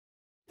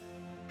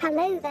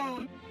Hello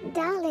there,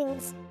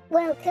 darlings.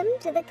 Welcome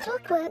to the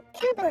Clockwork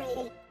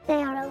Cabaret.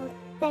 They are old,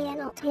 they are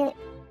not hip.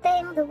 They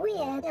are the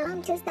weird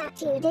answers that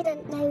you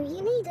didn't know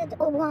you needed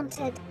or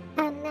wanted.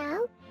 And now,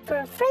 for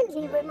a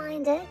friendly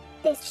reminder,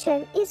 this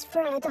show is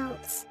for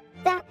adults.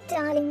 That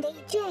darling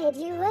DJ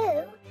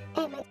duo,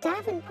 Emmett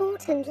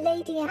Davenport and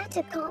Lady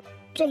Attercop,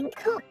 drink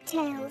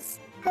cocktails,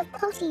 have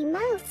potty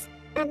mouths,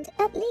 and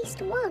at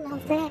least one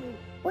of them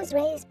was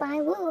raised by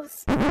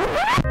wolves.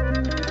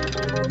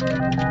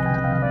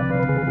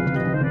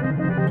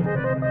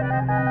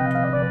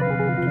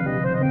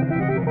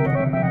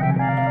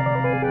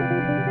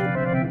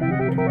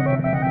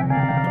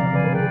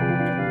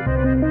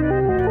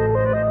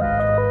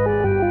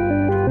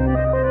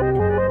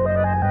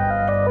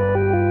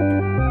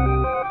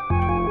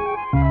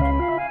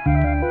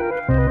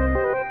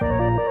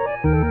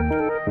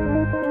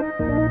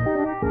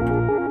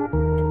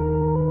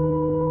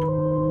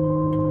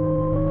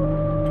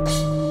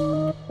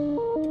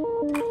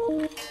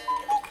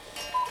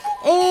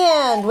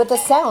 And with the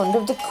sound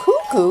of the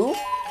cuckoo,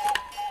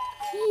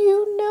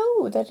 you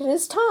know that it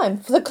is time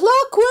for the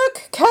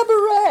Clockwork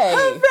Cabaret.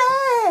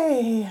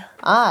 Hooray!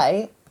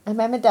 I am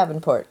Emma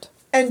Davenport.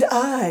 And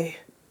I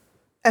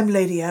am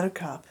Lady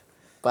Attercop.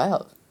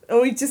 Wow.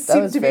 Oh, we just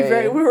seemed to be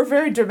we were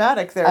very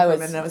dramatic there for a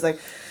minute. I was like,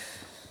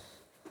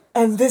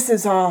 and this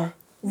is our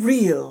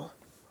real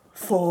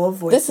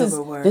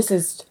voiceover work. This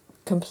is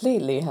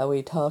completely how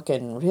we talk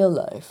in real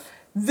life.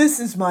 This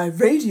is my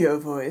radio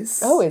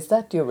voice. Oh, is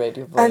that your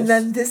radio voice? And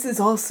then this is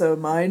also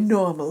my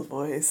normal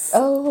voice.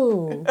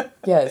 Oh,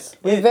 yes.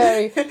 We're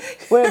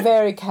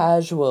very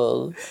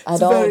casual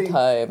at all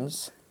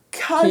times.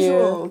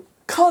 Casual, here.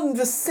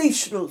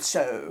 Conversational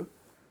show.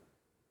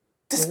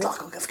 This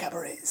Clockwork of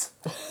Cabarets.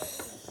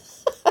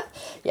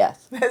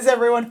 Yes. As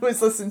everyone who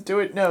has listened to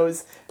it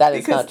knows. That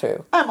is not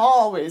true. I'm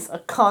always a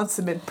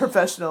consummate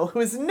professional who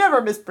has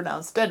never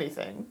mispronounced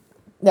anything.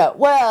 No,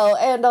 well,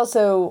 and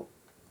also,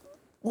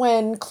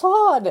 when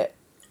Claude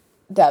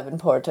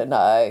Davenport and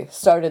I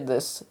started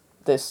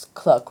this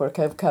Clockwork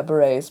of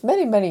Cabarets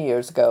many, many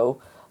years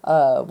ago,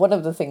 one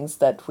of the things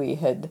that we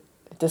had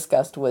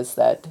discussed was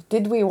that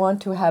did we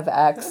want to have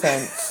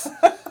accents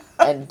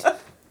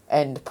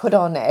and put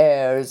on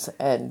airs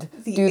and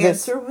do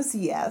this? The answer was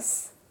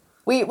yes.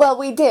 We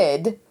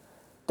did.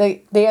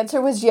 The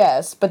answer was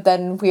yes, but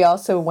then we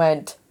also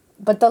went,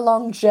 but the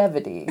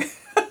longevity.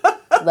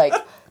 Like,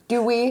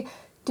 do we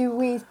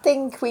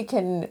think we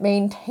can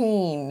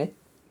maintain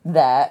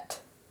that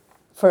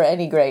for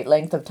any great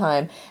length of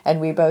time?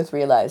 And we both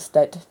realized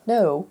that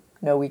no,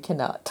 we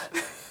cannot.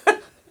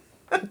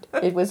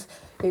 It was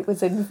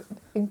in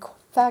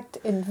fact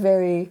in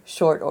very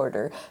short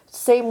order.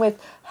 Same with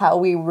how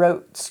we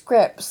wrote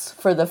scripts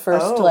for the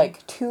first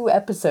 2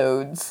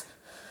 episodes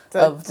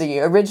of the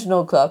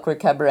original Clockwork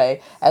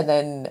Cabaret, and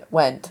then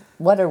went,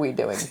 what are we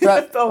doing?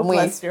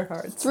 Bless your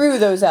hearts. Threw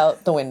those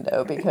out the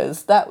window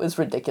because that was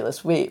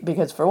ridiculous.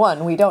 Because for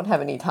one, we don't have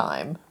any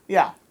time.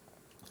 Yeah.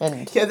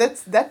 And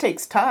that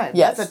takes time.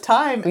 Yes. That's a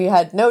time. We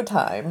had no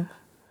time.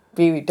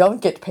 We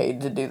don't get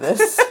paid to do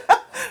this.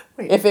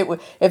 If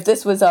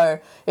this was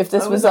our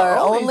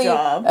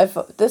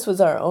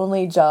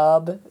only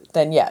job,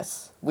 then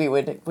yes,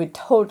 we'd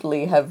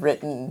totally have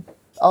written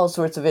all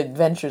sorts of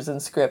adventures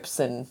and scripts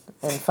and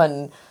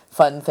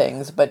fun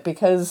things, but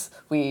because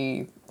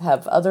we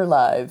have other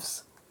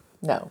lives,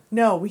 no.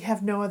 No, we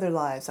have no other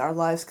lives. Our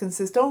lives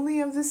consist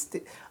only of this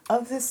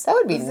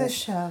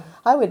show.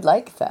 I would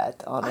like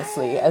that,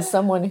 honestly, as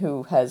someone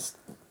who has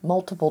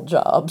multiple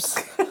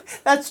jobs.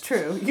 That's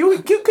true. You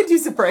could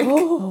use a break.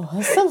 Oh,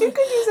 you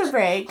could use a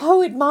break. I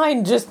would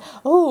mind just,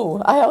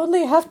 I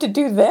only have to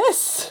do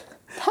this.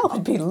 That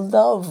would be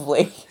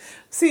lovely.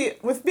 See,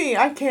 with me,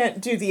 I can't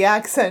do the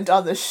accent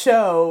on the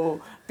show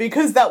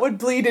because that would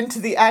bleed into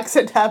the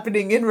accent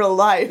happening in real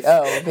life.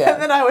 Oh, yeah.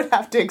 And then I would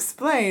have to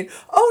explain,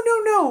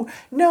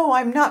 no,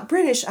 I'm not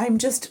British, I'm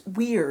just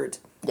weird.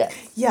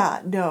 Yes.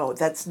 Yeah, no,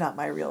 that's not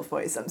my real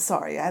voice. I'm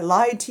sorry. I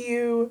lied to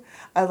you.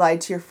 I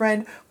lied to your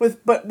friend.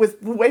 With the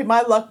way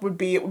my luck would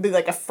be, it would be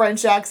like a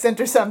French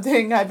accent or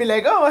something. I'd be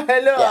like, oh,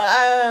 hello,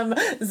 I'm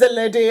the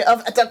lady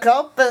of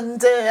Attercop,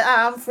 and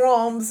I'm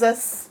from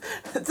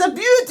the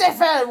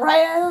beautiful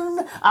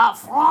realm of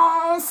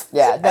France.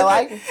 Yeah, no,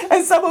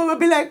 and someone would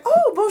be like,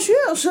 oh,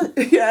 bonjour.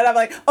 Yeah, and I'm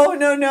like, oh,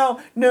 no,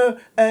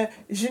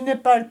 je ne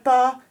parle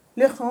pas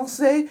le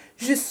français,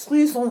 je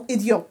suis un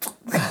idiote.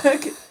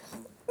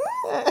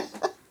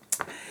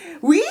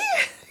 Oui?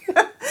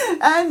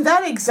 And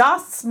that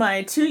exhausts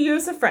my 2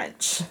 years of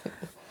French.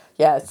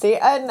 Yeah, see,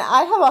 and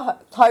I have a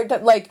hard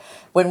time, like,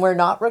 when we're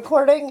not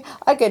recording,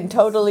 I can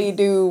totally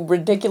do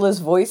ridiculous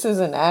voices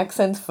and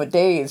accents for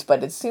days,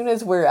 but as soon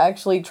as we're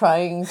actually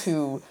trying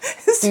to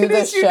do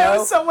this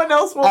show, someone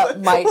else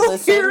might will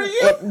listen, hear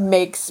you. It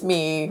makes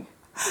me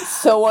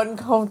so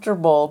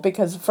uncomfortable,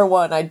 because for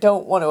one, I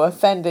don't want to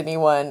offend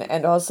anyone,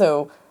 and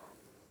also,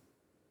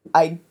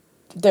 I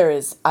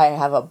I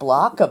have a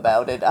block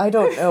about it. I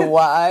don't know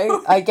why.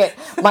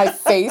 My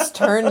face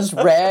turns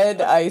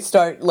red. I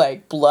start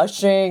like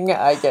blushing.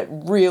 I get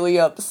really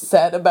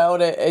upset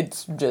about it.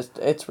 It's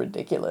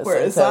ridiculous.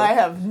 Whereas I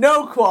have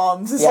no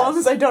qualms as long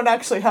as I don't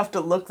actually have to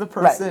look the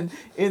person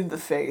in the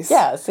face.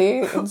 Yeah, see?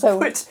 And so,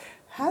 which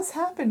has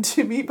happened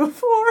to me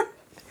before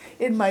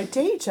in my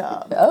day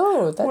job.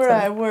 Oh, that's where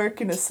I work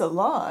in a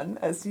salon,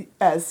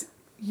 as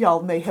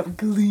y'all may have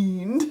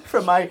gleaned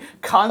from my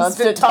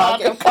constant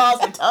talk of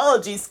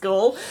cosmetology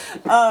school.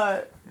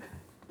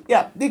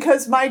 Yeah,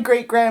 because my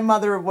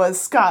great-grandmother was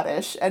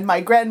Scottish, and my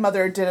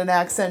grandmother did an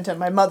accent, and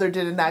my mother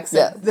did an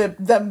accent,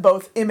 them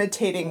both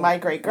imitating my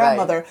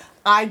great-grandmother. Right.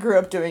 I grew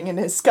up doing in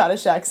his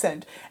Scottish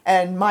accent,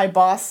 and my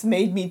boss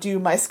made me do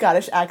my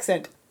Scottish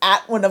accent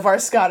at one of our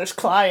Scottish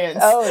clients.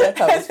 Oh, that's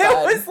fun. And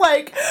it was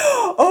like,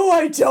 oh,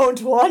 I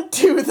don't want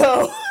to,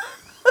 though.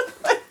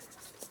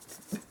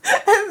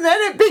 And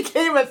then it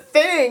became a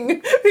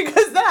thing,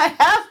 because then I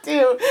have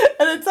to.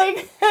 And it's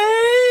like,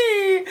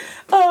 hey,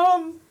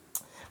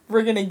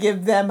 we're going to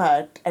give them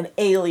an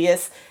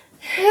alias.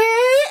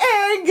 Hey,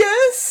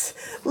 Angus,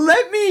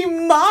 let me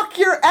mock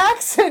your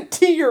accent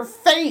to your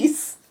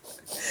face.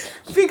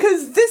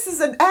 Because this is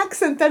an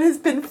accent that has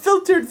been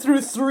filtered through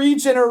 3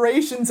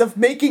 generations of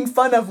making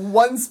fun of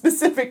one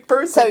specific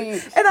person.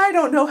 And I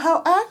don't know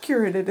how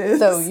accurate it is.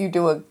 So you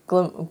do a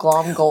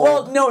glomgold.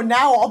 Well, no,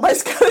 now all my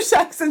Scottish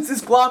accents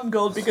is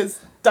glomgold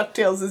because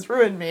DuckTales has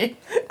ruined me.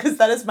 Because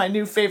that is my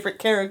new favorite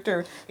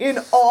character in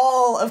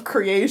all of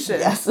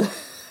creation. Yes.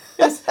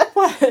 Yes.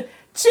 What?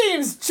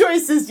 James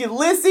Joyce's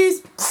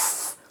Ulysses?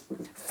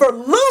 For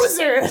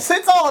losers!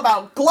 It's all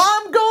about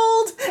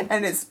glomgold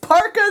and his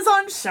parkas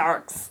on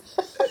sharks.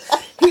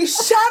 He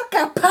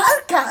sharka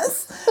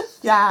parkas!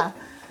 Yeah.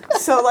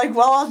 So, like,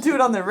 well, I'll do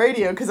it on the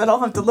radio because I don't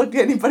have to look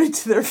anybody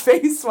to their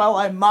face while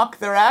I mock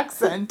their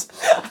accent.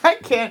 I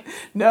can't.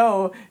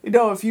 No,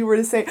 if you were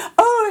to say,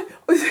 oh,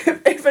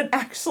 if an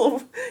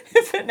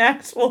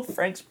actual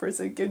French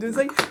person could do it's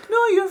like,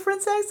 no, your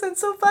French accent's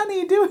so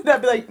funny, do it.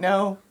 I'd be like,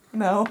 no,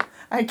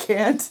 I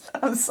can't.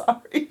 I'm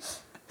sorry.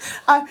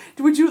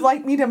 Would you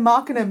like me to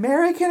mock an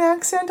American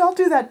accent? I'll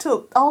do that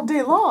all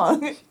day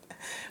long.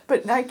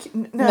 But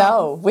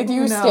no. With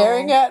you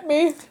staring at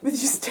me? With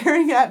you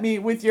staring at me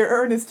with your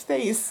earnest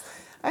face,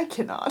 I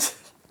cannot.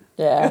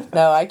 Yeah,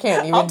 no, I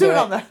can't even do it.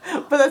 I'll do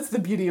it but that's the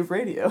beauty of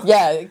radio.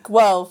 Yeah,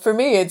 well, for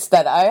me, it's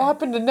that I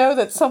happen to know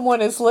that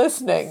someone is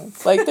listening.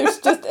 Like,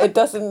 it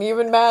doesn't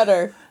even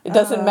matter. It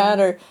doesn't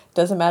matter. It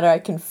doesn't matter. I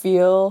can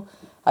feel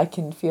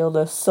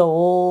the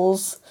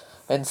souls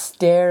and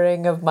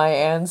staring of my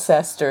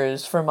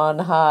ancestors from on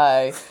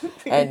high.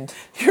 And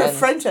your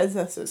French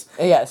ancestors.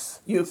 Yes.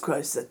 You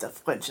guys said the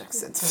French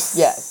accent.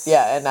 Yes,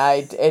 yeah,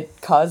 and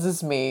it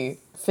causes me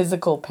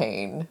physical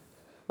pain.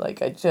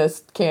 Like, I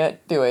just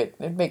can't do it.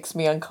 It makes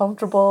me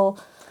uncomfortable.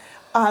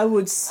 I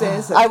would say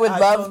that I would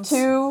love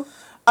to.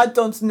 I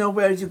don't know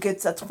where you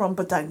get that from,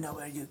 but I know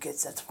where you get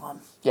that from.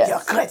 Yes. Your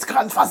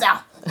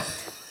great-grandfather.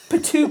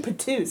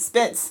 Patu,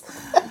 Spitz.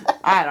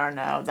 I don't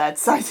know.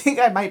 I think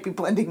I might be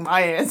blending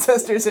my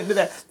ancestors into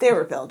there. They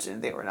were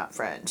Belgian. They were not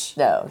French.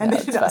 No, and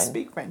they did not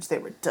speak French. They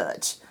were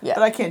Dutch. Yeah.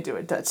 But I can't do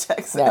a Dutch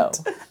accent.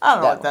 No. I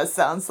don't know what that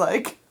sounds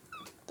like.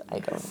 I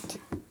don't.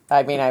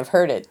 I mean, I've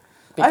heard it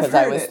because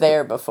I was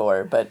there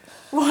before, but...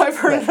 Well, I've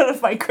heard it out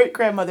of my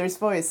great-grandmother's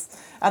voice.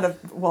 Out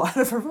of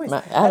her voice.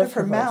 Out of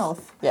her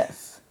mouth.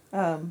 Yes.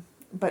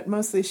 But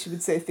mostly she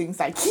would say things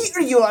like, "Here,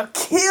 you are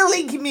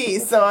killing me!"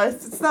 So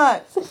it's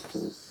not...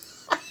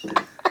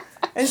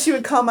 And she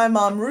would call my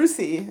mom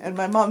Ruthie, and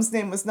my mom's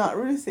name was not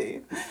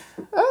Ruthie.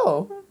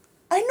 Oh.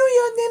 I know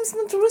your name's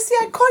not Ruthie,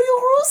 I call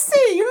you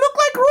Ruthie! You look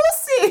like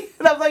Ruthie!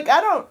 And I'm like,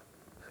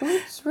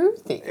 Who's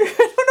Ruthie?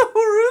 I don't know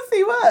who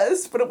Ruthie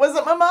was, but it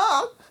wasn't my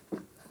mom.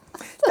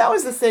 That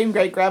was the same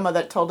great-grandma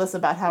that told us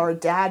about how her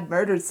dad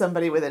murdered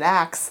somebody with an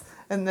axe,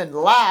 and then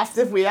laughed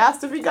if we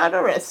asked if he got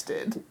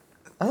arrested.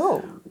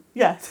 Oh.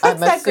 Yeah.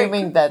 I'm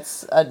assuming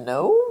that's a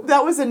no?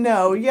 That was a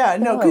no, yeah.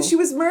 No, because she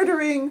was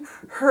murdering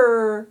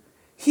her...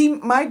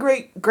 My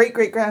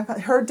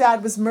great-great-grandpa, her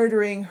dad was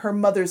murdering her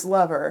mother's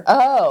lover.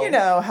 Oh. You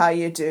know how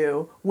you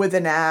do, with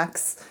an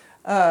axe.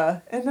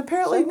 And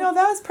apparently, no,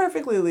 that was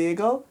perfectly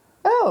legal.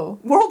 Oh.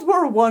 World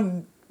War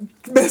I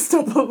messed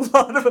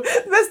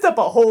up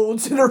a whole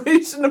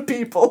generation of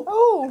people.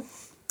 Oh.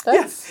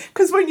 Yes,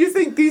 because when you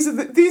think these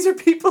are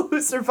people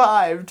who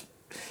survived,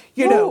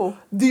 you know,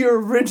 the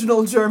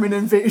original German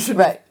invasion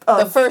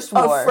the first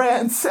war of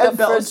France and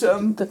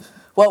Belgium.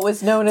 What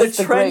was known as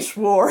the Trench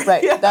War.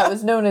 Right, yeah. That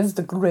was known as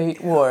the Great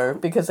War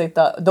because they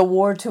thought the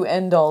war to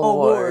end all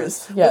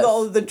wars. Yes. With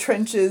all of the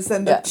trenches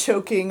and the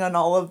choking on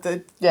all of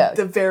the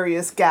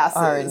various gases.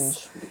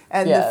 Orange.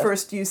 And the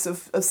first use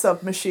of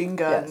submachine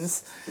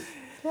guns.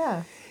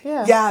 Yes.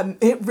 Yeah. Yeah,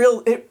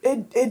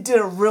 it did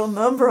a real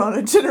number on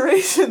a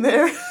generation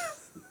there.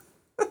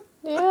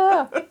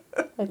 Yeah.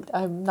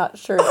 I'm not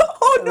sure.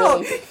 Oh,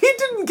 no, he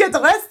didn't get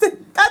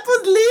arrested. That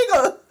was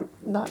legal.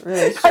 not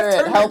really I sure it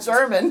turned helped.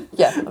 German.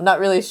 Yeah, I'm not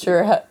really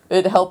sure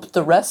it helped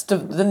the rest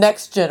of the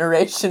next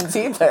generations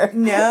either.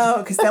 No,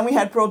 because then we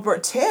had World War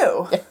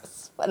II.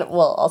 Yes, but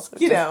well, also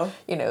You just,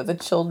 know. the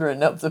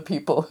children of the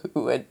people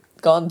who had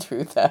gone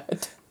through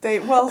that.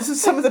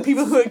 Some of the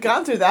people who had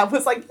gone through that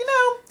was like,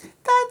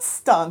 that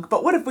stunk.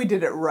 But what if we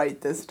did it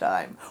right this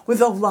time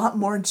with a lot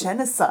more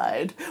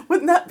genocide?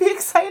 Wouldn't that be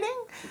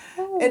exciting?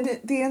 No. And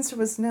the answer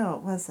was no,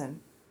 it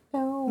wasn't.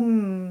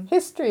 No.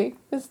 History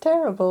is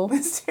terrible.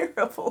 It's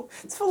terrible.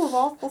 It's full of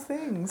awful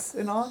things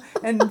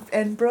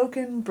and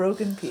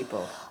broken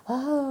people.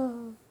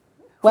 Oh.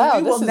 Wow,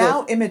 We will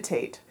now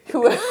imitate.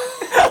 Who?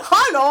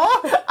 Hello,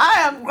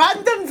 I am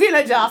random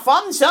villager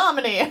from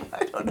Germany.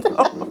 I don't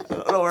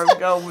know where I'm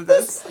going with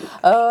this.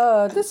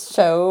 This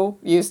show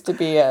used to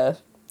be a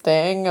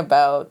thing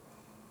about,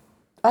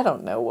 I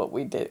don't know what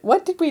we did.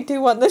 What did we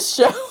do on this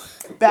show?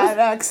 Bad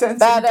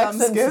accents and dumb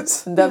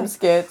skits. And dumb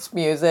skits,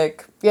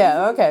 music.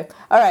 Yeah, okay.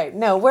 All right.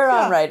 No, we're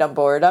on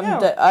board.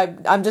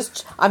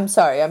 I'm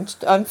sorry. I'm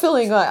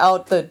filling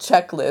out the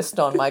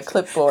checklist on my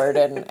clipboard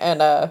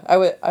and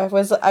I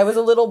was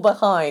a little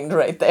behind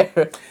right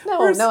there.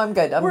 No, I'm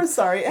good. We're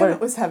sorry. Emmett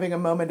was having a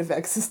moment of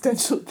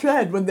existential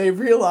dread when they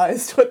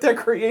realized what their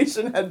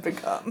creation had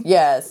become.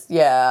 Yes,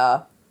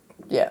 yeah.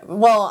 Yeah.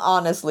 Well,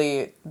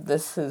 honestly,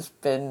 this has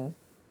been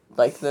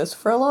like this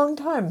for a long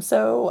time,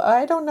 so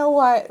I don't know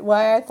why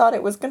I thought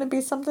it was going to be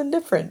something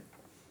different.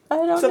 I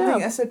don't know.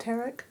 Something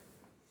esoteric?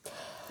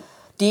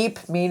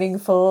 Deep,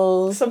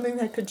 meaningful. Something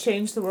that could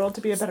change the world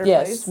to be a better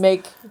Yes,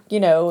 place?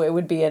 it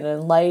would be an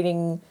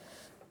enlightening,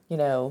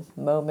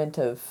 moment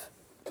of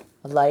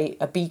a light,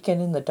 a beacon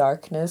in the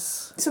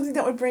darkness. Something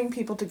that would bring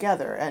people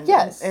together and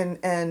yes.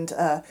 and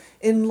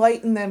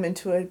enlighten them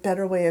into a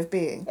better way of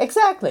being.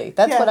 Exactly.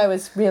 That's what I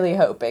was really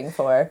hoping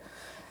for.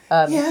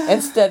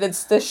 Instead,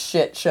 it's this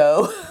shit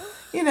show.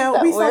 We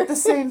thought the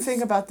same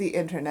thing about the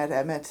internet,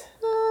 Emmett.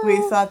 We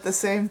thought the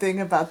same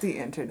thing about the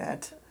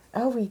internet.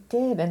 Oh, we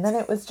did. And then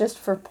it was just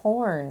for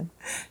porn.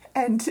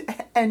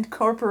 And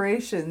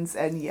corporations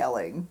and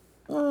yelling.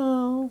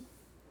 Oh,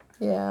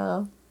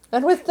 yeah.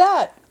 And with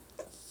that,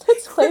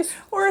 let's play...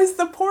 Whereas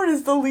the porn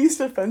is the least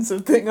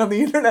offensive thing on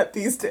the internet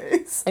these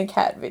days. And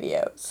cat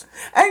videos.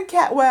 And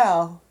cat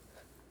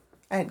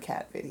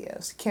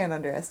videos. Can't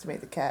underestimate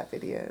the cat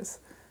videos.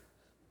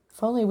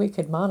 If only we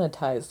could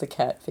monetize the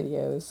cat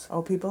videos.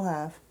 Oh, people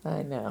have.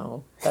 I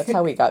know. That's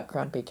how we got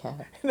Grumpy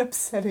Cat. In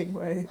upsetting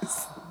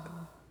ways.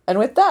 And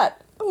with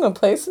that, I'm going to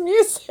play some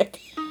music.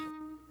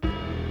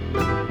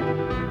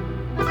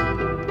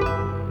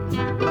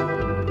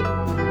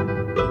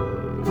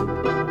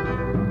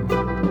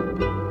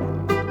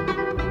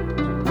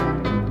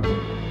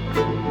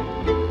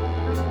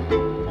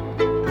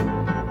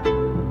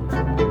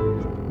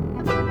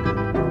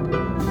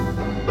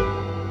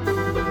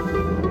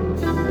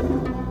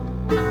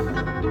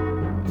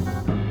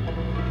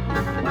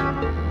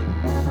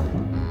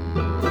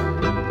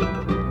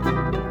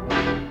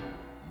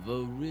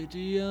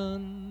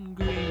 Viridian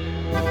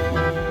green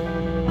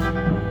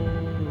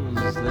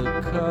was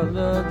the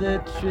color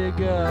that triggered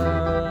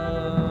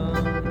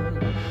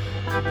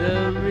the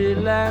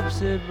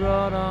relapse it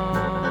brought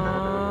on.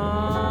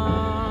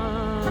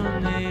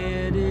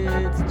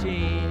 Its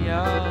genius.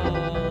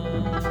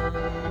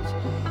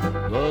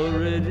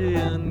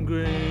 Viridian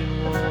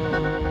green was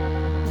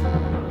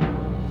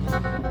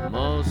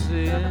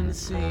mostly and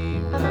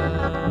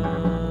seamless.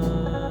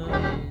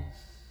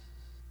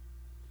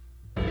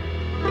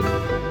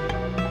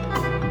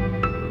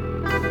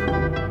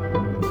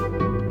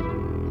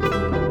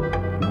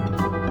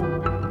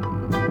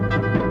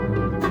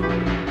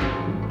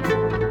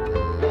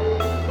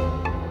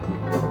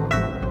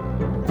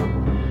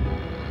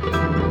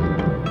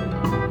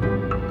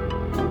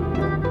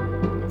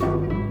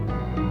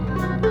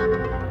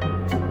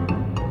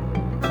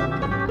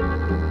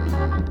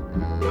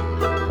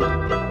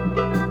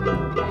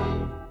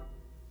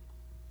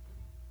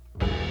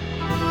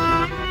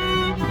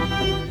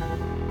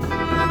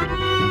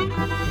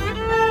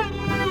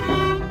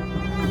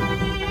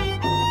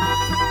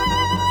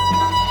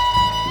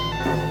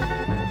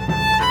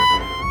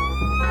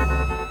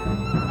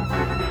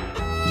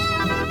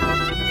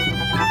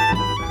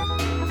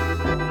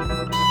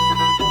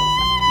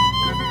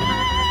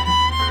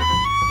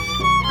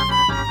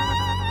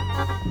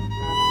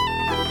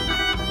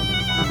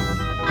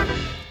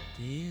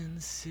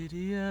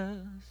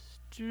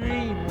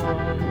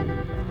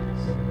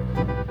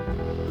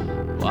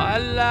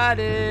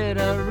 Lighted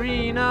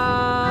arenas,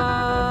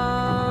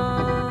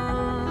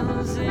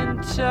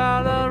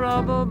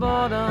 intolerable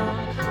boredom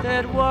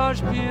that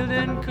wash, peeled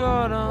and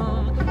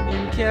cordon,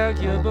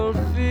 incalculable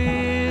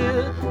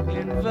fear,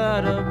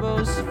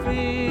 invertible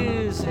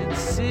spheres,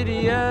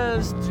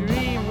 insidious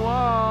dream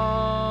walls.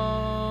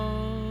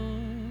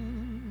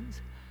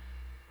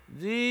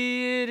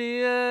 The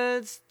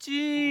idiot's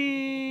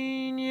genius.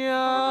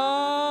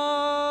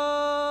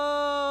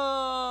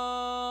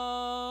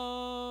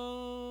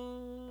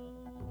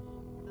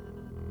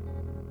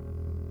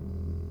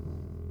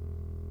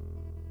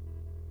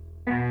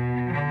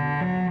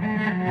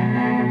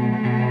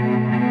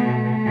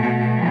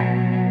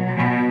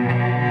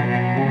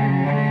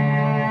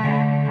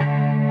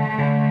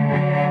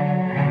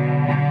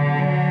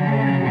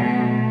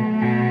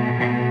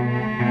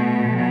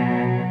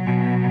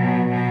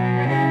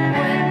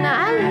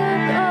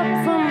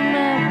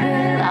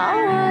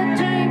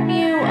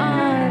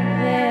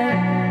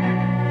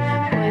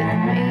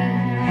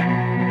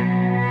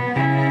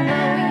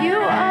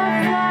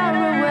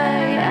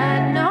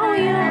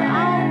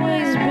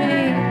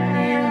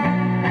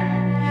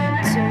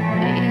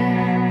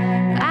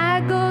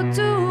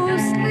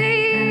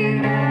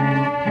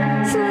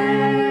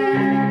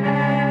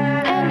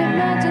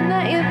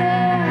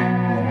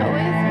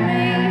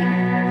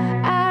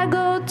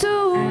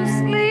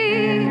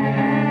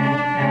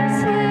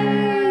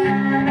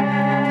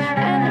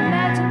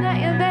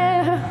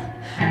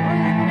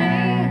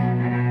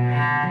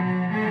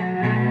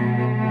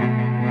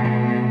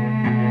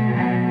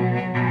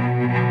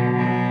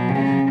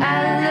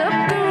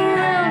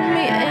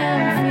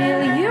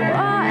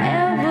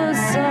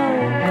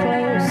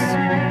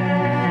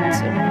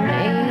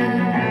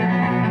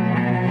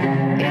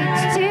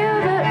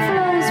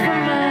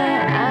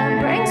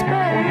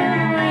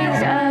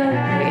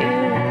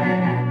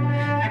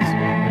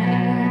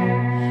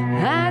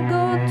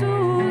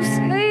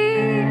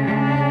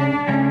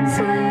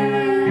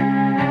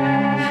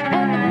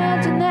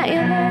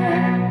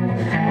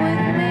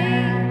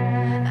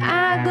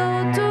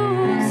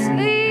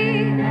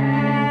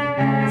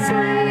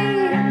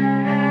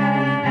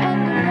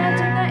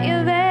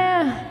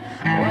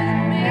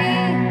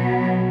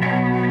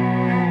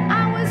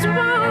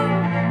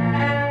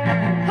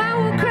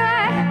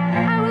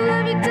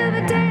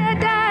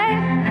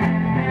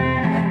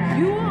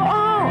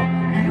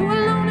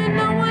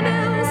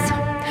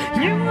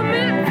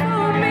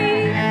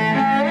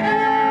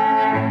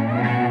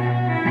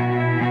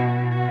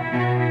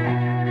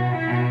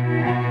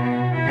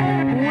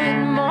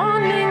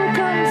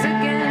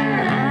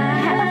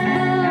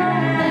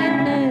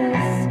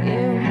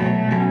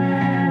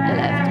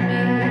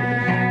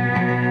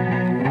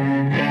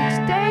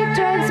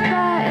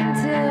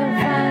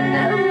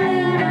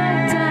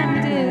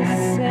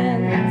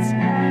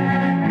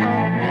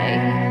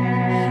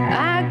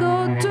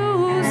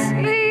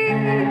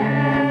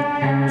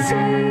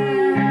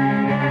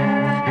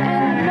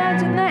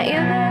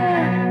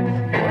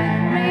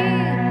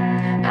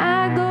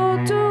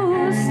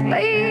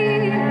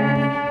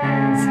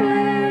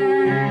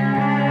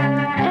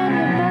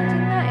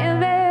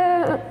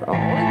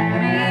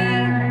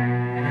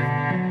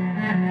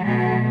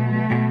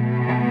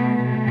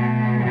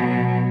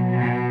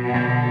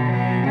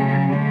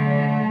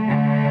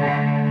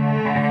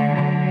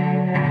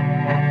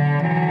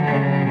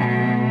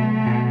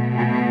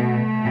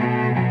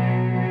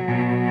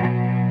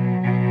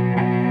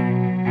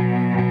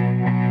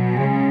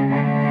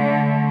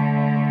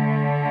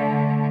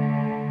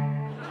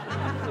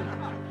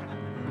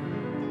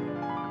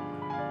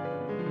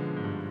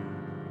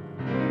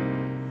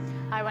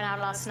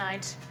 last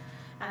night,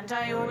 and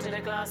I ordered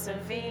a glass of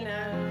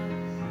vino.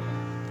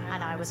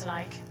 And I was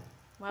like,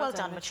 well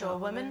done, mature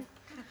woman.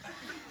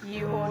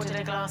 You ordered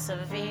a glass of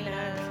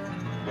vino.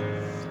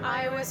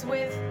 I was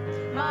with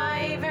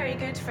my very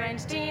good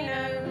friend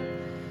Dino.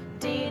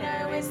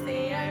 Dino is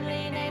the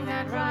only name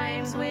that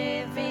rhymes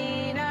with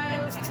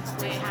vino.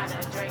 We had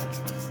a drink,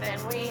 then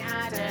we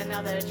had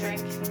another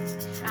drink,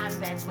 and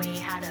then we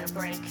had a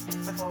break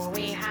before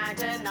we had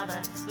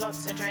another.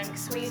 Lots of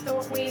drinks. We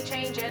thought we'd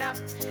change it up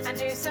and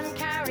do some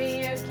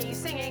karaoke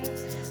singing.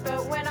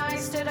 But when I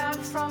stood up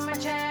from my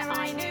chair,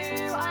 I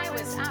knew I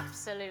was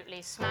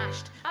absolutely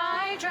smashed.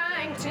 I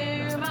drank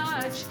too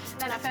much,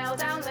 then I fell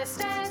down the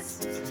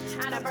stairs,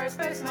 and I broke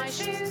both my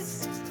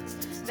shoes.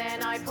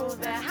 Then I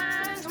pulled the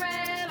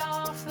handrail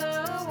off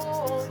the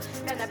wall.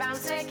 Then the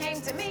bouncer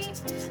came to me,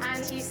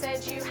 and he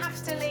said, you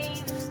have to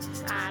leave.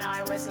 And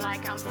I was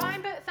like, I'm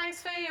fine, but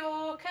thanks for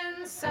your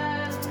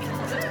concern.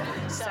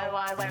 So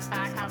I went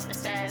back up the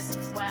stairs.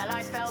 Well,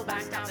 I fell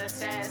back down the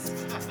stairs.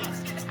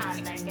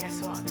 And then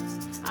guess what?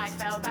 I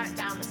fell back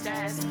down the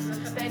stairs.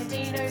 Then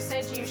Dino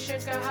said you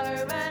should go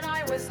home, and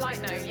I was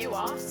like, no, you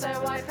are. So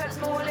I put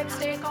more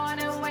lipstick on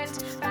and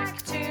went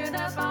back to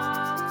the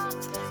bar,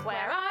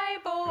 where I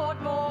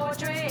bought more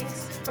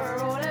drinks for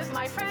all of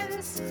my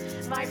friends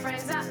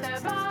at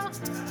the bar.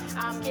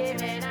 I'm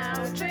giving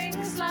out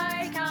drinks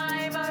like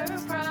I'm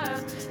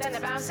Oprah. Then the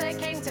bouncer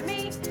came to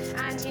me,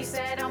 and he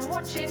said, I'm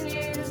watching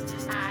you.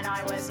 And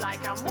I was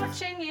like, I'm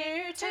watching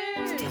you too.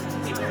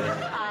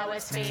 I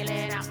was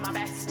feeling at my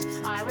best.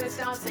 I was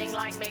dancing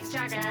like Mick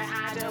Jagger.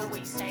 Had a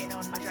wee stain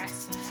on my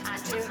dress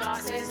and 2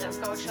 glasses of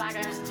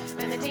Goldschlager.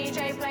 Then the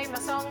DJ played my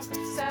song,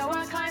 so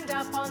I climbed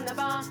up on the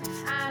bar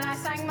and I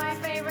sang my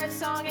favorite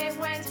song. It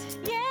went,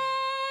 yeah,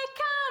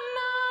 come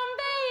on,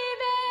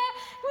 baby,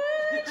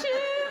 would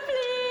you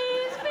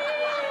please be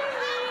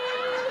me?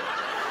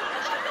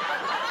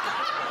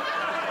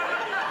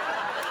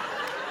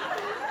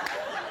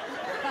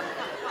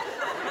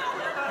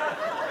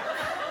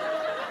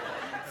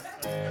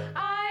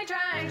 I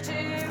drank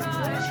too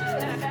much,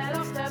 then I fell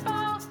off the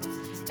bar.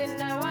 Didn't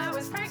know I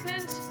was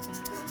pregnant.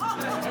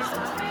 It's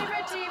my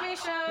favorite TV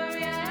show,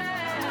 yeah.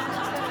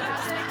 Then the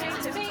bouncer came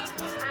to me,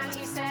 and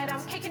he said,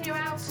 I'm kicking you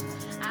out.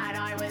 And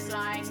I was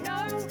like,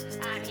 no.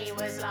 And he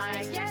was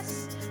like,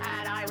 yes.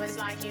 And I was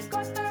like, you've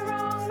got the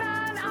wrong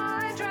man.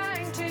 I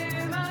drank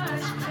too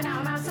much, and now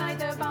I'm outside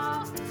the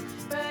bar.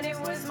 But it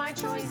was my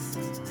choice.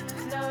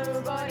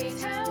 Nobody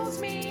tells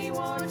me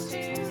what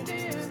to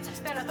do.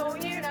 Then I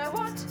thought, you know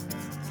what?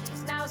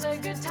 Now's a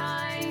good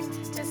time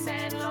to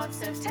send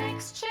lots of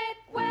text. Shit,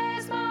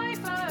 where's my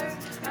phone?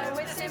 Oh,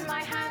 it's in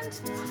my hand.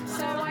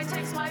 So I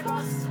text my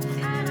boss,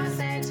 and I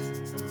said,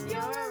 you're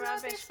a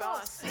rubbish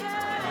boss.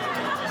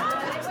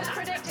 Yeah. But it was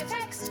predicted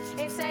text.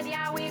 It said,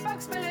 yeah, we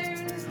box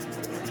balloon.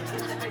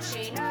 But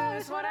she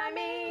knows what I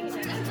mean.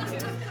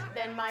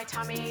 Then my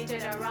tummy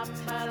did a rumble.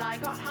 I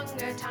got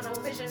hunger tunnel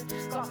vision.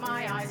 Got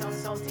my eyes on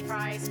salty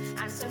fries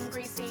and some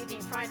greasy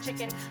deep fried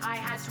chicken. I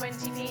had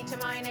 20p to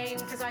my name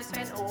because I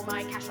spent all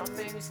my cash on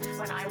booze.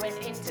 When I went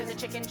into the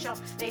chicken shop,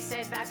 they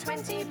said that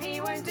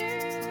 20p won't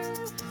do.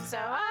 So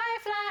I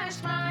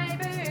flashed my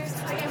booze.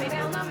 I gave me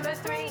bill number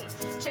 3.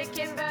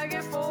 Chicken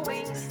burger, 4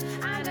 wings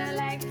and a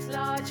leg,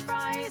 large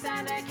fries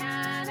and a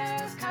can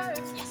of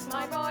Coke. Yes,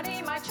 my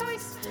body, my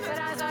choice. But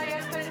as I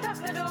opened up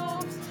the door,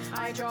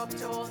 I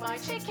dropped all my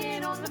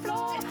chicken on the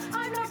floor.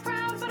 I'm not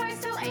proud, but I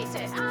still ate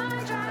it.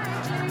 I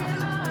drank too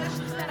much.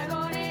 Then I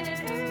got in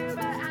an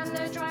Uber, and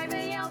the driver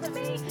yelled at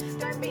me,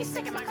 don't be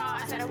sick in my car.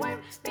 I said, I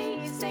won't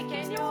be sick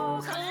in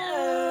your car.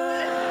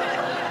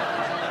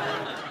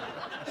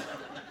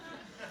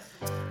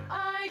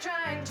 I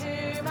drank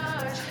too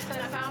much.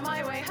 Then I found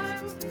my way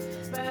home,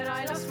 but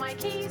I lost my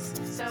keys,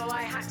 so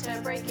I had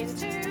to break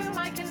into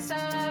my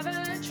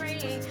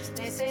conservatory.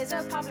 This is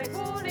a public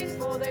warning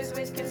for those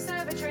with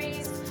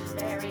conservatories.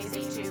 They're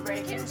easy to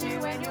break into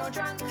when you're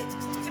drunk.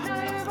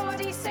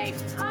 Nobody's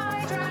safe.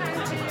 I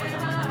drank too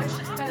much.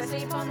 Fell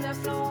asleep on the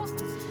floor.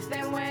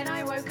 Then when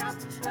I woke up,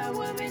 a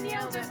woman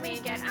yelled at me,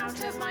 get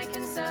out of my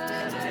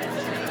conservatory.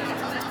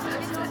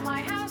 It's not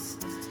my house.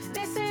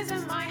 This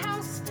isn't my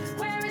house.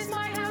 Where is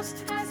my house?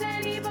 Has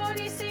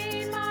anybody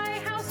seen my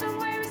house? And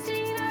where is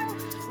Dino?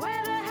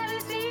 Where the hell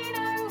is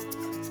Dino?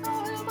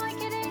 Oh, who am I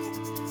kidding?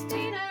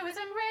 Dino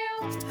isn't real.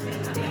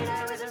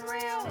 Dino isn't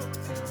real.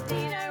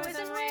 Dino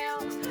isn't real.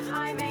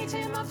 I made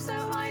him up so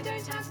I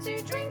don't have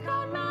to drink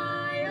on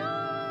my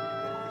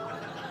own.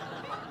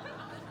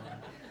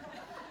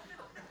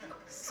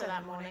 So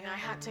that morning I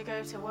had to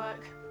go to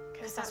work,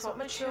 because that's what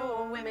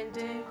mature women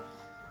do.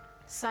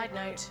 Side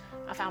note,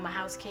 I found my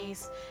house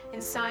keys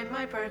inside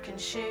my broken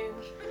shoe.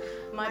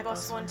 My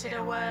boss wanted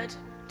a word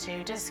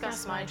to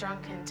discuss my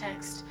drunken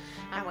text,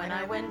 and when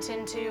I went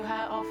into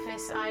her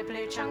office, I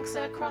blew chunks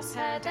across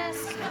her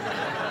desk.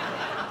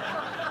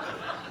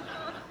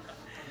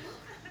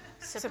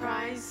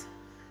 Surprise,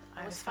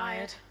 I was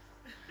fired.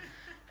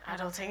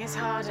 Adulting is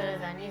harder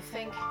than you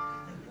think.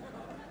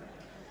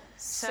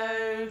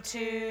 So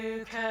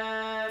to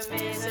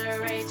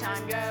commiserate,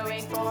 I'm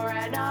going for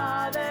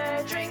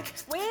another drink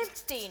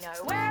with Dino,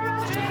 where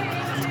I'll drink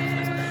to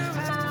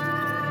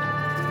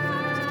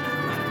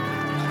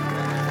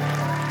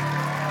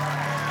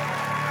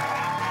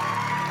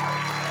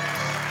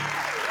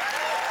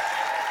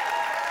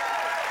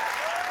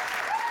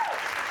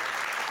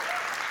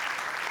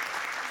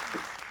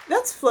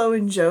That's Flo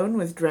and Joan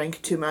with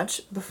Drank Too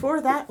Much. Before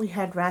that, we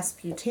had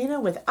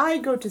Rasputina with I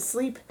Go to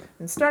Sleep.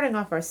 And starting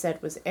off our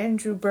set was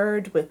Andrew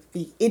Bird with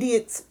The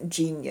Idiot's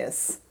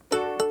Genius.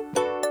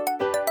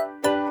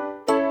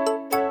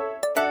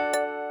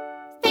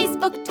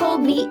 Facebook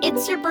told me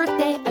it's your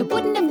birthday. I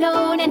wouldn't have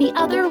known any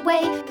other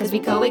way, cause we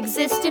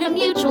coexist in a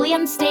mutually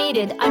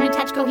unstated,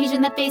 unattached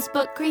cohesion that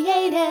Facebook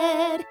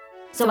created.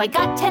 So I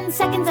got 10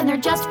 seconds and they're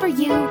just for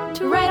you,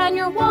 to write on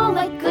your wall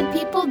like good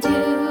people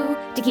do,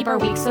 to keep our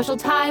weak social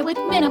tie with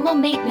minimal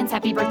maintenance.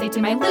 Happy birthday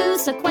to my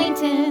loose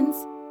acquaintance.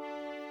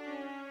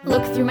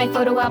 Look through my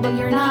photo album,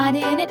 you're not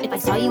in it. If I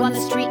saw you on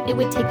the street, it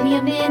would take me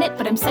a minute,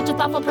 but I'm such a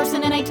thoughtful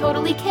person and I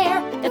totally care.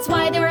 That's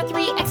why there are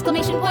 3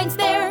 exclamation points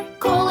there.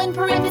 Colon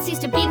parentheses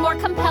to be more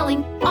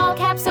compelling. All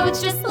caps, so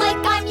it's just like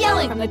I'm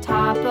yelling from the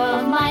top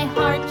of my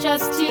heart,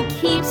 just to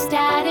keep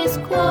status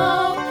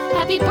quo.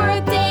 Happy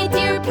birthday,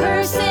 dear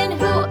person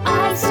who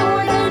I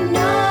sorta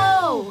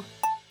know.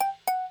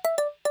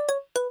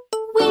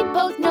 We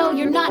both know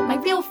you're not my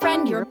real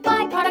friend. You're a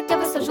byproduct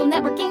of a social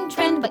networking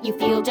trend, but you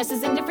feel just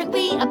as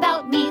indifferently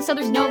about me, so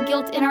there's no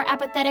guilt in our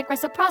apathetic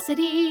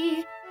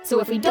reciprocity. So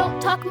if we don't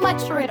talk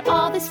much or at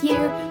all this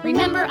year,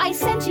 remember I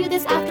sent you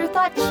this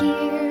afterthought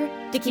cheer,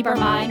 to keep our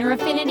minor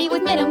affinity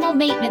with minimal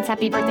maintenance.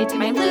 Happy birthday to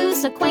my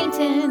loose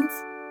acquaintance.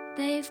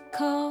 They've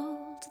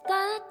called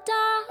the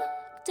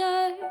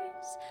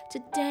doctors.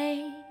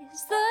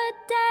 Today's the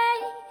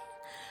day.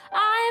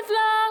 I've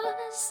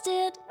lost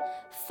it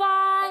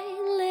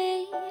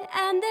finally,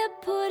 and they're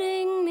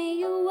putting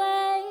me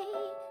away.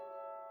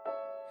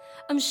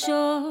 I'm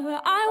sure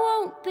I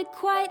won't be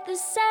quite the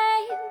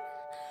same,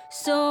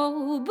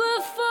 so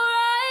before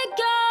I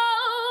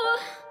go,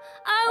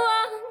 I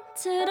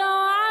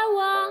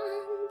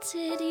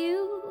wanted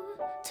you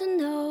to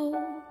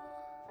know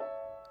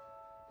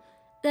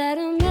that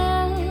a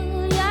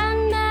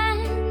million men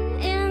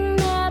in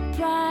their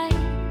bright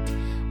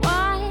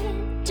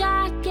white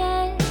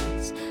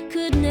jackets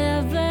could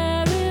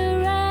never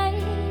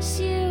erase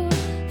you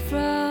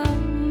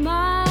from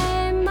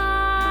my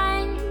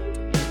mind.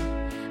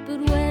 But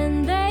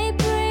when they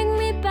bring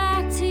me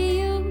back to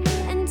you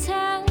and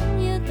tell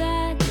you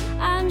that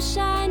I'm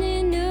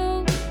shining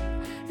new,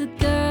 the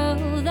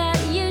girl that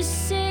you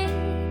see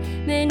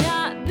may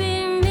not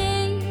be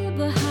me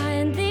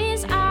behind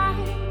these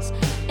eyes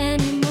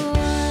anymore.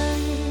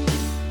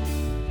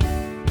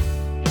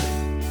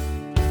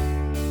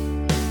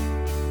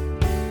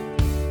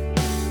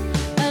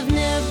 I've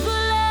never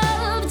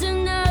loved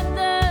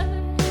another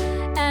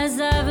as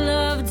I've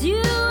loved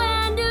you,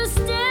 and you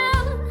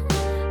still.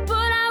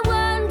 But I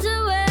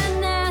wonder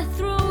when they're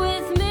through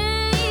with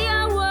me,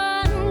 I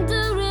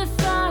wonder if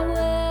I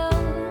will.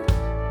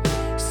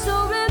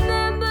 So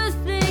remember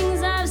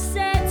things I've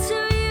said to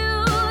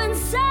you and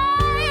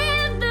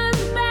save them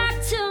back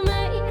to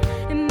me,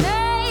 and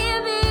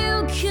maybe you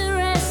can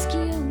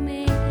rescue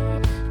me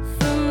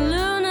from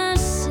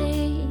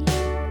lunacy.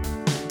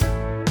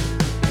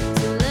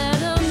 To let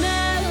a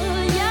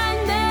million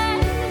men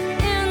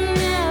in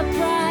their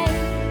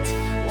bright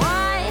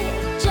white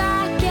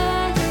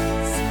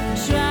jackets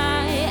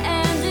try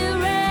and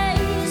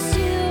erase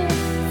you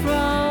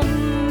from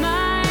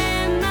my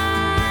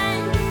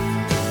mind.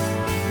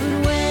 But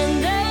when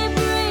they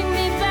bring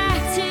me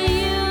back to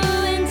you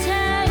and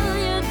tell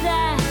you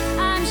that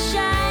I'm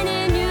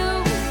shining you,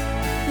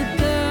 the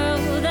girl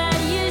that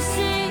you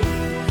see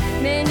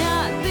may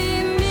not be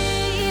me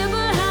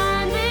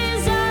behind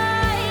these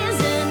eyes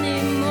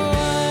anymore.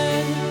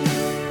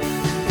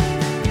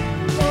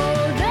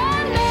 Oh,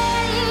 they're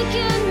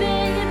making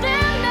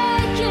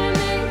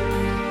me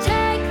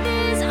take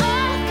these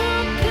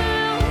awful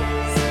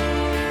pills.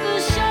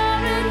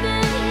 Assuring me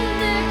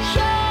they're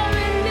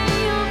curing me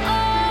of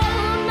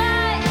all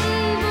my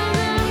evil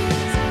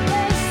ills.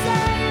 They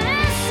say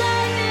they're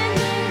saving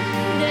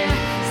me,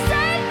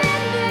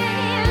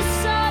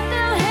 so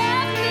they'll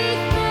help me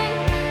think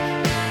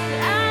that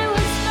I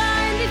was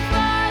fine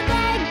before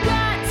they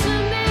got to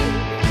me.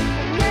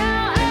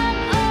 Now I'm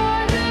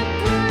on the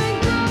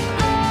brink of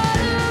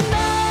automatic.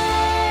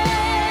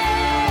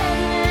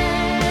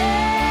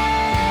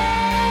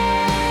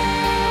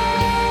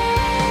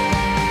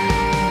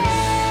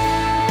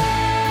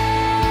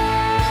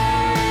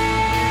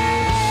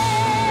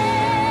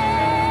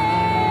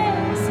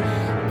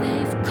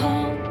 They've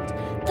called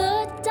the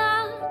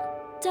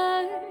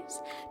doctors.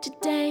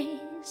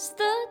 Today's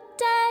the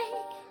day.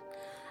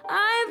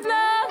 I've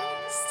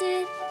lost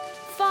it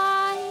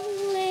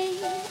finally,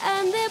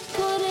 and they're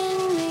putting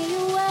me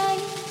away.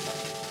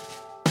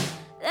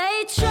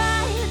 They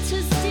tried to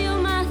steal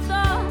my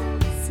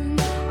thoughts and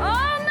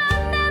all my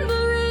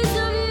memories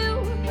of you,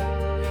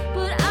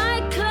 but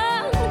I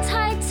clung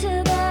tight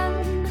to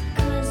them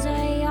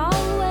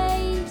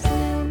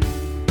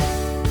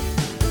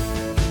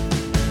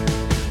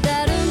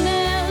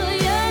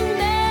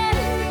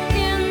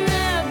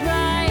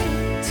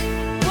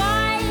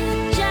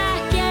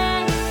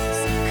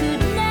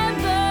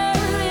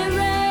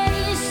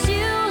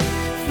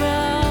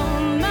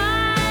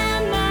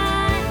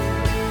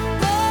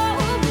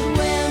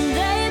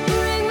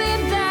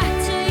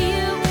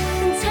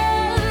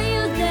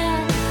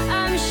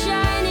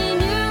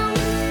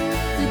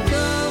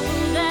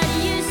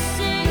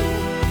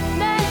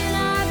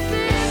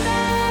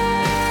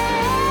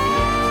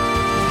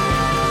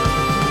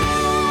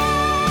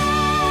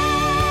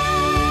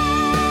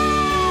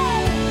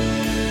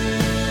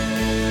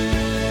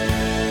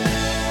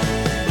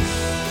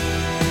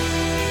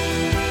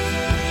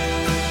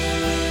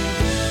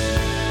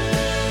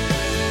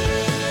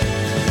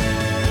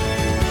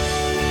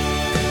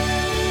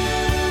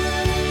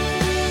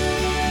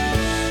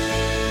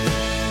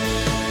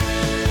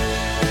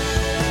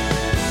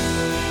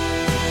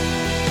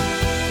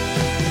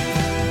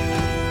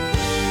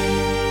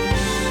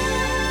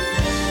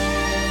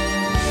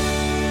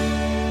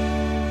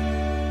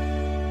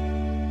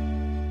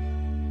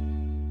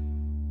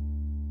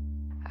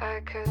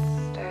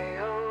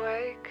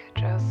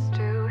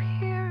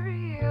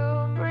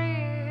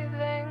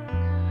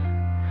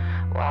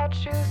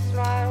watch you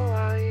smile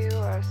while you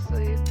are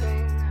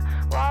sleeping.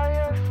 While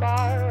you're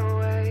far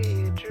away,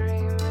 you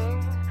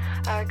dreaming.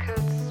 I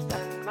could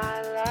spend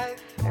my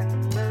life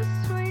in this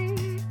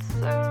sweet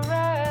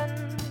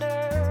surrender.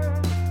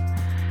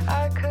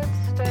 I could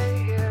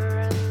stay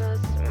here in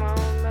this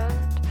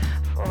moment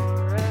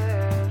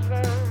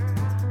forever.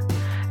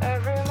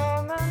 Every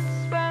moment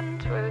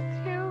spent with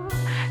you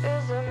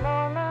is a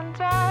moment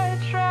I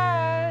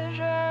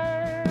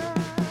treasure.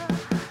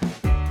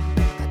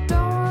 I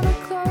don't wanna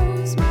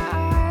close my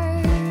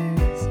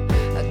eyes.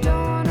 I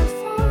don't wanna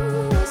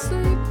fall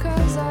asleep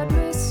 'cause I'd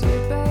miss you,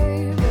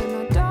 babe. And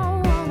I don't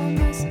wanna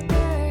miss a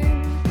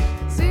thing.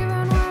 'Cause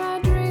even when I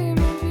dream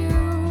of you,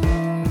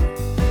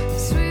 the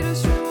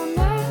sweetest dream will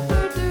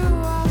never do.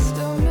 I'll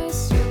still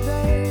miss you,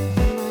 babe.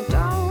 And I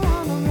don't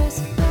wanna miss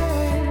a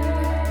thing.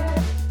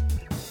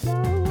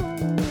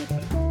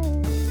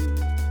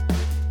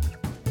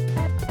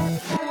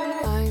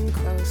 I'm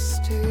close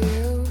to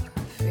you,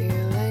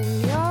 feeling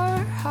your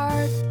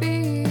heart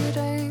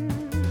beating.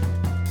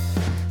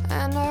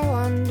 And I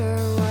wonder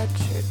what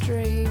you're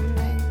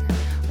dreaming.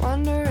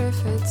 Wonder if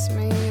it's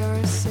me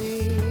you're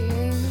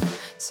seeing.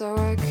 So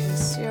I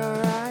kiss your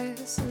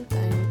eyes and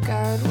thank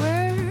God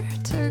we're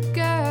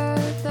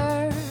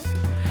together.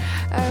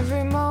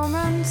 Every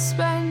moment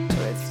spent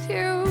with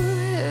you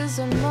is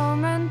a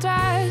moment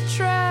I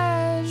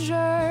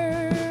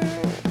treasure.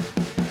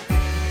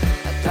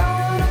 I don't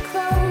wanna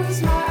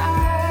close my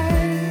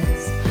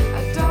eyes.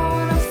 I don't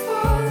wanna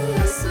fall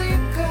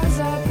asleep 'cause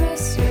I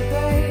miss you,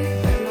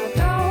 babe. And I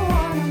don't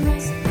wanna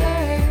miss a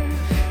thing.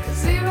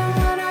 'Cause even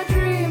when I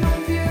dream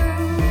of you,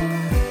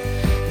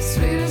 the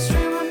sweetest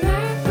dream will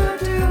never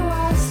do.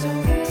 I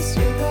still miss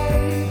you,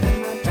 babe.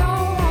 And I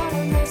don't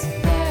wanna miss a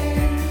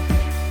thing.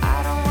 I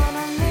don't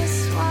wanna miss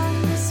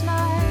one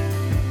smile.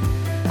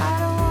 I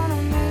don't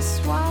wanna miss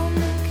one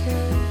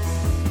kiss.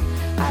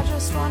 I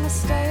just wanna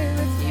stay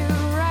with you,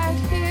 right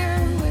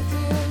here with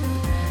you,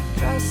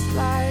 just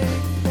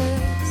like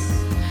this.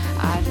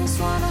 I just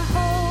wanna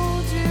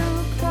hold you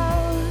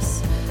close,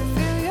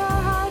 feel your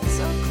heart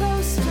so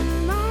close to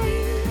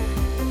mine.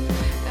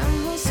 And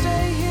we'll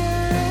stay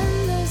here in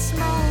this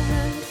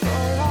moment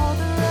for all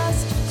the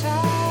rest of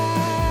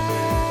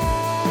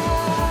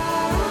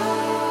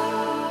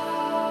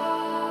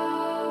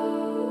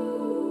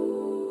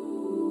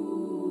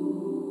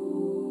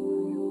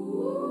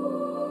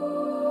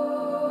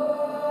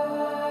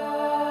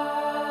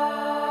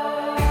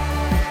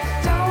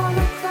Don't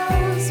wanna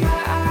close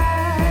my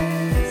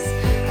eyes.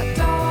 I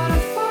don't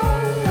wanna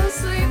fall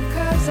asleep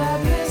 'cause I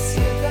miss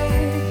you,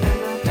 babe.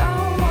 And I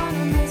don't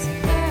wanna miss a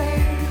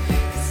thing.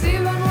 'Cause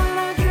even when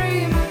I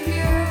dream of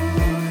you,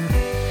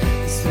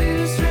 the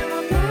sweetest dream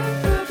will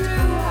never do.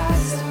 I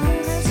still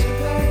miss you,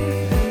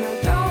 babe. And I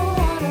don't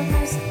wanna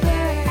miss a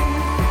thing.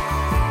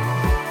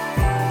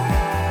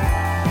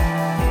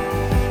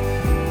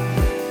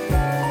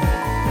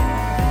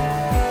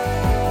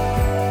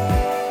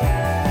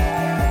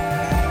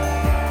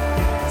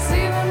 'Cause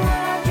even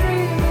when I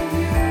dream of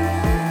you,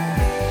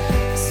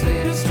 the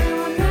sweetest dream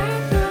will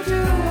never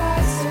do.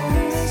 I still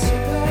miss you,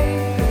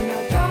 babe. And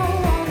I don't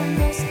wanna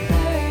miss a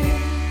thing.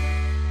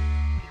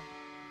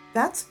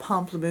 That's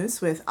Pomplamoose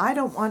with I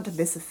Don't Want to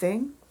Miss a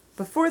Thing.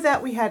 Before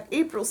that, we had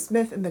April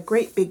Smith and the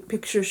Great Big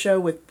Picture Show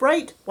with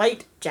Bright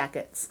White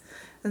Jackets.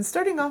 And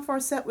starting off our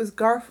set was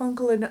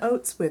Garfunkel and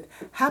Oates with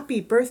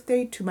Happy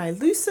Birthday to My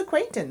Loose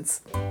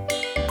Acquaintance.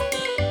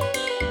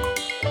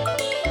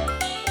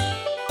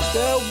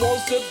 There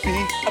was a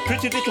bee, a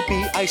pretty little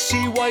bee. I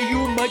see why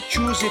you might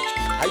choose it.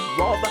 I'd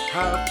rather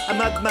have a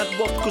madman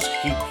wasp, 'cause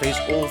he plays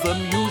all the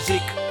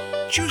music.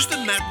 Choose the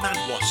Madman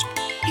Wasp.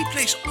 He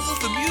plays all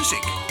the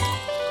music.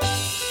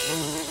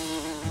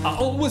 I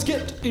always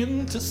get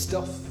into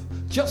stuff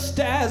just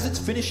as it's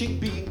finishing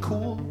being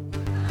cool.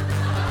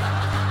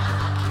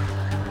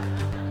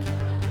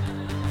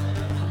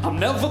 I'm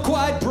never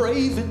quite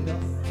brave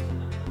enough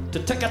to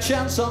take a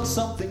chance on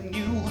something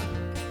new.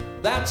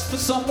 That's for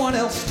someone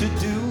else to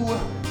do.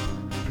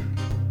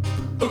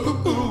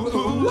 Ooh, ooh,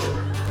 ooh.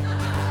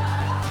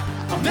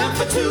 I'm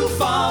never too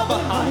far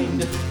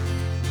behind.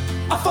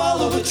 I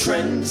follow the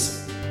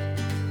trends,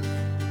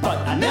 but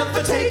I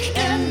never take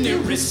any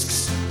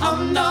risks.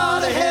 I'm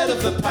not ahead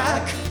of the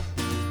pack.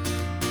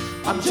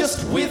 I'm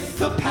just with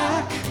the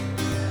pack,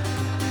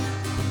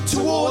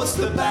 towards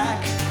the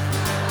back.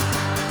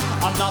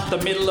 I'm not the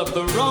middle of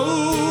the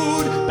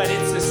road, but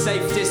it's a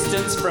safe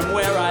distance from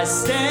where I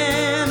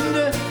stand.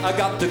 I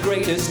got the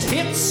greatest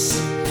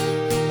hits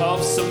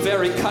of some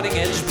very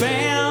cutting-edge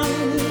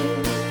band.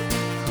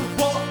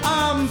 Well,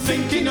 I'm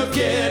thinking of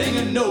getting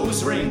a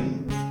nose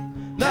ring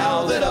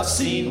now that I've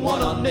seen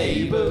one on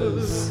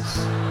Neighbors.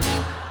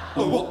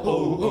 Oh, oh,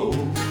 oh, oh.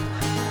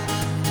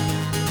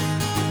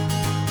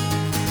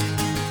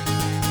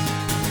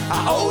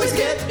 I always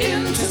get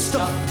into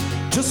stuff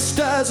just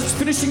as it's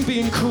finishing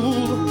being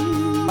cool.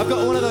 I've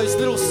got one of those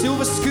little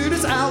silver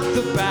scooters out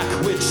the back,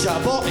 which I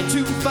bought in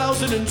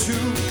 2002.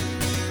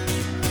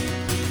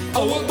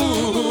 Oh,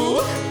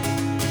 ooh,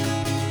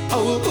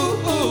 oh,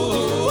 ooh,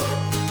 ooh.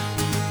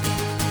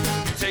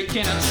 Take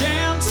taking a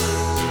chance.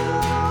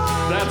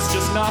 That's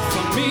just not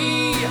for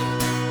me.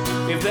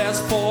 If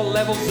there's 4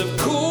 levels of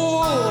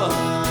cool,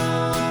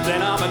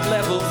 then I'm at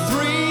level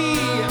 3.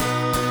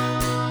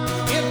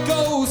 It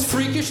goes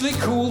freakishly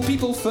cool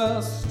people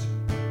first,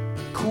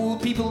 cool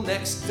people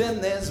next, then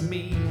there's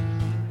me,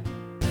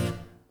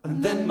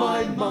 and then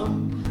my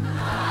mum.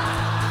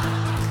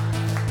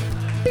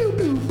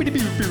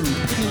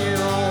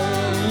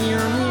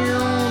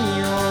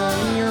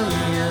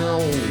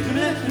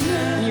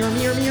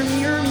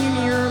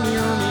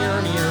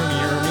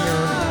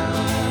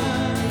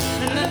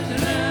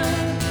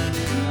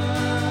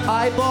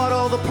 I bought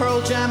all the Pearl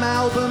Jam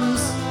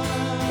albums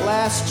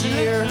last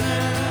year.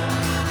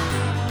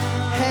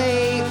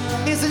 Hey,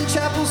 isn't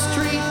Chapel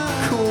Street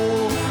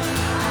cool?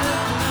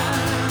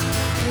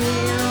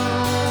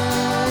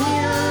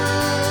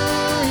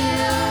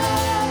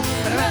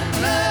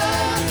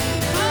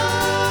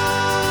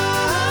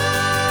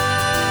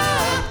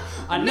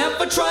 I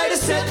never try to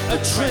set a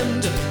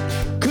trend,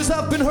 'Cause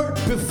I've been hurt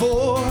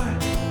before.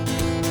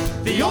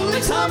 the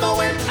only time I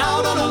went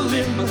out on a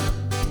limb.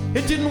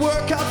 It didn't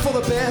work out for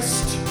the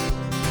best.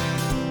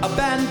 A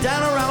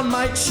bandana around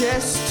my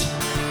chest,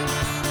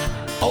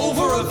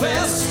 Over a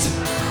vest,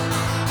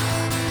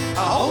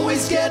 I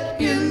always get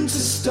into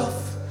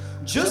stuff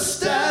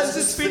just as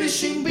it's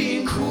finishing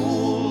being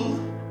cool.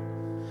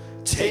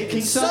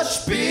 Taking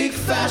such big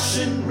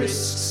fashion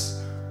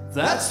risks,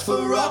 that's for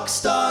rock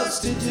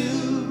stars to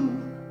do.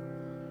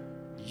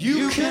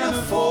 You can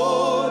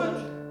afford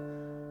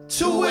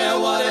to wear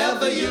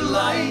whatever you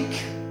like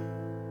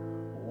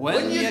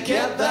when you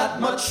get that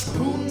much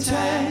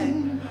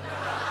poontang.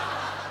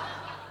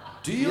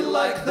 Do you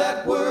like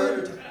that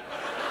word?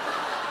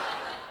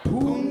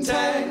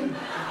 Poontang.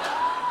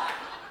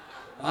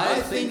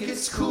 I think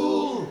it's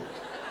cool.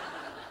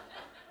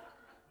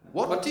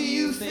 What do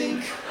you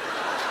think?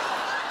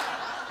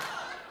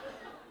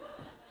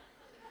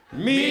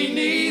 Me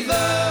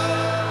neither.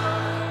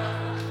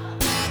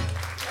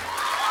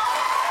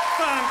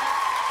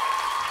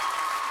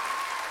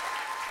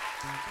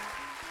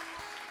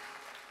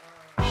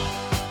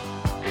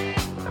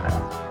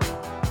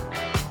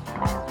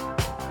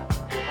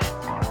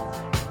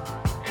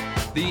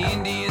 The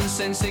Indians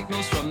send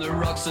signals from the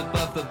rocks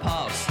above the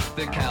pass.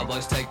 The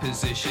cowboys take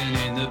position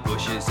in the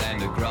bushes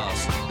and the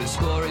grass. The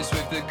squaw is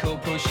with the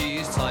corporal, she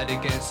is tied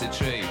against a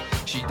tree.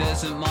 She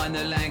doesn't mind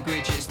the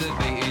language, it's the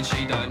beating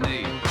she don't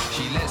need.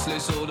 She lets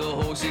loose all the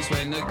horses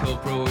when the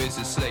corporal is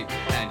asleep.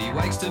 And he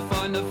wakes to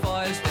find the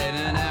fire's dead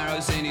and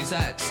arrows in his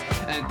axe.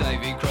 And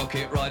Davy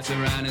Crockett rides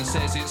around and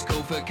says it's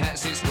cool for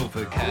cats, it's cool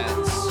for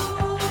cats.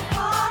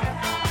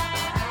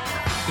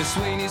 The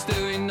Sweeney's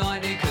doing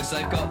 90 'cause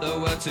they've got the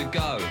word to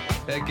go.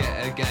 They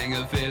get a gang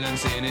of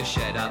villains in a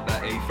shed up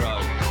at Heathrow.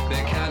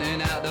 They're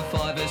counting out the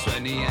fivers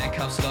when the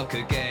handcuffs lock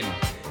again.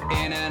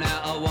 In and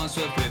out at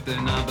Wandsworth with the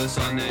numbers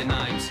on their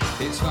names.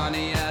 It's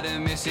funny how the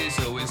missus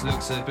always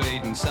looks a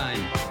bleeding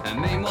sane.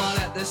 And meanwhile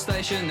at the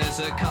station there's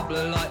a couple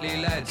of likely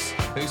lads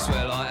who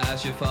swear like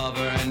how's your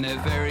father, and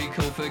they're very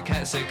cool for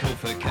cats, they're cool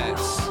for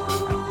cats.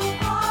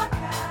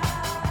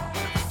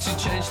 To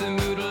change the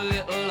mood a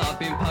little, I've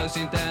been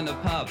posing down the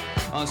pub.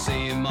 I'm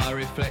seeing my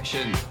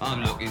reflection,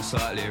 I'm looking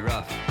slightly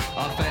rough.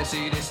 I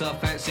fancy this, I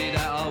fancy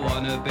that, I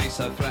wanna be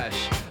so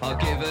flash. I'll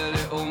give a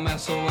little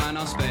muscle and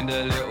I'll spend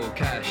a little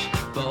cash.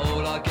 But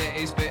all I get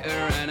is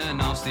bitter and a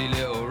nasty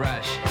little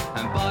rash.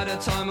 And by the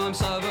time I'm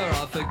sober,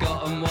 I've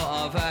forgotten what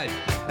I've had.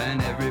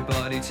 And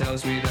everybody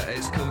tells me that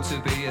it's cool to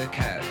be a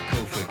cat,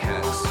 cool for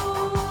cats.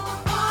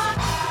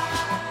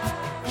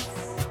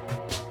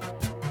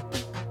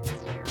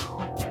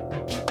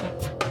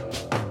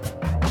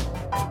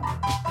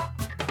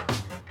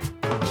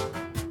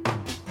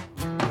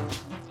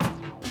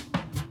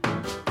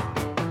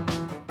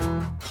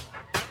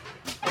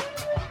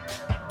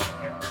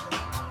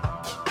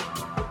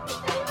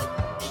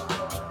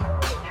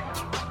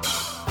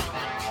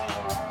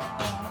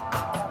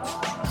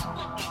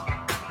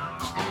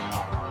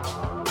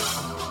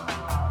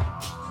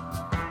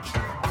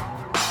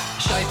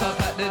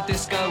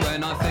 Disco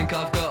when I think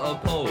I've got a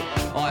pull.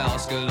 I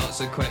ask her lots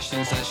of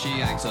questions as she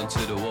hangs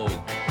onto the wall.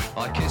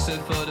 I kiss her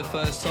for the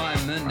first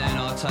time and then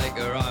I take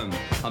her home.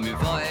 I'm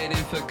invited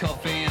in for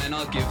coffee and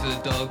I give the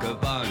dog a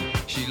bone.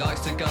 She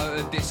likes to go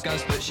to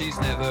discos but she's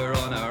never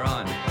on her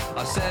own.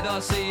 I said I'll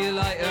see you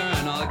later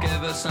and I'll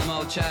give her some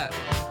old chat.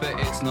 But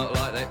it's not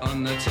like that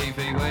on the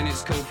TV. When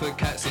it's cool for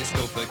cats, it's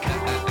cool for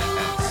cats.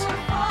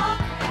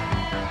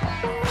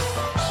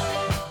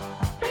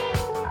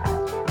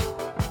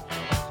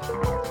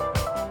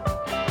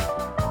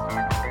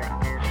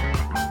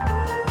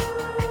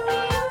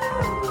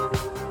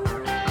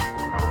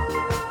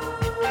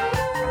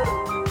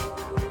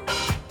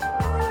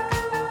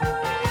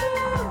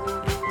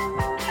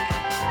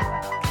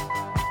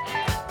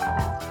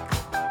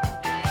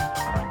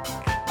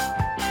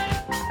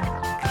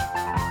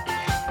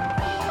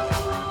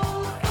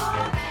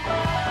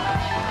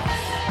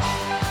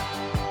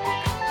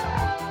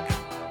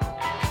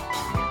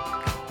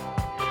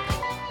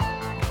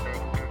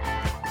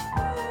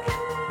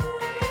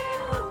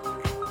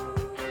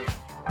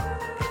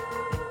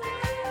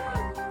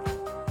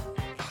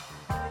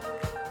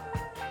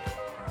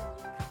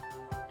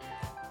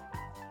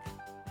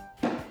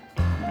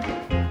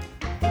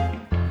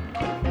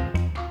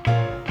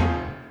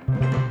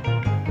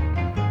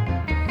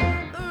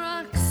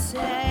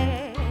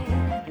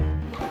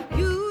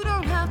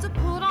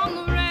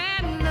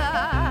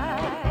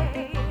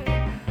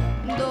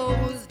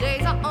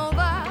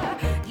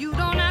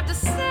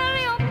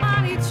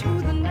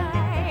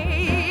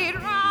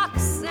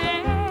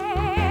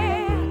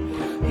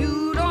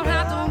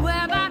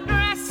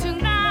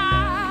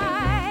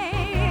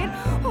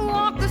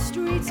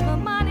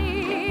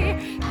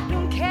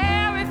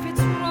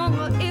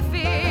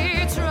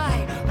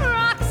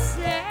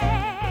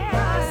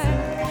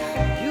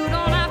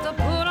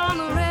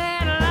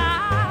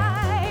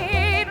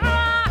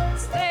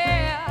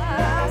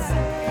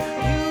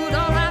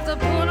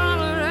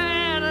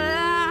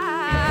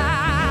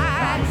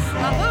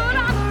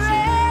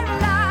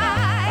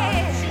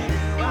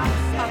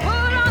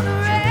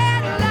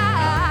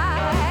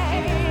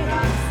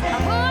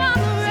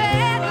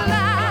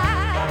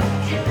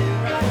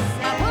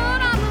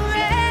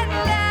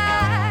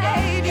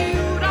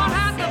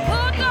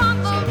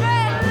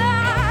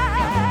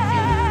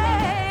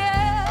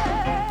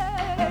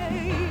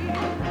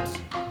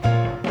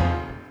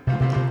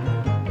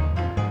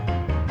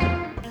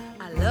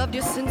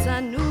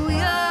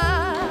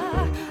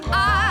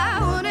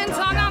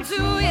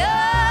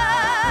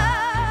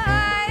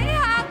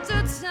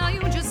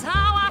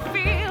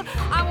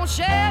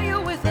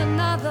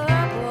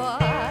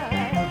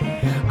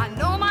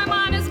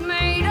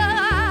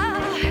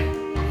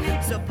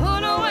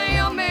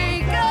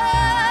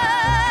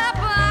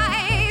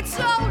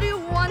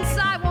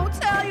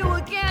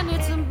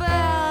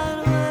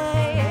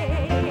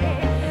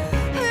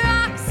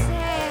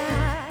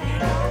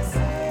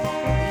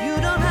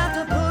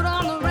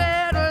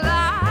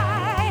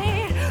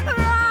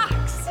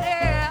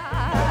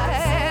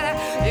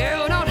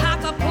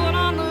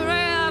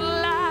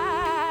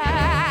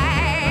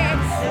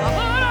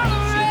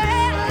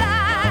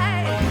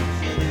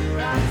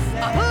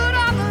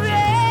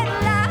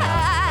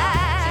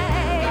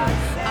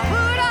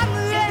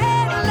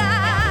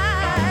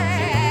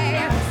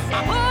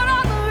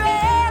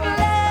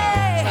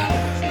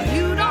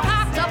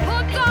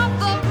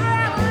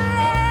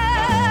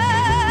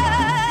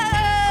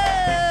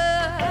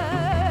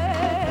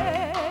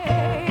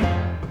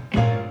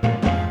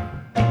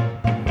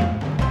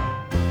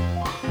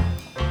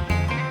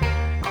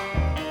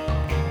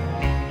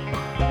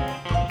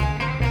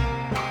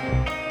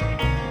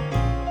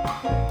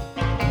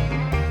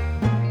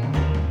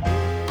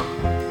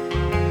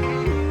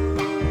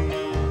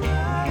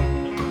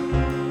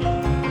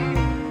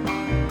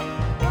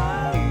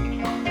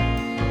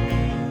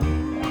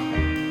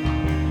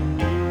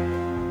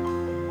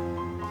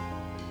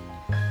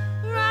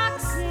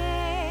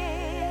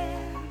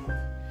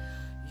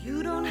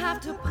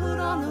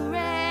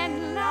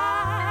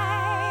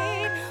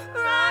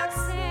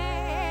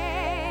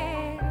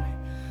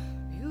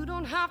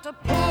 have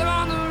to put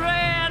on the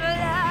red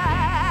light.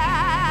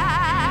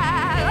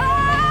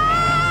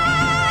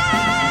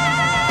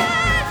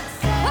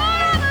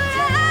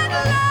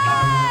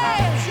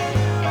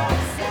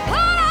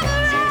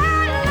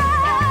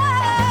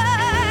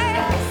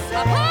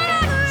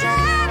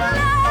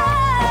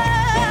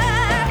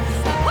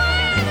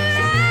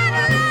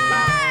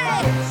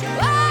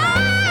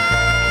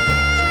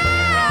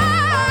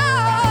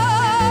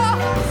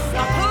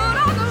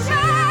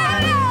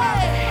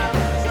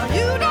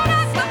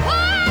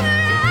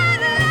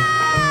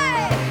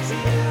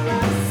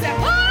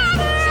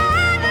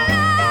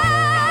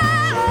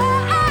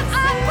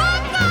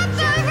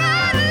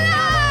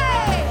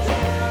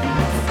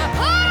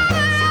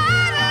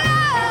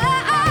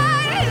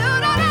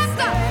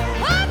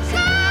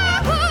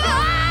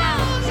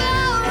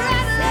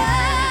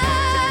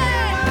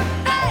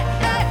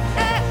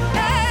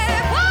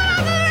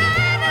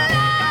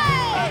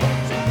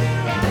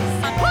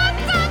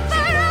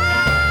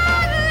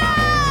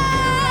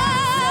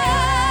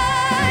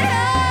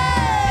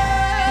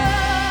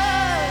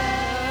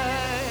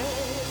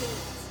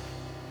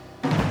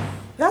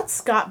 That's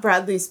Scott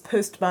Bradley's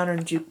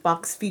Postmodern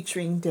Jukebox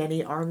featuring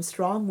Danny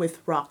Armstrong with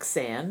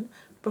Roxanne.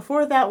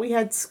 Before that we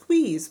had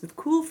Squeeze with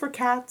Cool for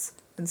Cats,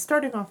 and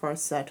starting off our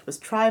set was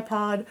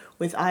Tripod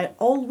with I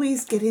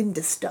Always Get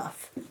Into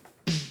Stuff.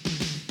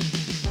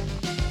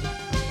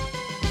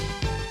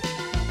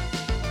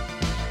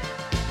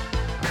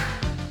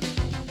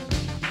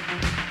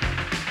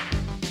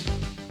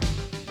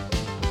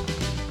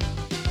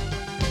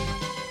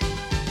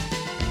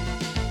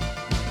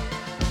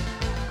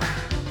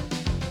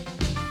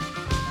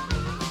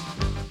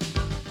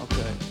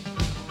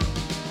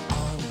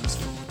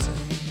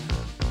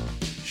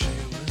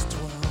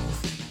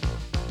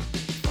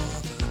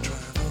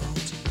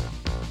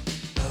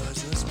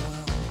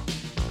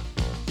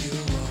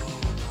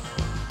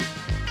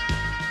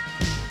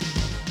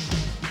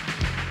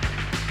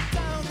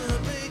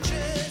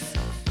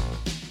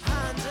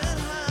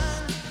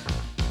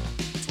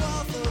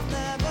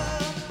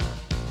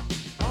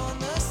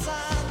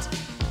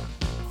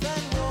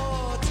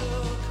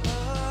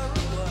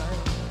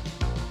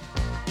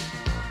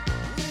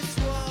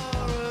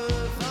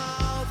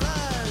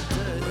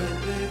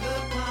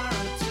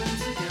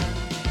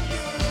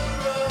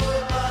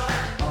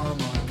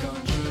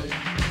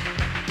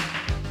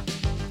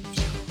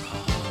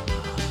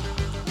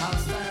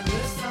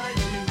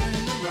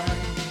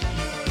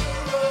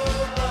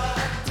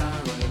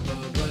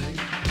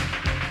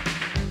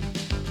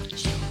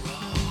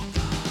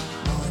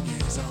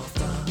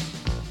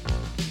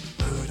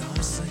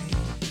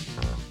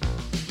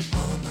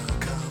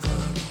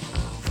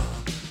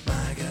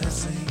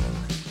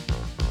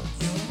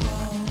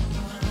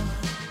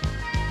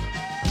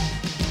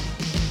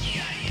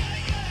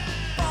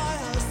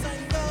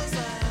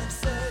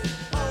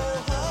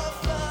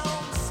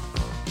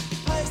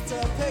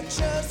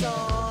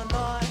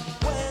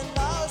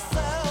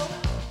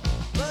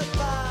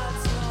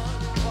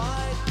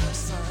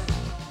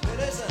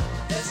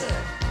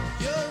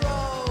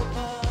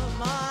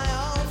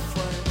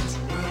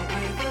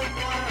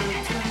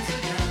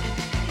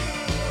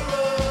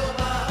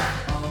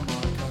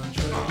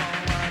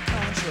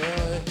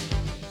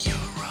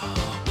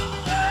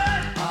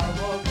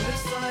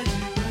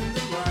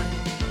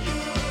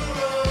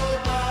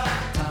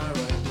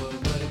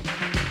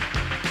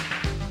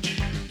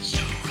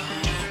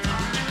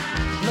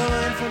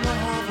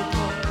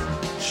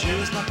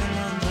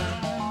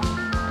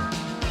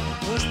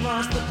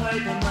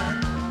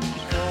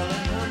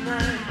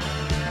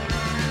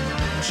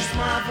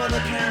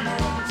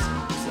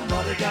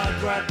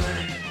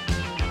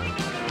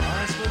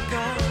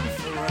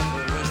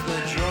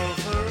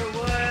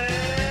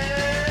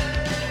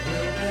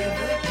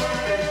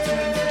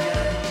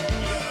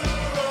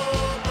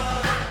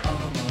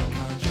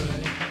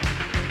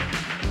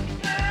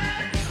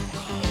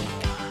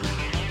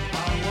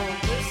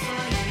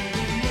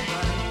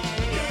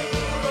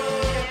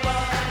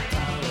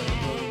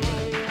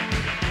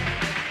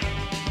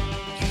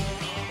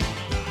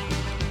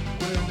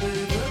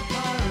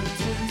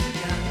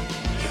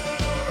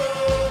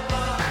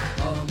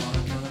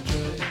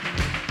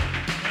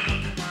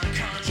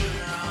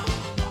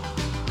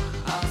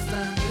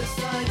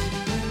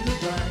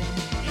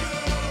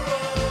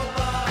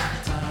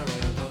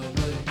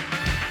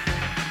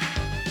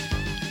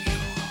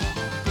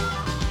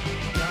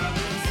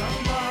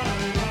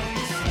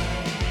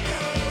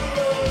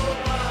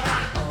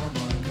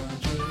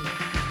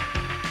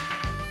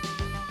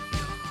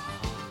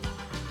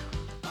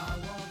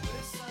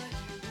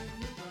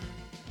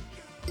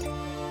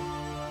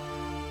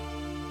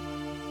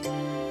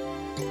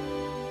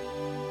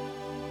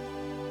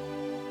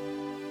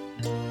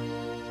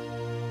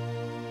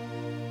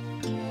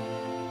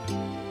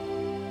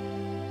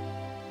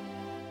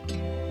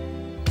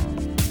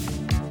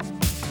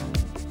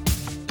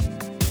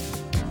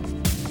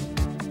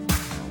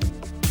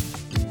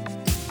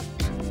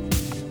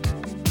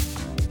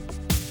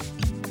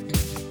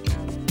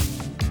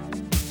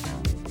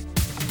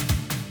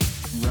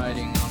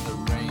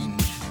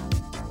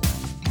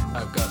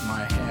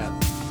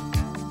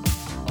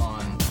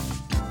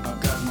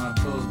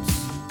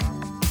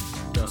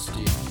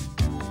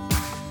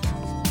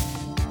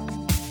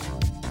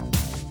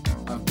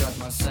 I've got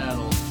my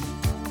saddle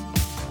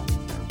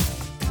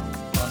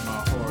on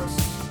my horse.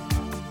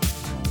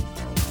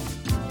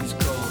 He's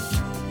called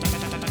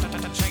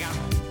Trigger.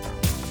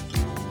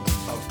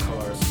 Of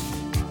course.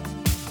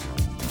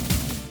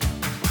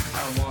 I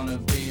wanna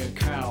be a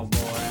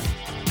cowboy,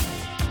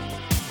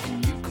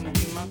 and you can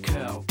be my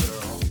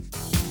cowgirl.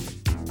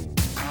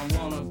 I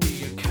wanna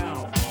be a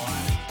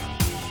cowboy,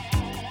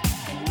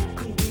 and you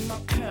can be my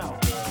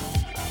cowgirl.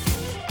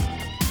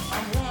 I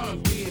wanna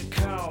be a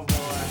cowboy.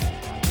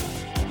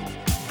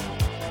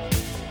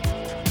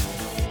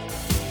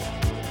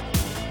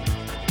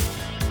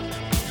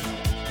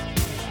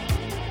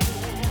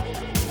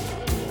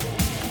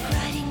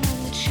 Riding on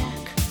the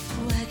jack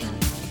wagon,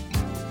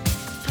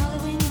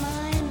 following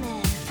my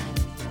man.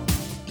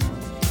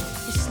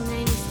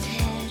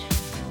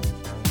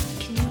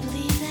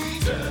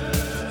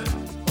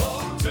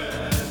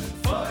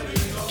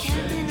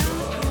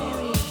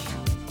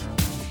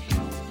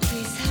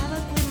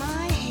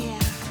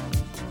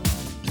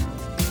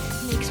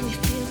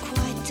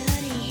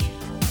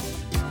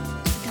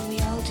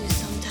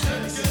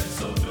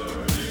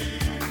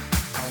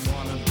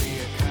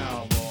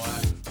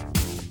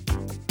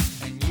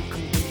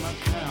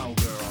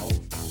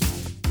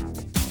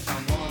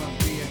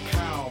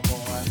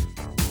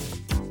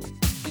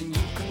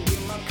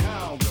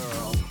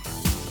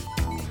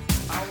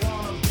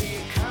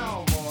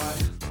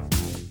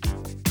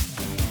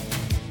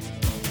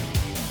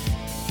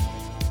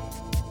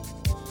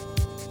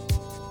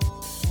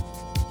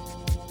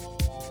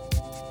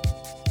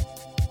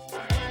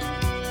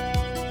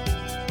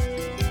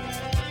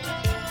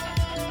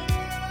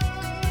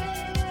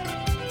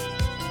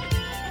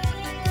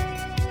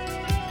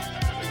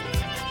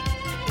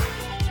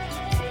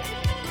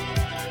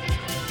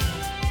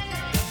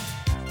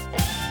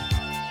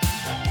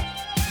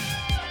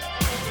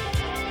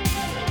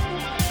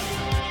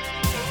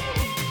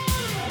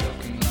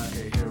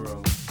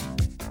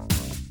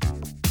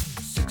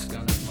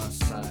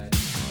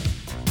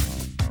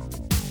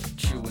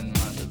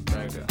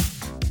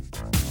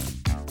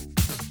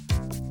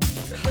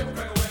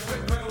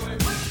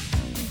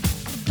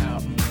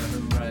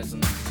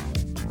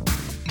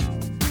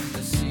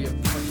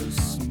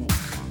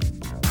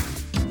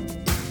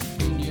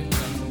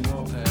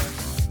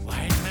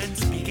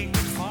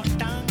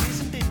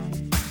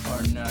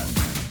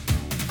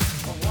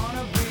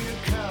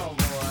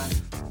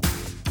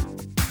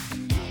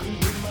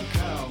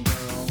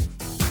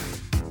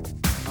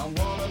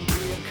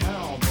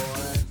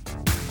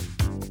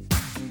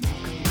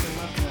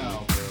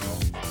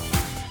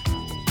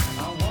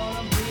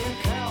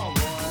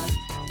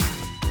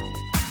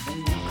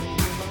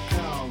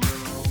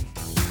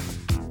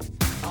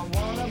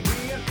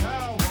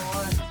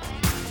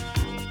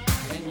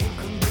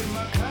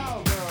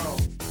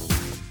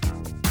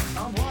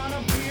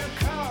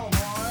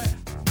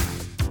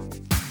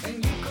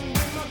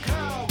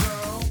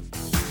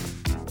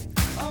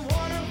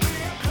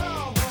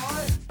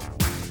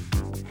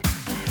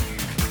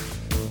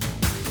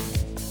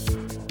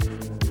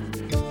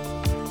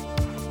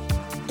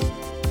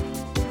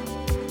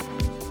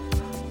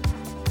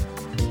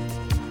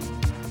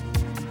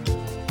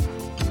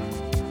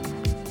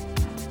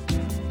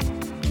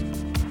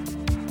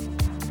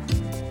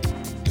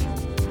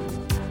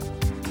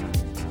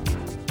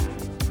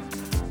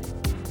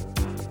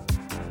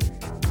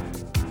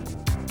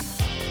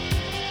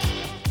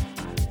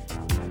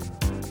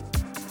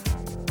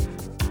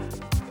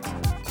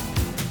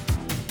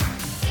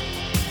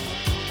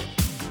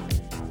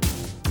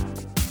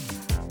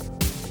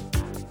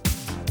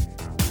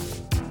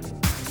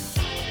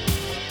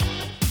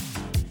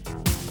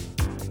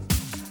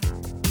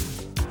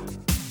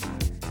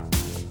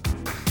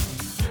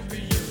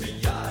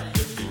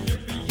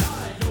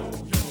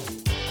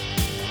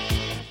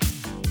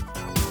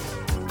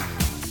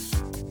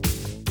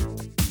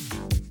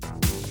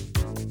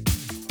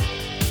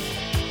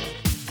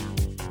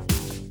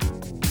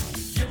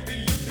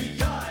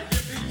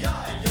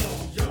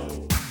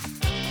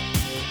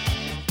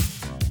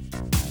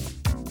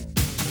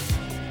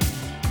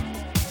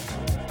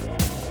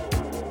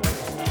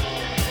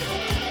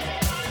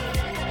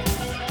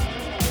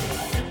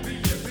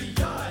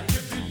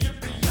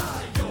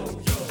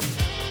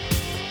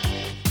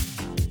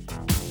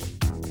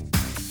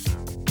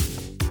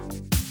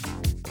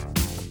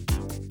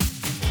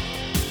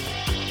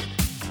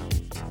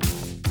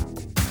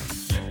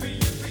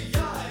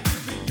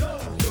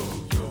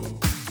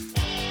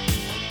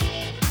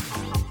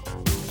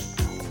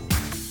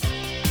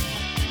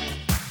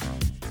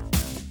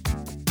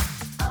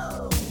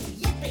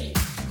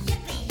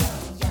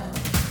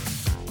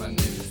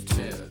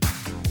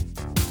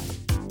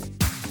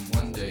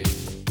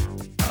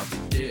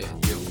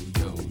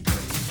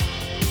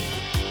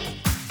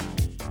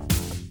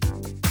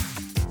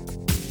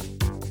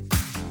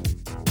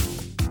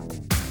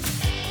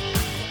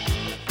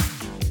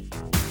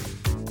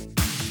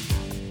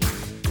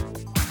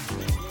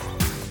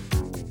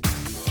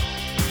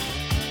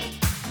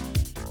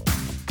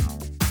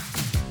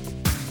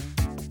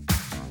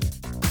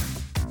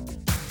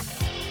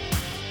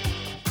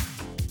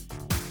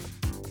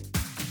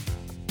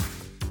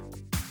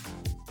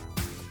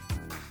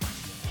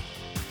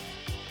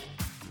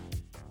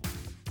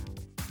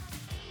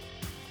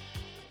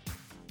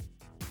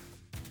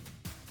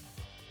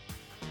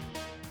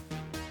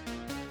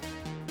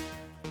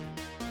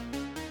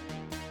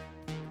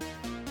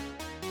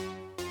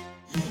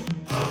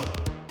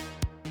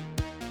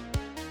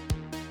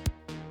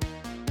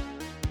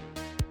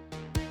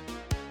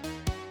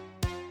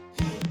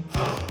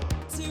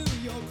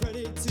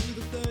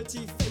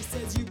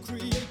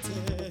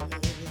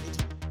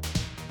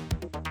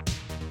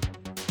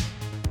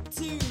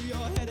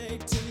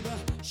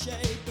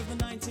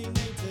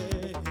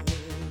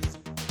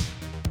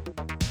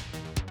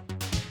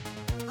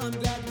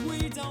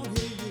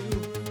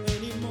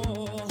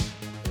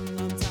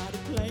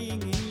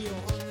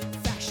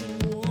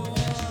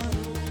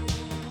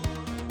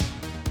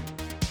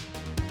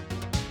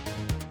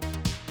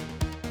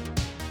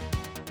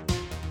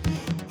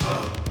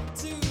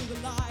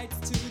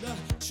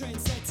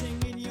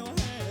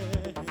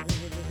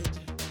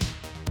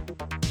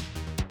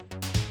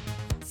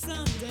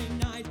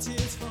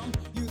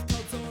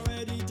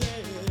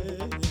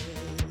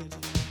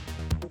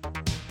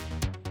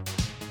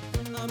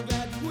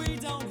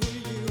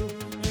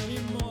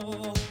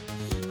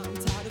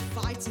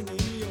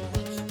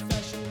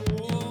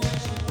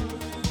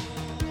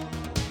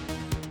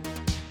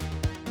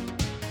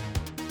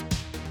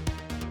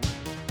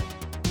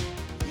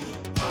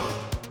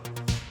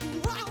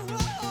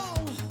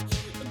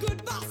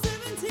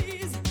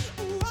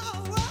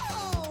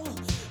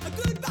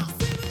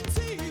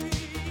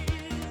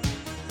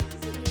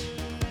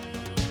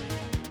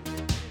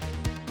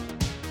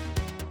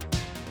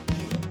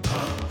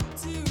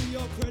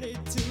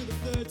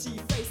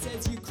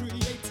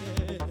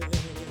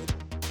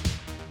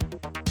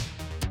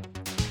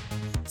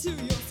 to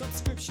your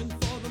subscription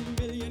for the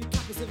million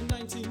copies of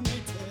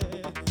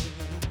 1980.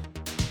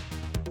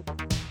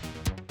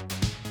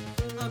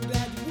 I'm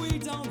glad we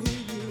don't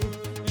hear you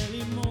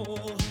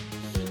anymore.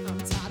 I'm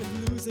tired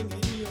of losing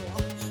in your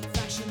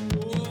fashion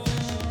war.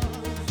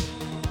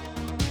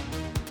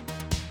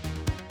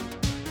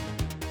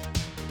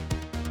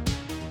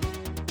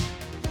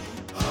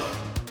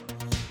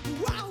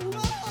 Wow,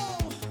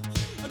 wow,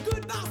 a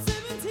goodbye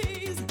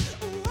 70s.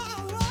 Wow,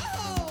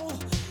 wow,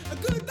 a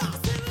goodbye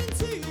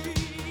 70s.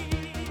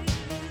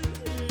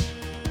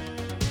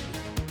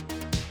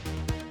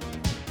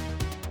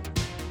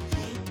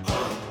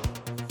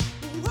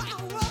 Wow,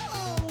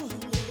 wow,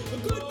 a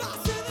goodbye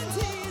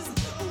 70s.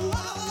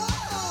 Wow,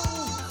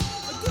 wow,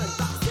 a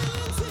goodbye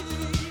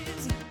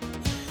 70s.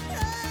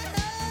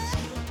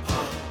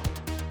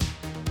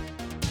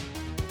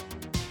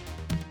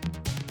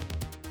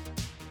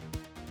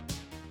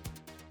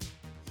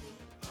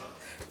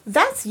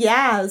 That's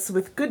Yaz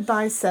with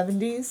Goodbye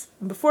 70s.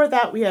 And before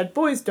that, we had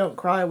Boys Don't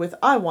Cry with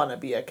I Wanna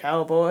Be a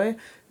Cowboy.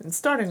 And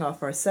starting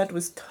off our set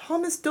was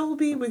Thomas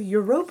Dolby with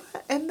Europa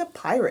and the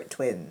Pirate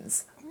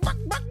Twins.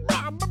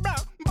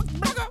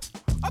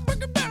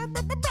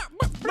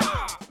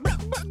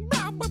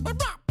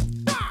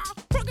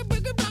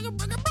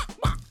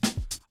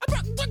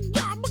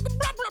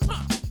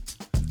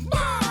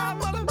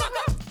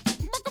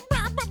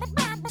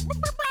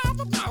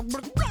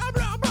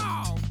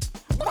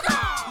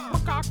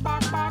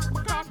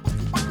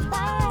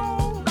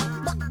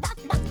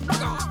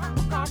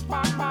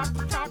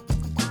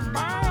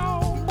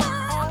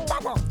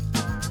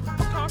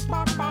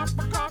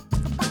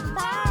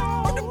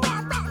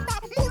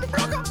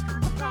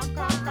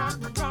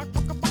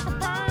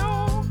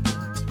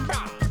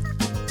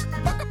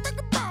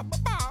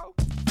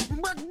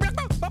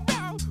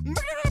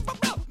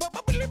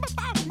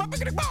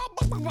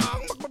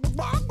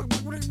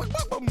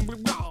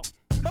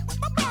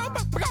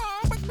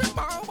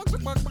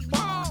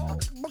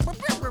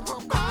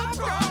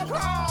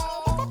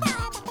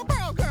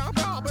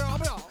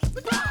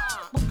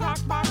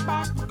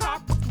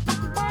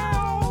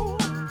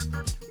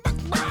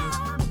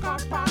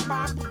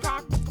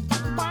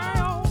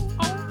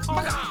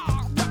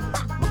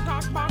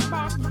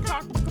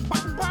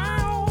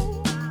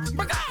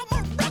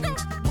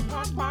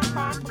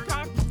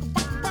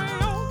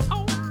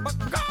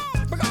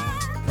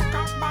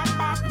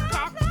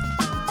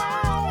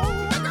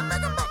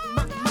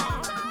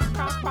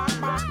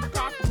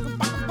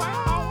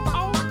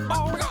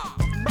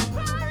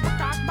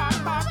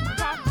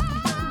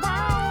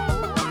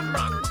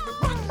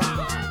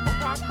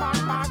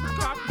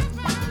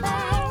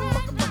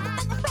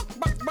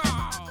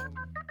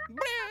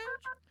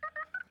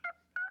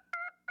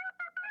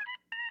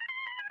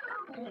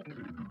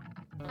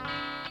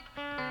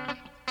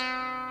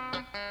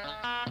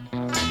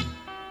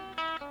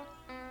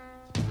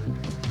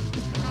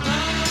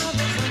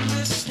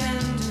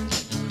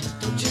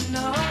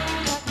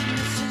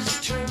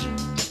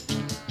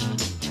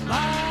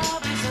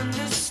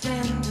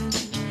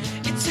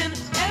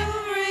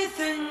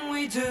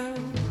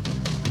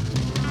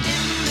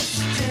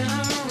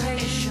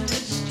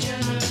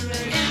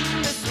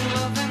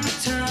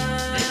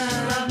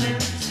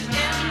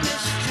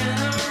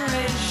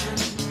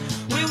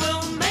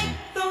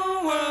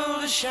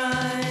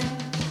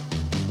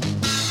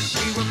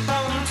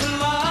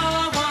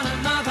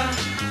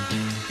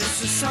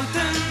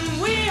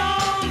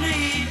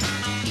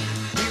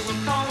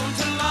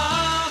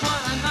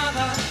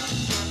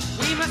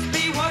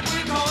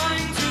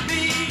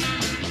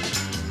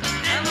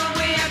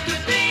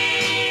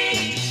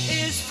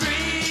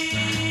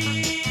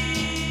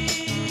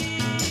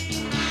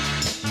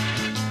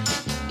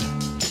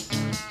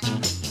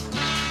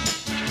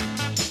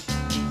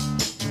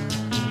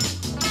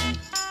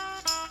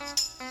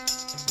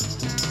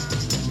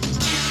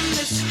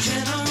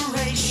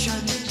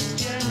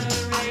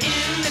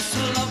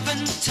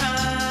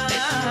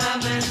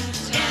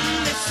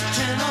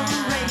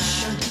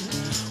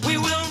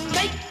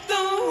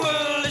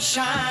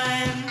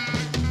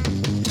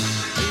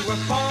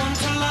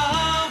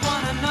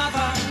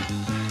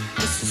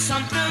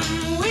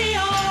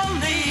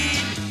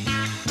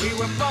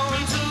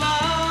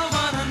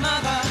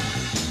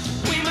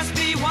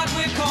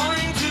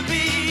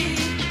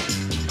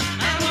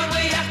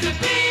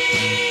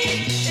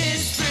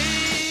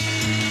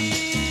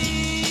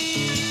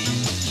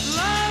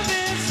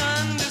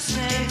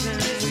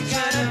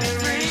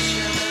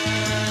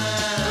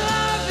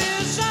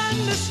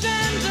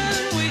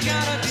 Understanding, we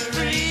gotta be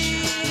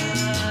free.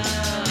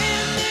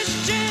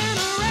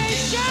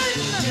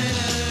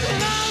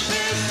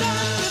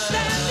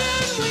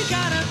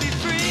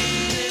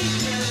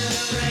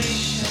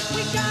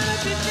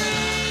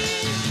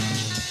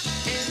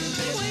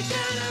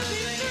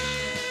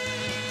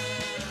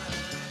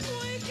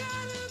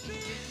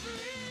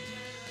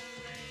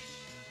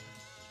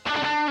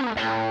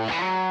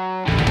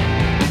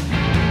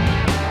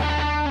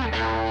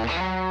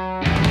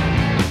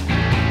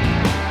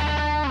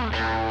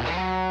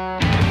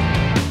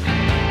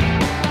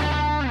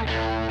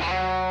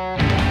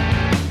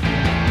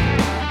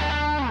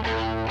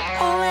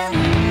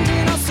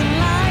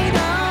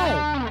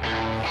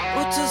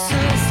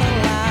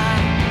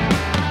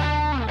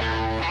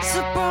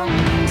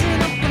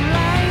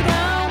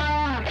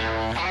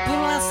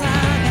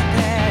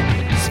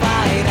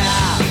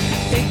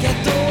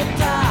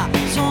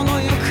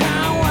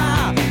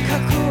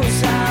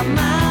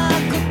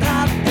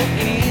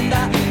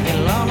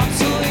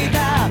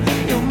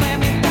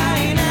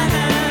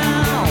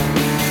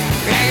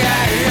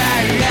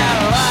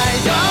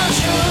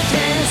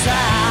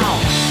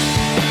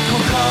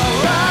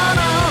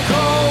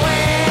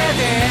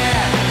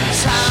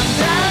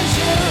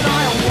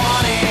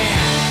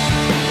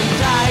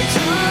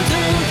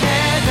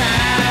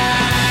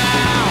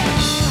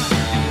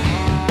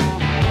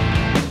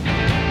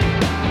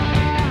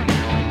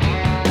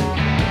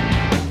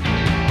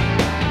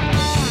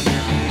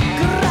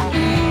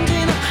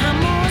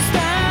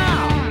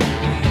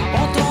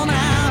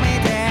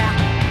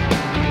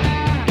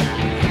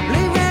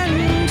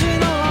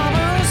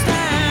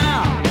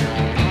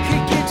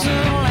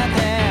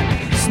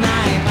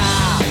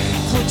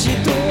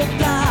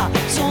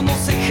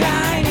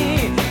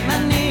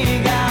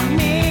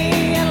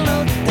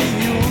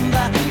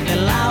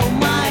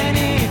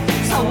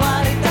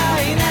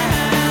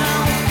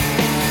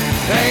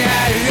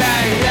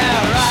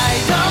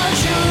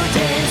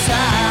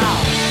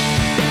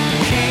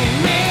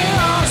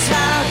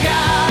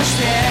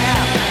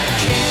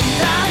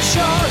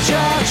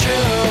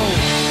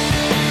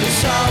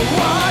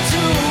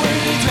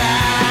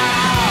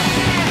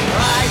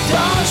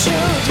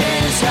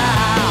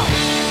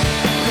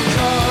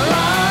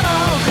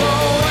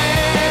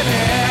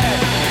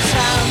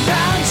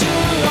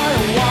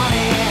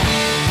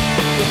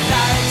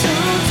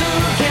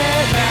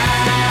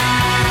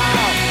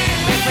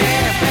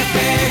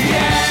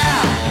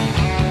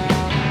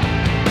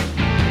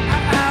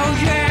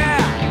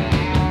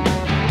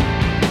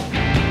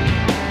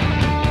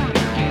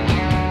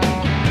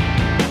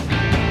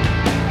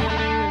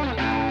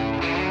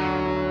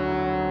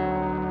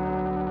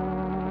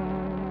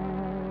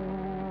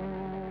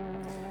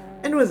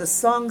 with a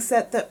song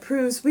set that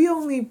proves we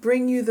only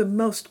bring you the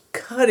most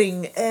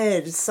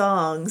cutting-edge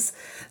songs.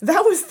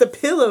 That was The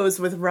Pillows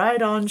with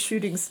Ride On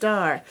Shooting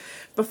Star.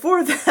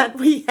 Before that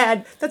we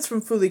had, that's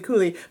from Fooly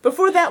Cooly,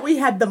 before that we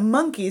had The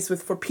Monkees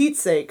with For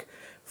Pete's Sake,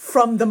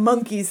 from The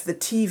Monkees, the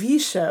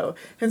TV show.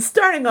 And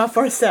starting off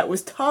our set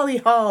was Tolly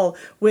Hall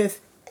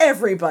with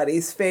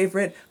everybody's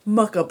favorite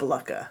Mucka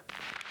Blucka.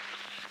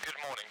 Good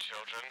morning,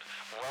 children.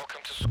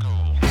 Welcome to school.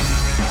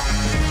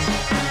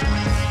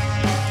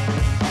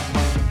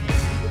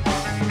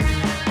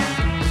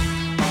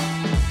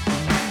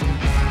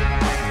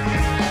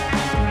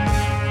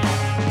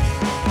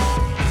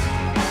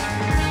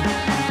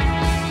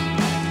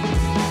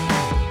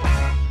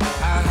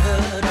 I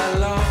heard I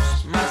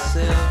lost my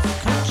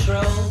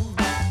self-control,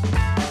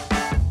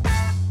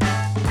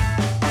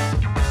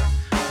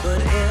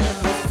 but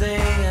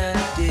everything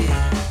I did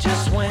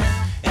just went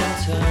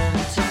and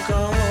turned to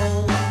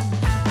gold.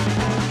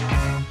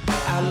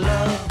 I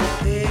love the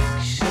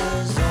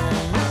pictures on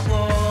the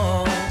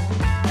wall,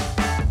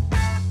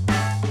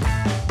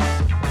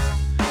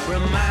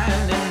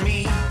 reminding me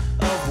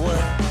of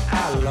what I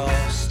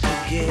lost to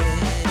get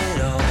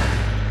it all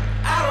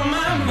out of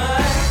my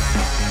mind.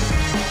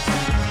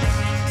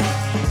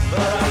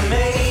 But I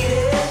made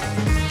it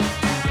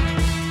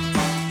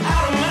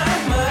out of my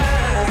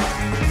mind.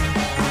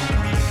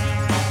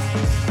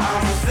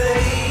 I'm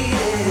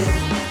faded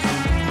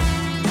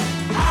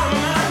out of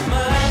my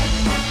mind.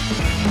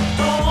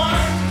 The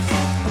ones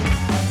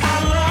I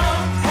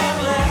love have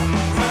left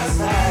my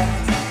side.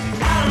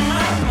 Out of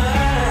my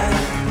mind.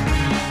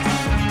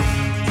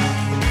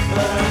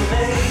 But I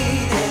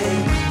made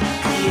it,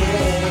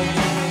 yeah.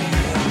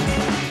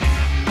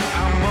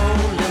 I'm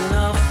old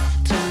enough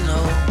to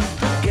know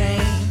the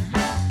game,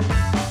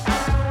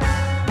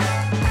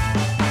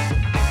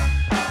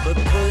 but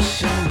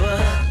pushing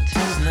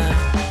buttons now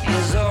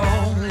is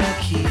all that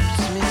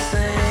keeps me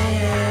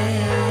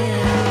sane.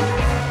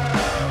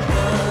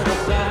 What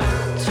about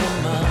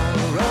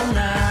tomorrow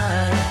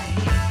night?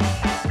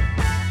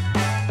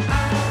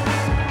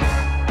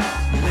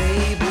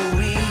 Maybe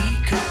we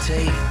could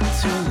take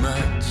too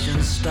much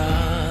and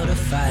start a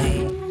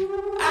fight.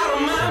 Out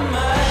of my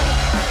mind.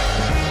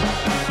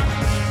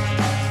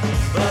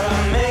 But I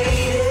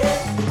made it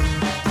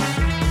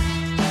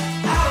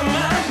out of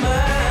my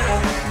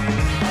mind.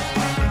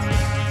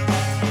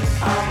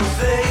 I'm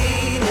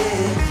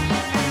faded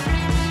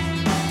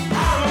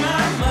out of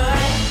my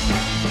mind.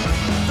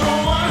 The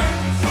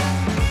ones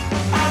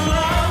I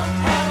love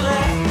have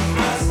left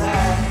my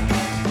side.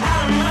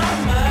 Out of my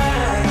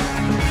mind.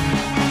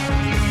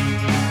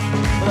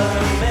 But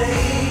I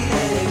made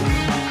it,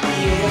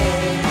 yeah.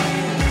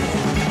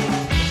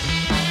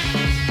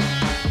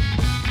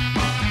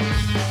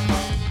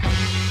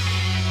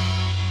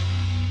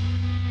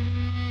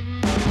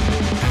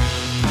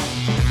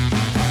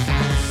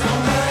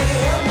 Somebody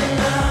help me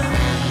now,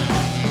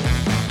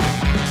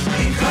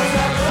 because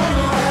I don't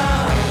know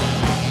how.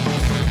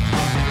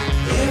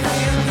 If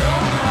you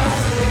don't, I'll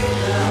say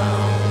now.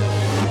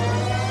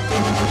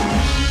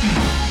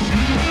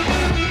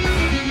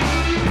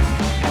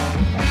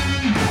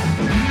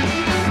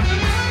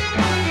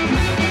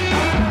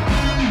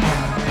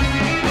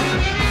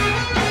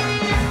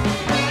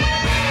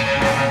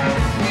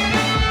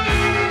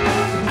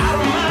 Out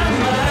of my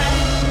mind,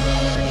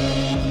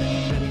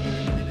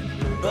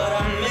 but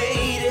I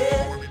made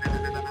it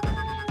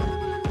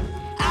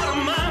out of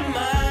my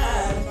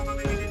mind.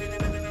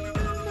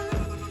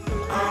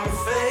 I'm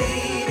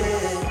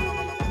faded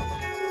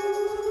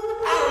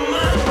out of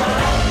my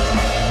mind.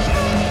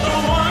 The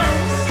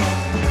ones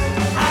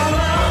I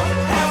love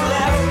have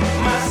left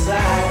my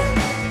side.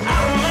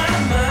 Out of my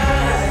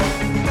mind,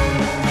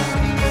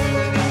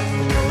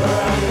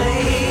 but I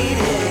made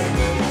it,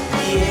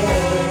 yeah.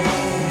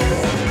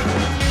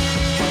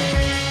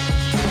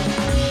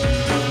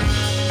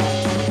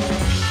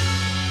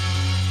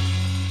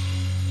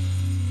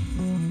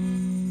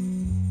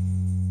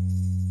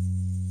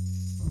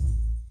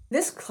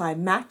 This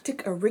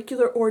climactic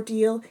auricular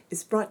ordeal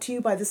is brought to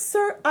you by the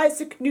Sir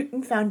Isaac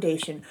Newton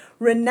Foundation,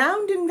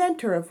 renowned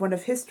inventor of one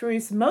of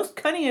history's most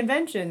cunning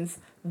inventions,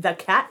 the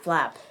cat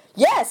flap.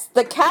 Yes,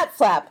 the cat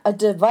flap, a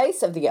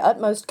device of the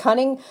utmost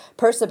cunning,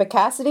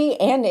 perspicacity,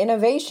 and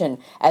innovation.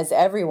 As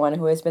everyone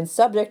who has been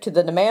subject to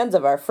the demands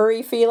of our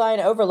furry feline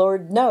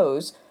overlord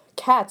knows,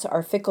 cats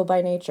are fickle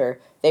by nature.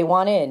 They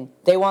want in,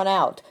 they want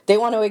out, they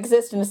want to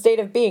exist in a state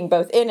of being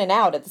both in and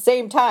out at the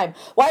same time.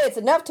 Why, it's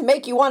enough to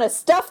make you want to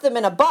stuff them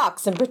in a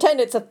box and pretend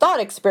it's a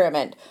thought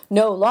experiment.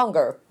 No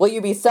longer will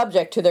you be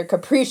subject to their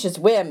capricious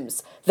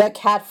whims. The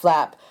cat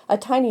flap, a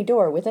tiny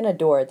door within a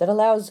door that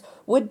allows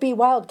would-be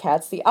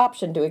wildcats the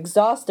option to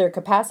exhaust their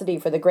capacity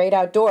for the great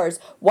outdoors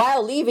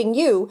while leaving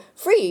you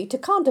free to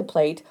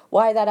contemplate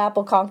why that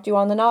apple conked you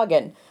on the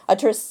noggin. A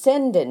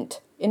transcendent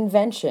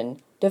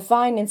invention,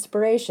 divine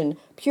inspiration,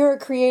 pure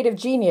creative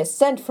genius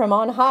sent from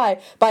on high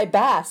by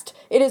Bast.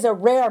 It is a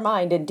rare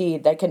mind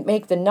indeed that can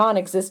make the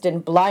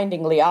non-existent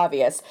blindingly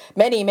obvious.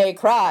 Many may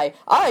cry,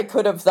 I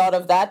could have thought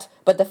of that,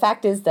 but the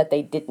fact is that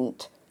they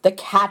didn't. The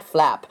cat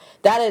flap.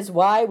 That is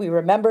why we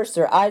remember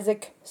Sir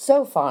Isaac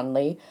so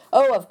fondly.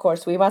 Oh, of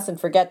course, we mustn't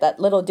forget that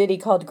little ditty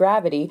called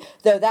Gravity,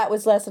 though that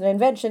was less an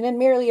invention and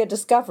merely a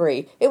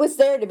discovery. It was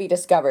there to be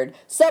discovered.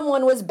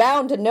 Someone was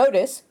bound to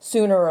notice,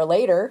 sooner or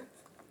later.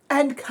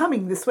 And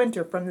coming this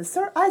winter from the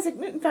Sir Isaac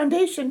Newton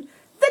Foundation,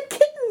 the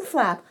kitten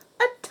flap,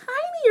 a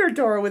tinier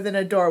door within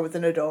a door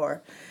within a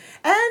door.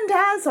 And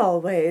as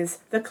always,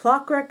 the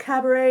Clockwork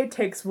Cabaret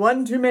takes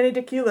one too many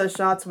tequila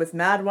shots with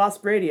Mad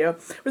Wasp Radio,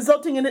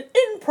 resulting in an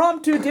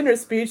impromptu dinner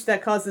speech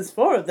that causes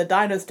 4 of the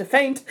dinos to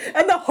faint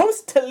and the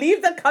host to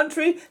leave the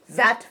country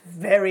that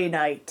very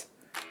night.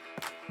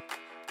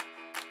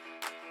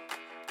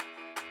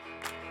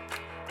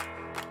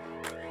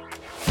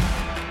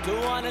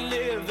 Don't wanna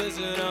live as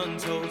an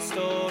untold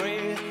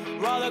story.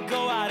 Rather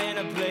go out in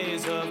a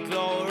blaze of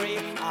glory.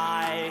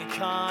 I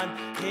can't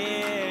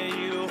hear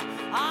you.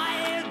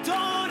 I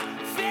don't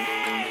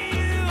fear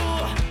you.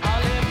 I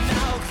live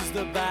now 'cause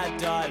the bad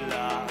die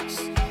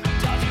last.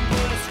 Dodging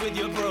bullets with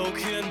your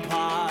broken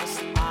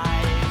past.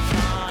 I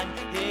can't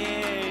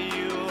hear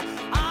you.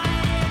 I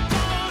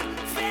don't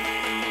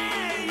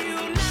fear you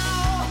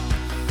now.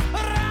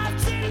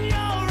 Wrapped in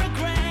your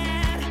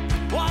regret.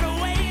 What a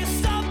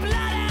waste of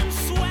blood and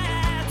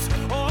sweat.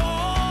 Oh,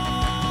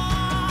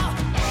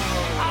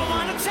 I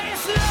wanna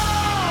taste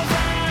love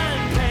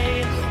and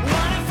pain.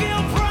 Wanna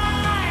feel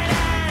pride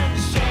and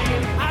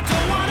shame. I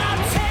don't wanna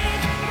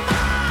take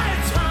my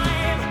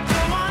time.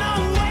 Don't wanna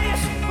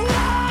waste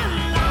one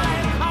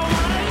life. I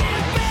wanna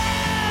live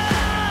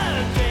better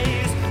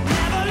days.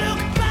 Never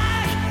look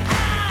back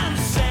and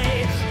say,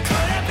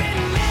 could have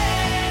been me.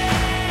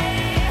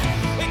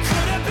 It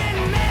could have been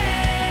me.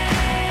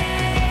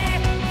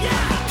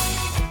 Yeah.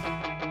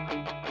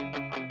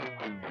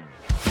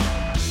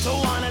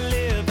 Don't wanna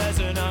live as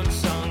an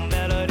unsung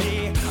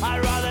melody.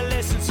 I'd rather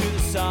listen to the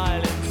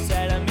silence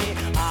telling me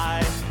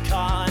I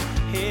can't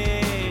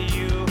hear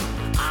you.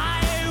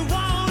 I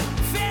won't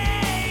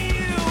fear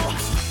you.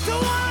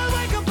 Don't wanna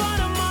wake up on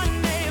a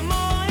Monday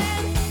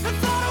morning. The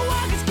thought of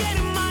work is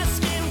getting my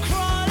skin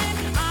crawling.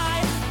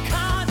 I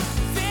can't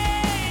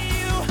fear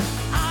you.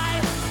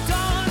 I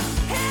don't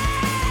hear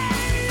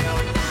you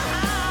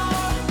now.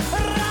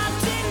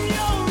 Wrapped in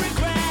your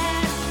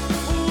regret.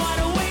 What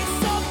a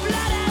waste of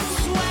blood and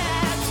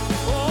sweat.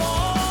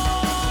 Oh,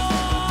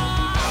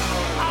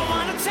 I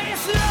wanna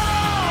taste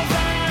love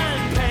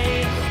and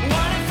pain.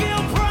 Wanna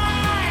feel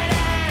pride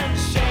and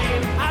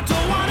shame. I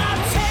don't wanna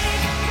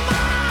take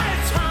my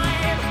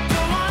time.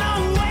 Don't wanna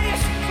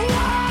waste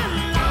one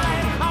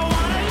life. I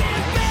wanna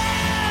live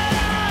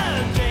better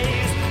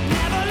days.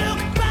 Never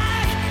look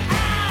back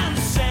and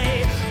say,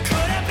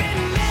 could have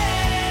been me.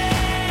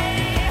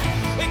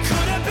 It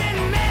could have been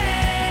me.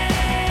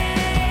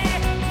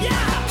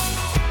 Yeah.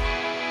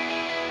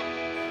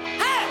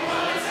 Hey!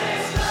 Wanna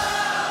taste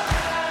love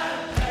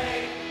and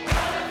pain.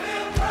 Wanna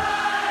feel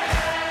pride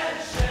and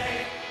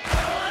shame.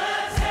 Don't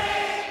wanna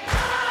take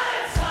my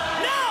time.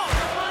 No!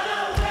 Don't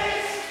wanna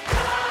waste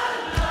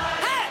one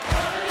life. Hey!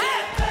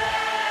 Hey!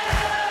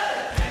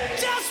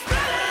 Just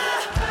better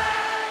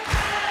back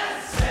and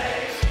say,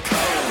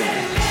 could have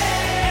been me.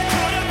 It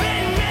could have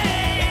been me.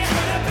 It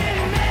could have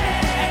been me.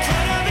 It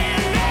could have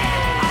been me.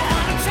 I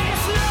wanna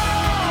taste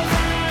love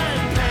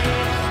and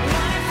pain.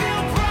 Wanna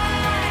feel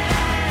pride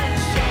and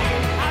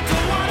shame. I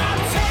don't wanna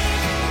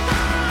take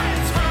my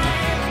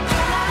time.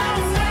 Don't wanna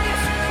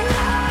waste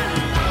one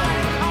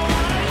life. I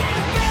wanna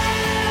live better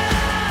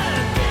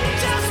days.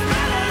 Just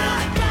better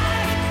look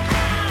back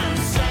and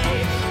say,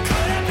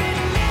 could have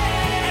been me.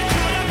 It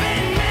could have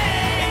been me.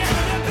 It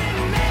could have been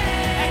me.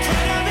 It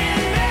could have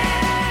been me.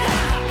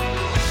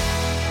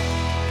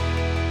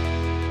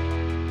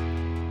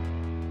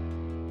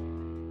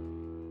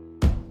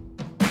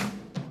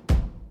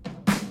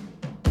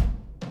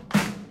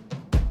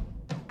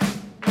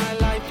 My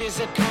life is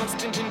a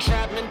constant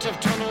entrapment of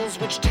tunnels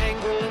which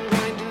tangle and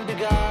wind and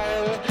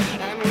beguile.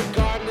 And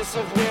regardless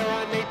of where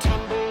I may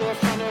tumble or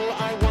funnel,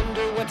 I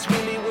wonder what's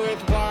really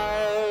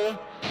worthwhile.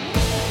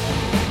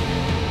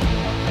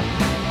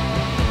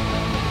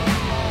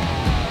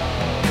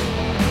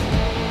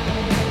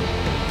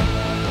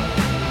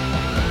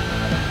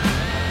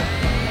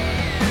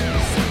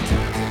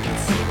 Sometimes it can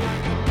seem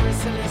like a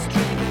merciless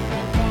dreaming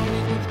or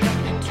falling with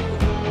nothing to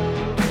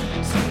hold.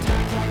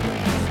 Sometimes I feel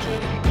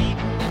frustrated and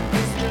beaten and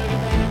blistered,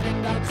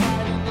 abandoned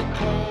outside in the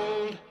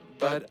cold.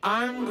 But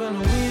I'm gonna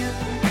win.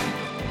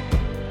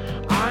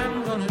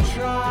 I'm gonna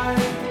try.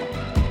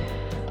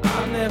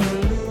 I'll never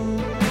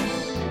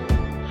lose.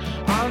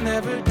 I'll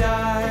never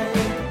die.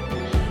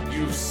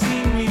 You've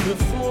seen me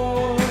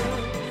before.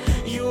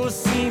 You'll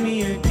see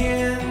me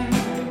again.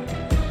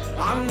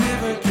 I'll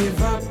never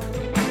give up.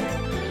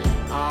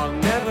 I'll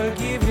never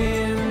give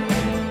in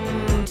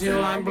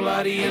till I'm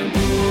bloody and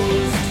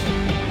bruised,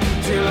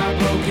 till I've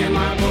broken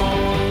my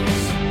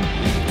bones,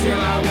 till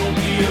I won't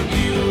be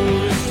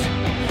abused,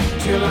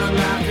 till I'm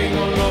laughing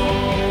alone.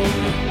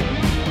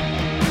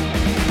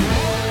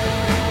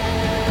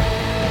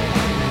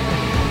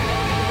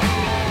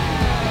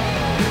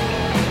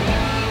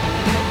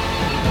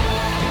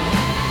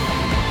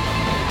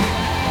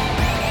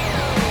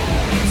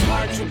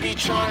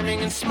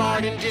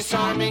 smart and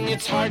disarming.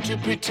 It's hard to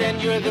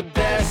pretend you're the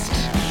best.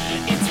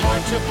 It's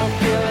hard to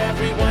fulfill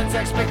everyone's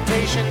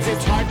expectations.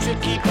 It's hard to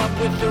keep up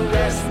with the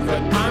rest.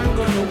 But I'm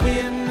gonna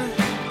win.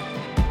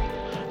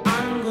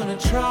 I'm gonna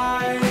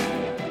try.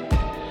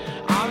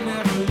 I'll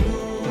never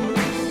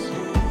lose.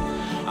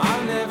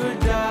 I'll never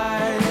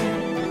die.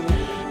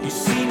 You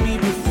see me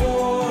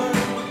before,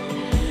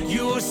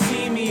 you'll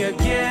see me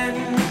again.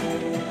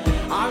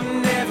 I'll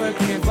never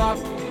give up.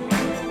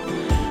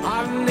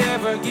 I'll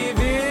never give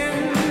in.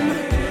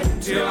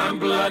 Till I'm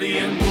bloody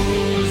and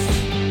bruised.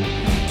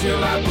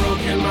 Till I've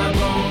broken my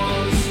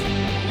bones.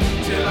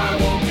 Till I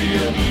won't be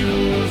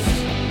abused.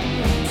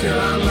 Till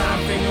I'm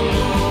laughing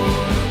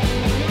alone.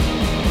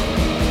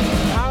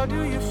 How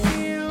do you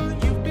feel?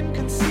 You've been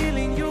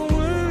concealing your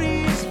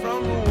worries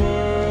from the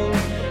world,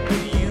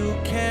 but you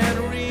can't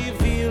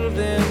reveal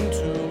them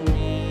to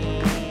me.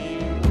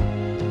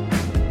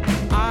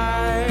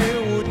 I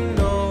wouldn't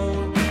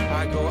know.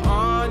 I go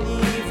on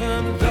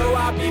even though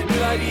I'll be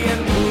bloody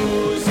and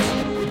bruised.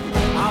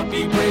 I'll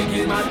be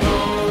breaking my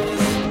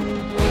bones.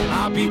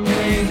 I'll be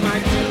paying my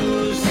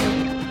dues.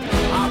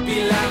 I'll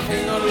be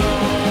laughing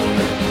alone.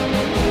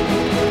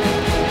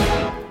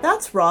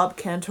 That's Rob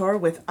Cantor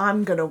with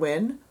I'm Gonna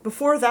Win.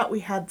 Before that,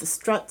 we had the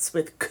Struts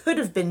with Could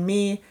Have Been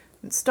Me.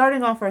 And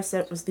starting off our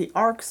set was the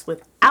Arcs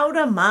with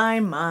Outta My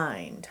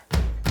Mind.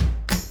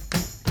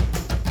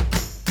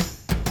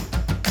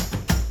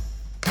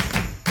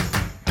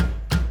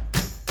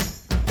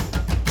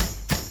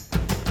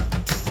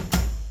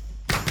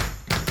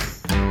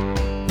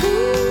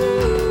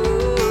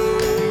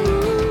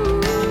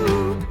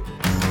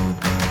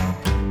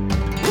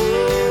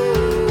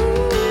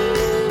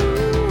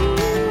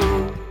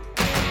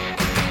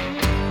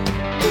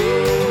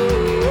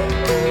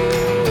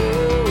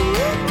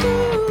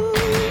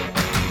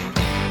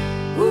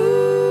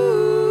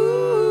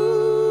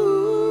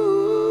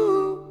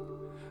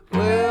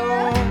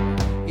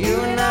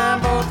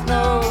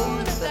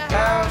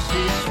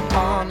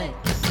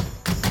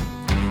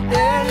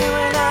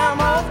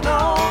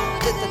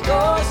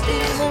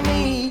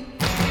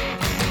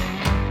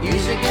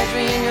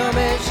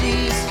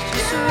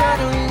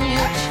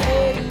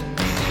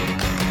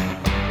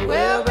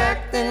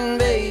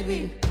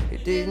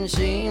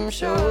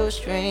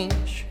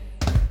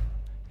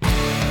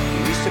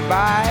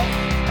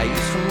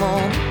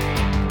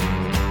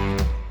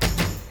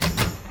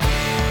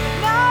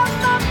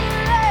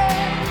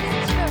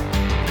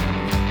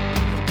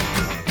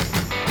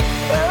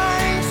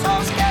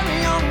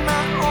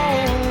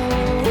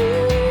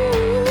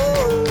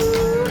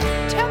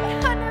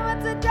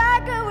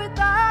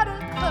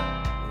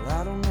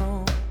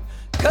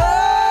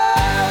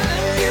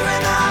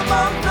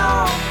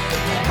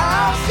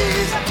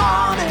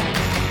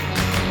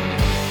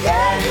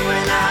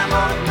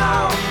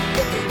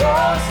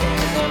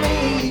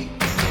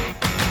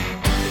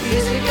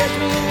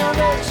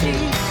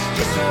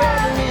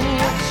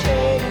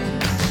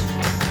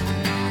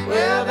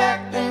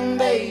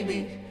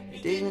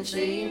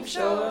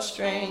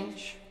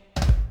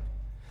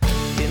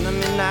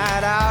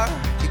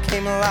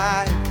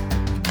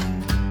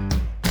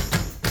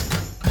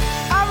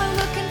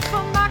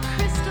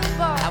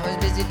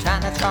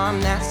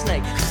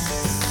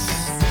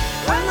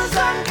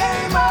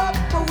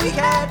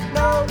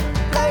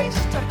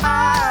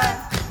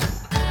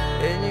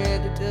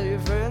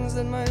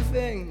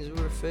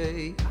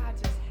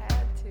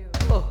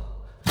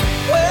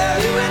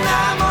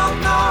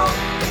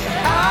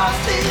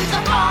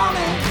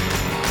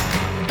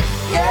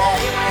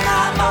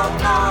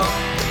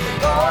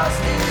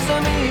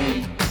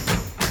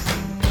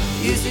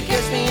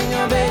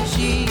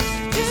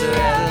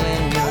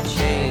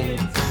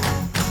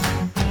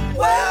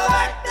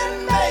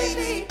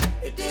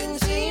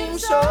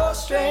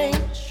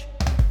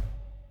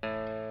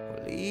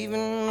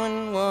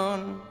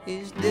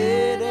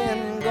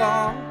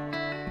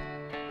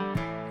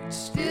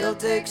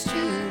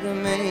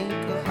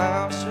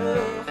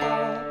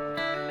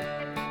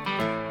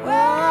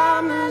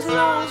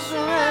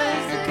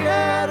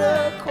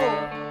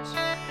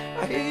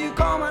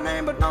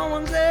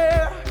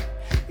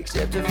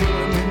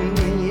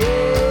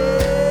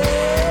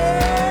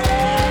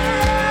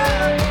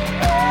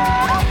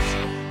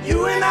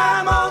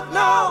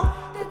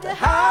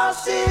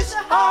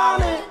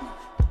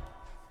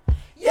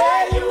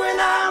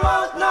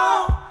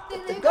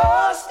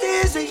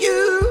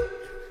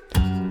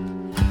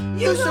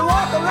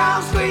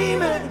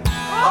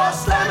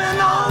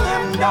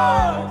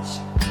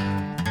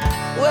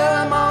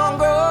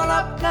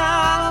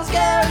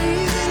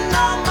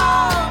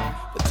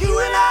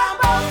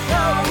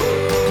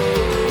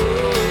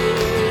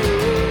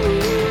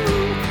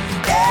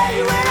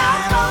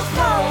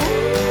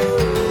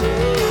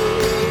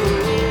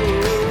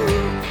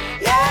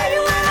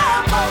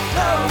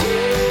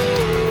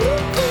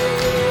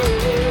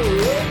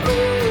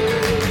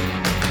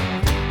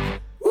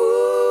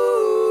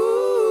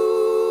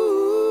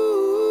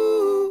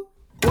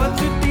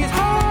 What's with these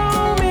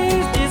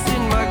homies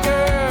dissing my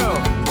girl?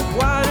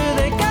 Why do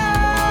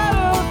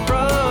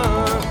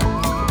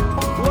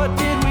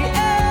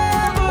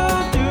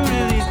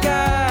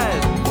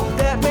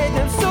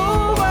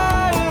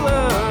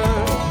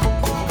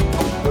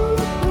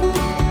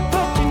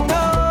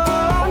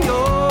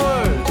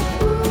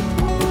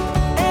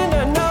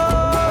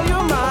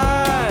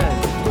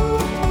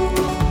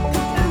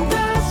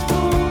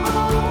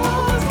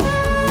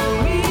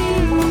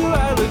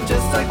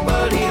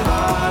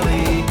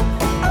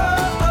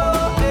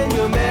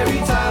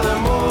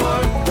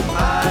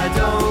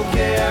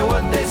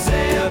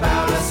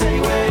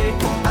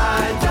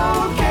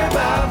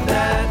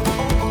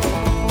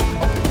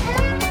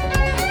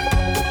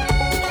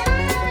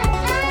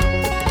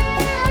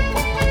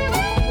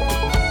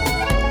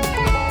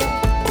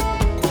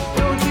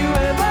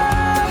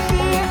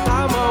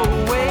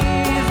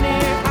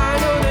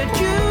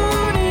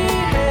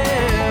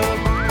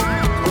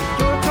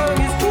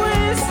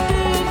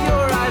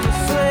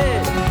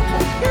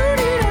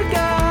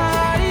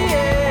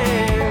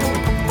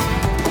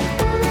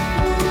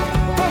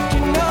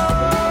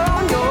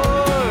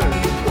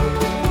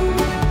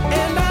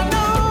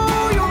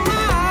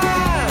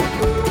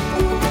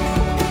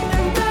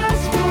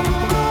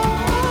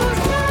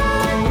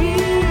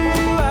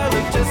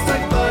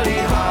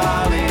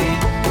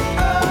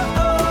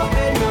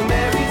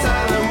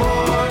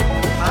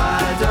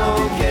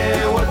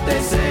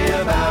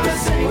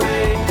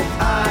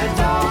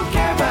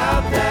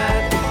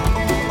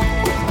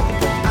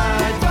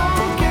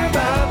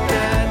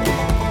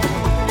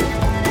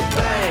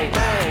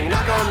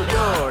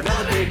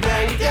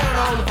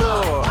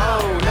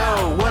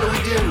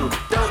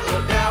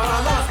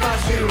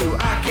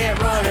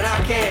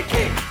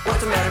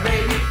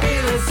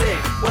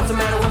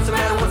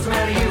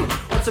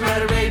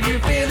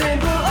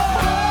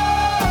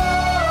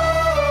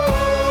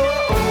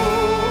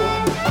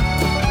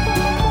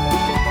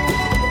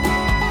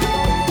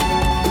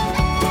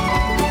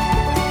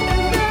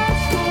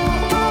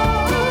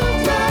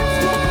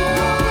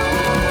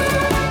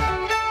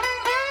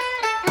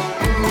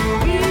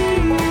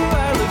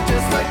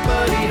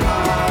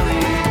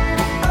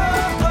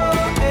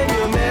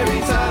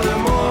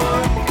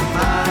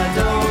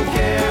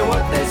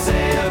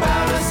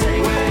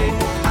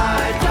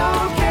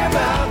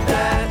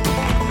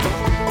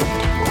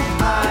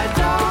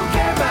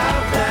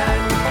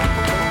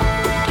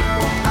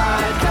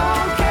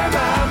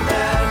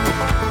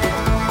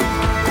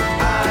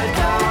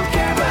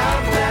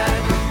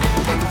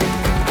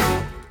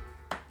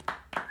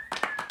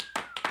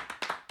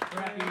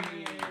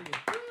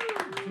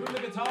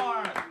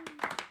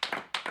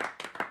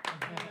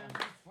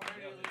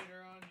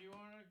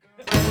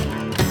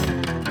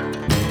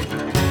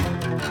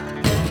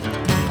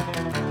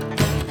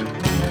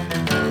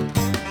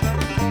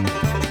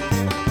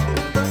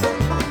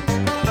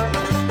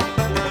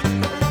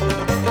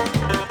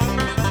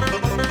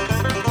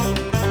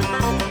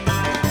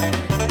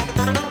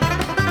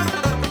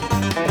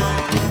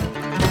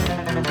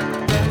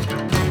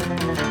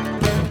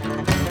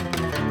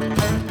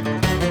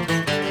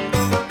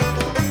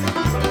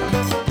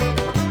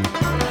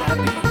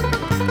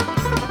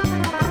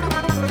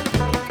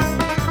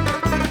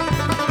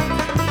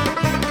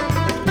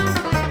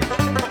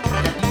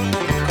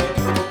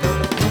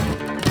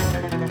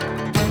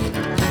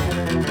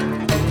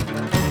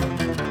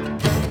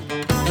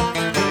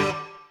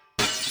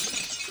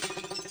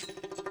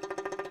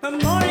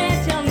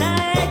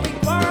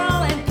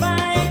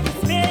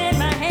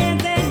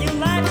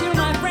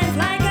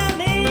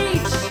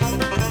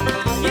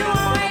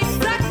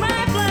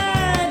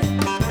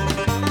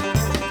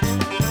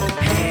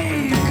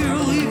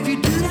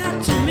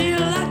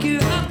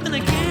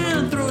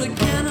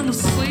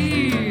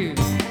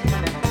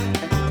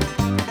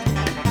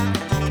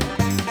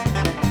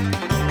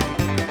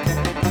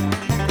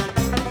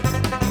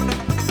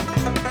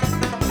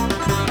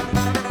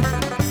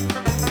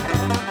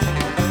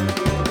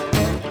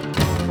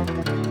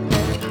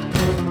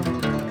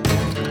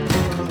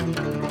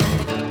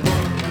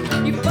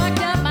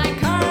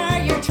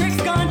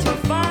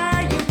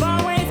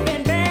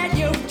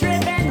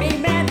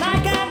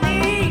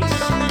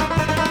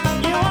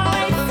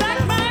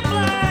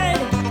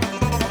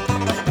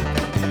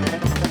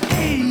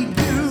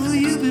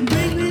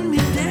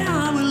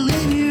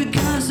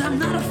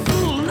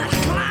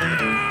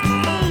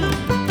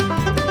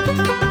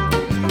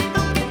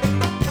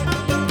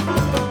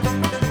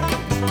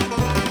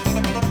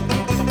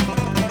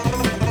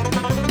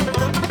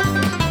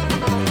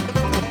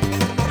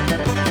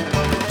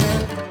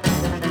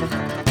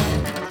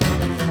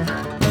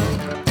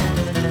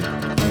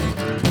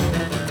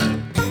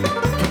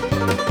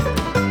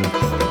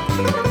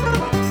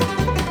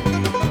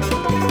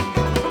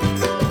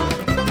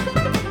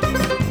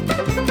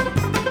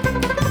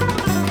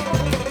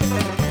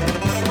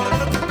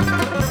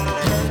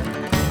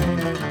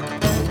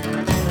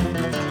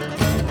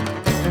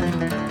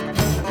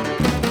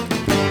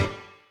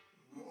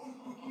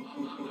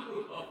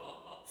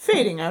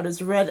out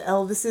is Red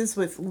Elvises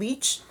with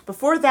Leech.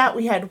 Before that,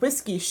 we had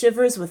Whiskey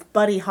Shivers with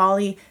Buddy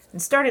Holly.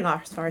 And starting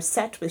off our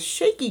set with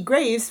Shaky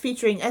Graves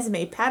featuring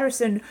Esme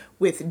Patterson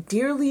with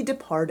Dearly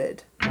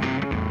Departed.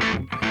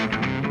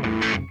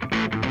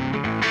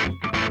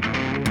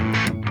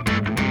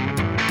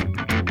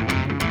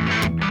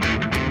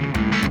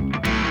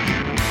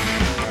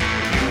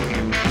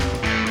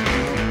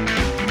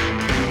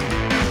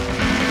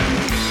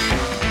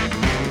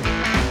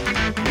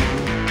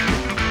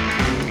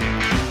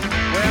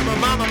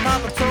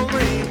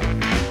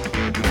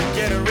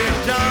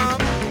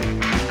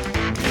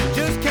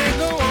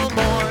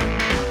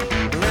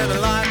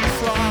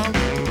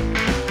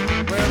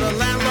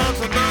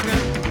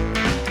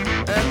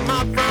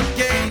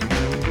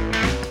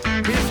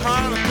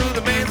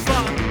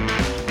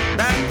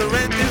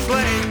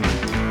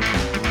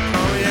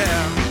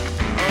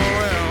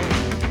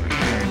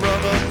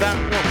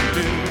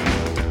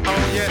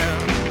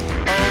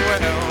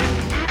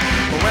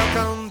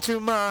 To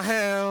my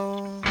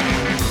hell.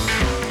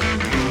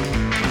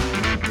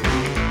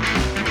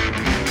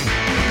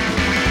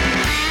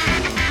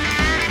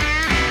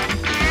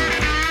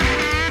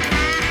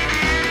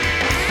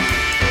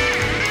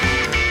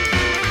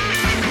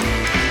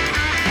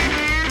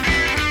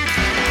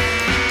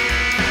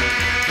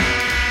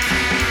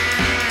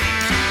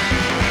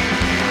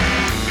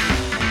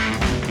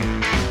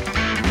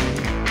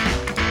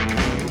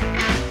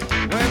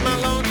 When my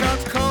loan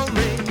sharks call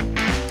me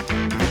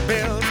for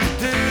bills to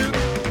do,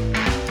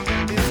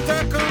 he's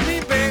stuck on me,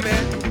 baby,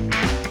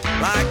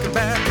 like a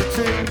bad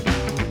tattoo.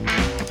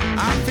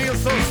 I feel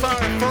so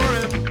sorry for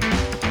him,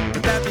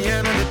 but at the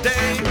end of the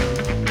day,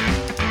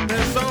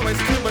 there's always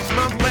too much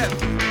month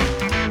left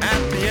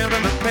at the end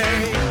of the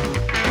pay.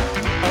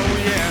 Oh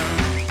yeah,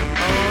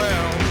 oh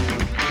well,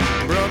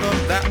 brother,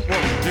 that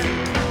won't do.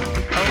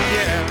 Oh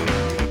yeah,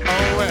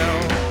 oh well,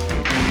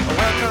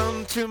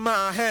 welcome to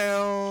my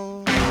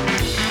hell.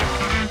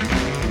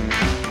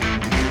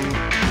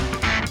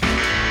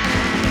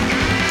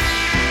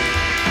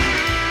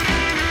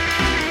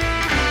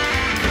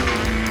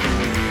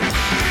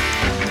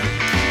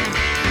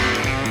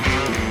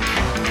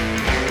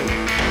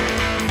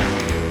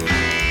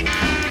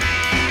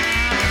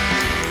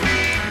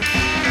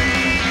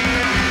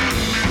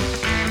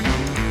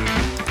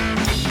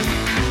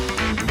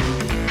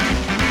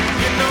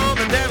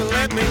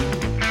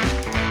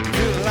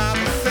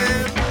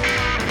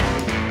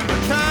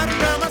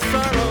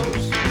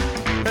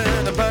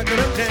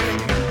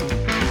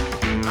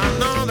 I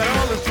know that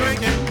all this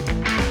drinking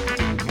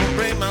will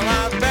bring my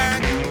life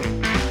back,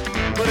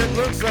 but it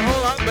looks a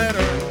whole lot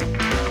better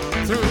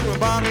through a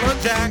bottle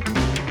of Jack.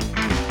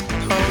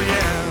 Oh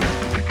yeah,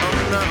 oh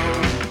no,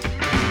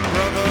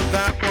 brother,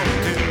 that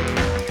won't do.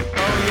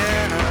 Oh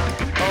yeah,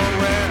 oh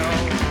well,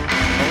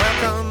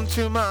 welcome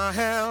to my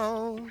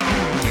hell.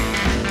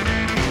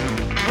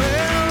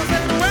 Well,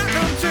 then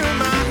welcome to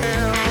my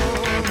hell.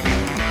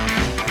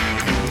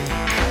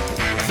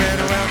 I said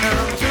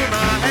welcome to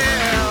my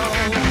hell.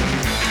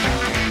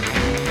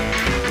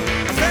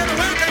 I said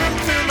welcome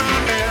to my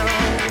hell.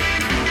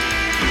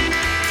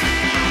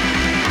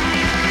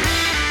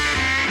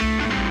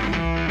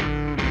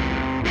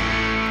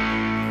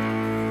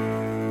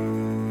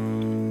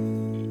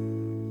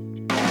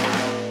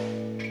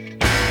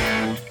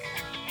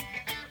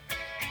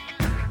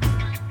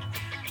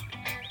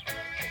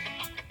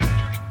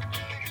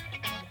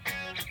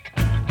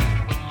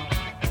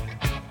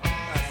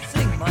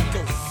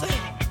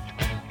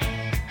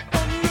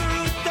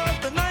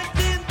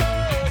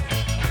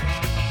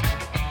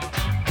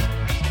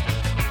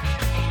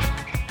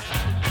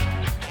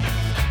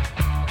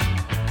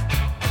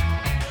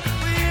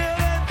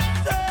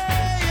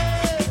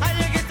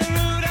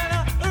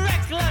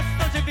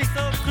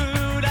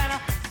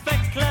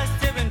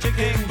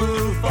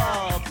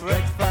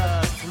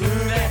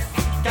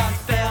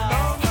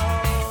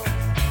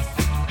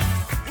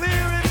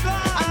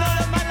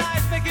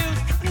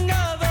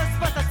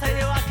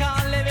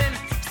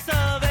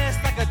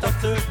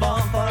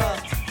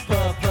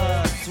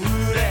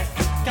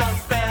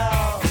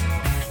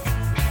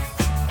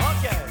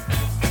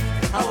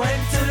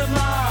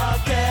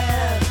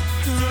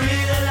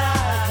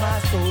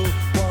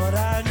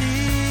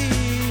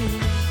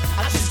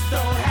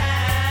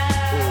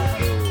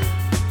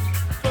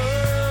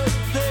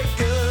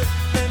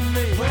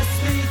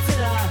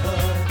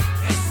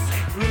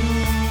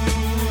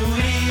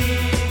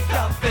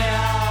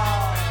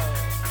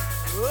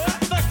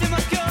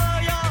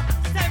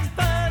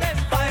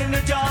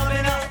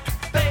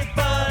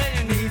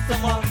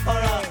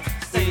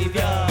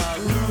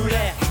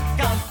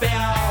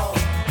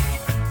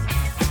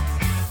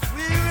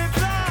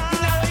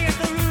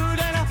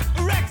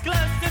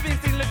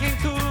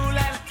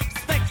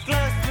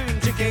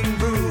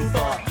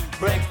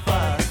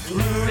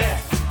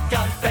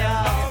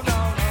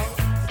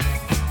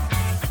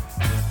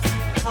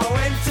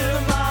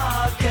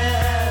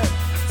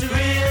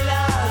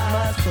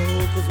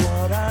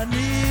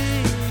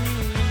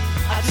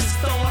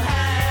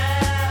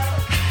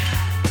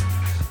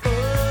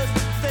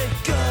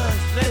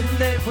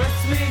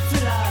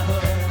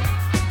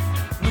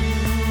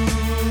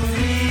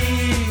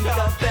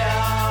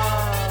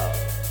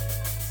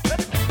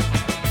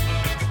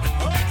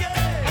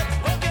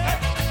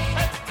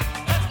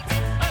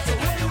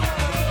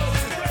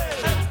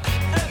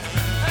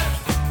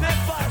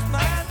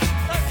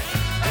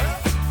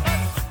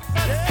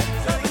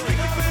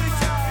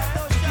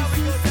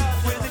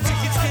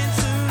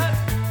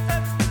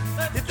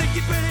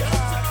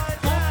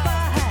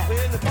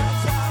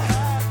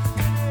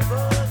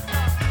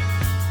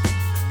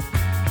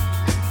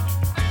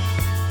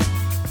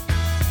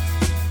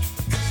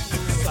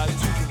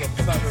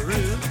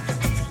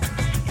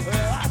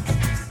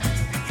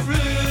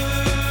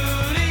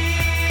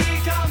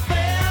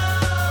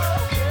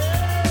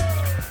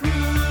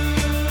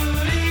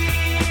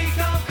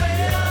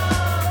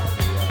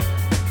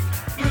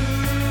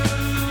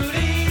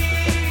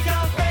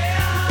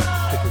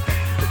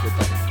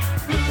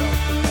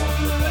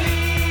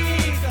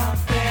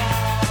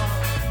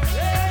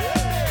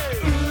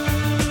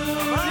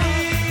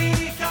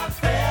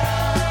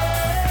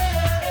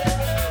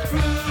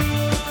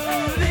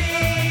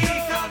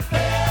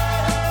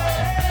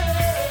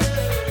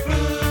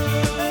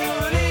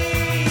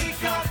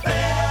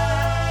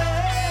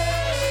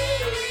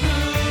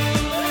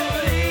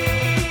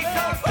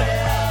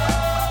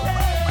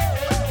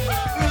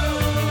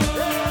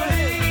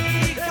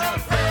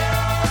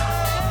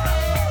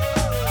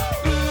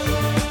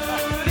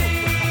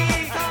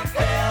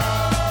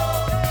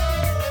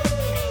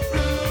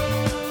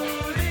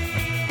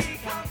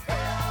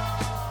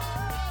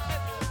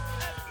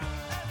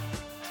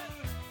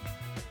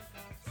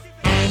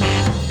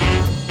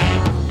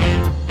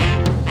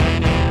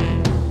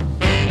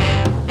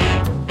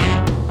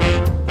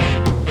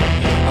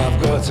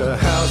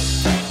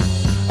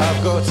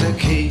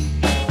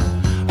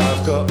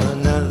 I've got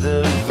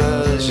another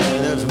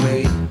version of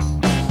me.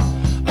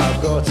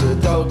 I've got a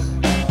dog,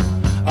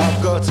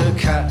 I've got a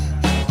cat,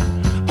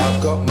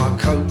 I've got my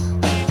coat,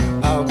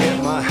 I'll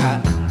get my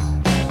hat.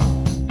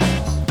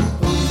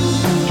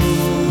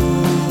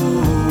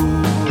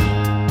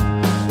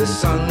 Ooh, the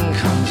sun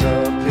comes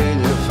up in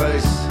your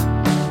face.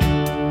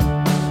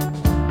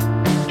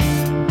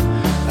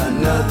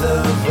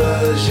 Another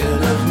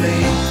version of me.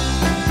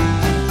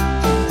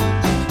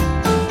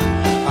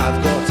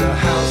 I've got a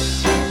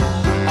house,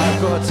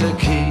 I've got a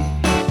key,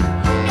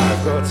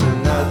 I've got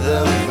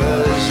another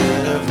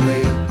version of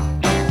me.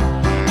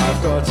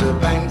 I've got a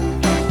bank,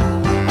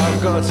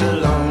 I've got a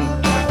loan,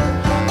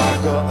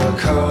 I've got a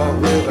car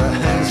with a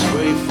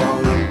hands-free phone.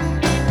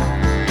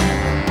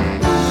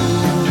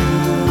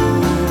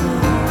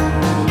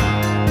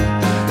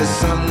 The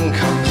sun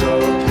comes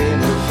up in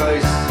your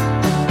face.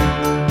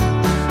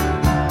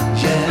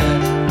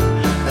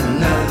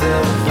 Another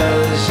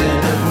version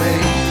of me.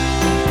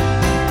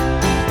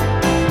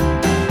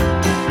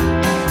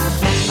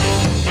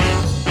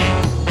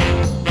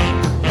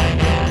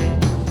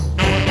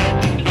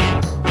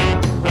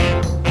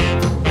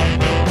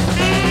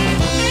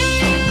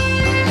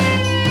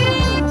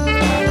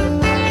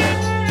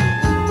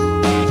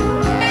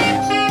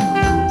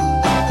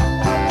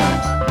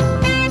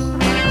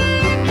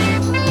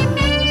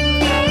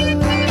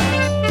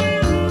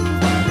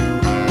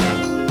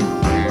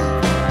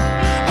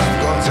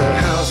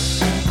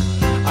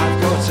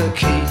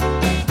 Key.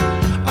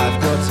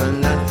 I've got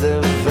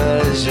another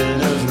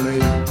version of me.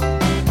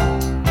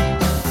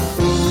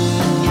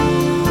 Ooh,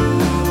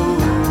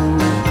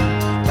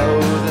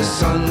 oh, the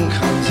sun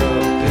comes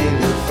up in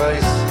your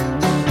face.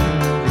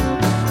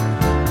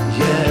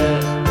 Yeah,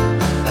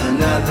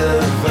 another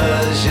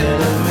version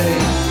of me.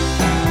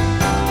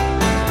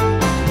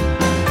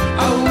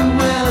 Oh,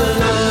 well,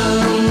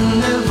 I'm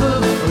never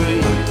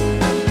free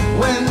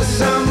when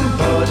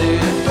somebody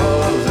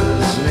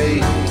bothers me.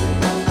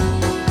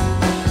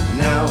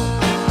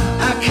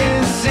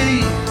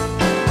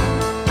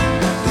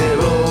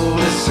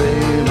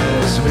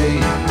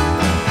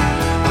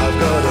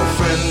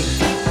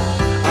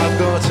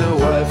 A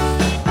wife,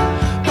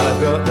 I've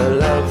got the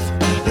love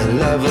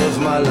of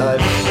my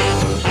life,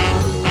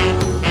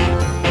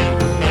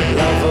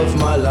 love of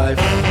my life.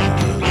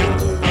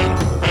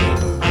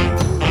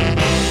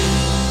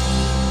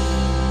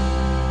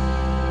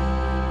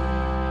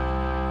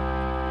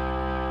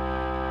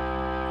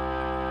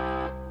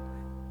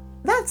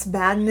 That's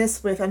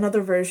Madness with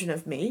Another Version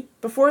of Me.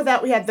 Before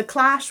that, we had The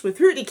Clash with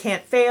Rudy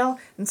Can't Fail,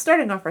 and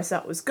starting off our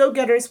set was Go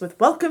Getters with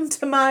Welcome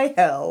to My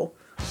Hell.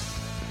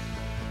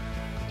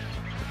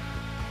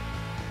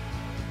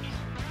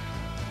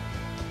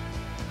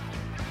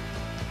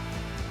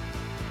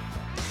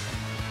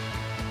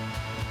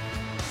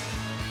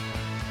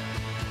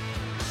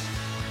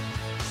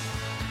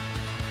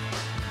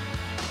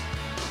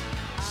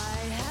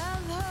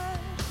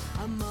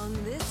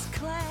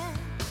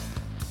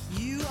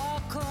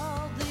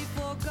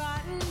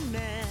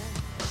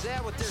 Is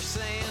that what they're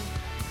saying?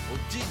 Or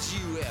did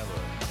you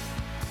ever?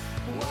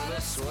 What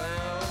a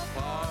swell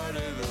party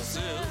this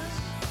is.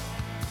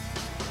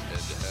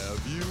 And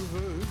have you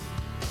heard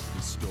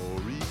the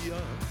story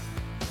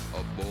of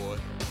a boy,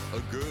 a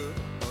girl,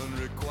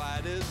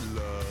 unrequited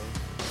love?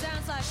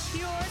 Sounds like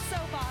pure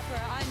soap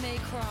opera. I may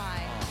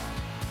cry.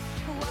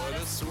 What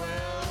a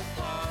swell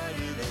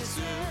party this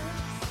is.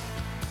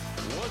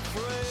 What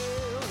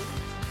frail,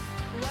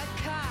 What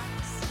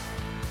cocks,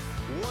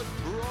 what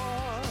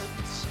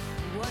broads,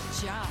 what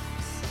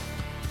jocks,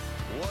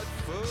 what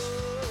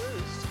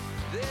furs.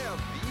 They're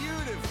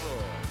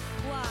beautiful.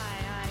 Why,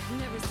 I've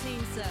never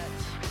seen such.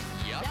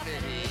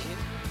 Yuppity.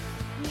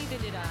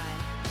 Neither did I.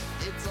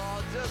 It's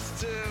all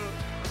just too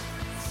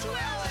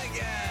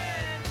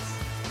swelligant.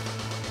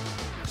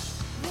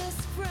 This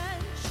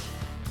French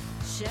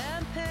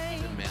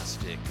champagne,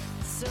 Domestic.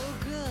 so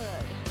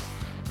good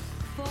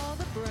for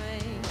the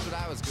brain. That's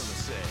what I was gonna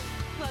say.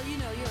 Well, you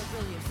know, you're a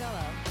brilliant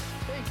fellow.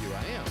 Thank you,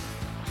 I am.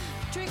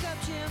 Drink up,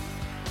 Jim.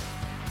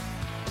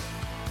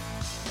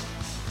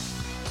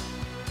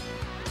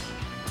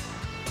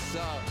 So,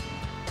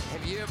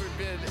 have you ever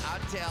been out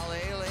to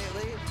LA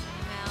lately?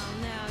 Well,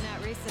 no,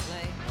 not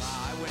recently.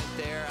 I went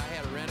there. I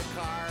had to rent a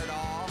car and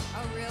all.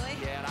 Oh, really?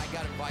 Yeah, and I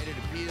got invited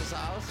to Pia's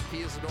house,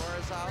 Pia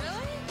Sonora's house.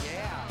 Really?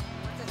 Yeah.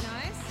 Was it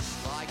nice?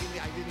 Well, I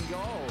didn't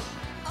go.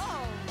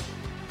 Oh.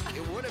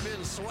 It would have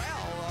been swell,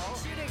 though.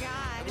 Shoot a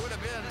guy. It would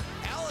have been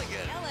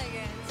elegant.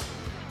 Elegant.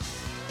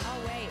 Oh,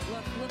 wait.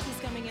 Look who's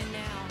coming in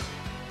now.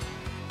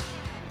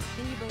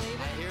 Can you believe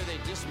I it? hear they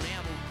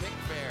dismantled Pick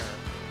Fair.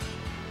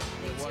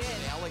 They It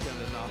wasn't did. elegant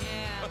enough.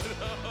 Yeah.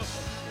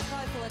 They're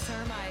probably full of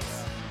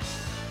termites.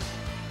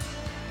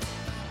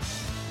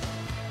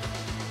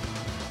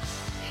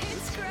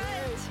 It's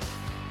grand.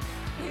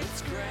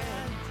 It's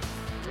grand.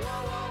 Whoa,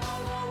 whoa,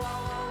 whoa, whoa, whoa,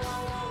 whoa,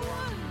 whoa, whoa,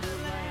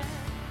 wonderland.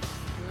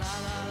 La,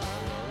 la, la,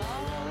 la, la,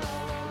 la,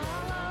 la, la,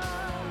 la,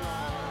 la.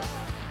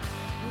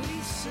 We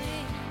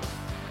sing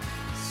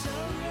so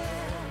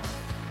rare,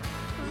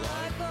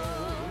 like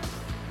old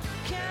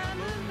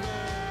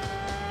cameramen.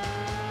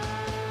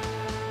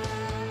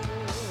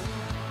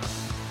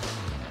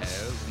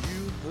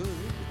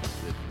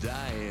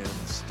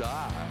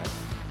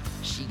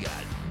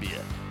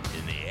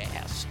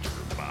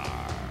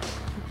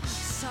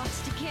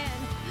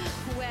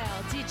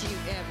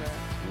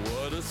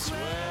 a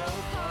swell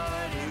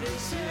party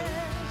this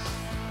is.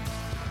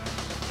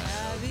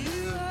 Have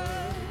you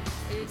heard?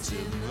 It's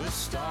in the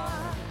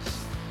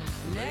stars.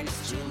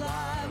 Next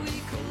July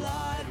we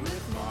collide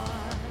with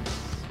Mars.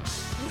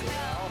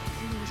 Well,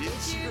 did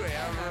you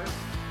ever?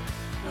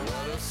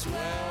 What a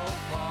swell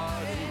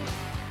party.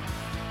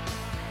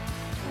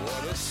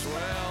 What a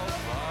swell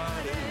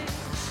party.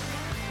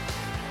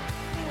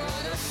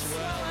 What a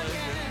swell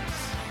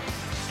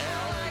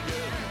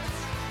elegant,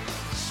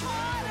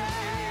 smarty.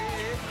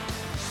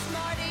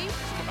 Smarty.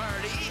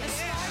 Smarty. A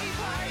smarty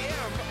party. I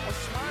am a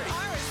smarty. You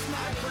are a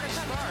smarty. I'm pretty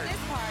Come to smart.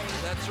 this party.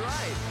 That's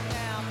right.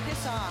 Now,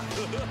 piss off.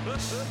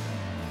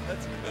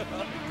 That's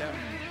good.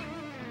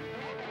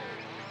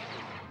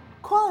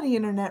 Quality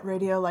internet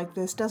radio like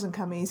this doesn't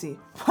come easy,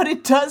 but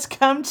it does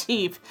come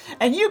cheap,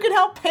 and you can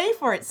help pay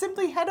for it.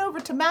 Simply head over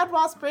to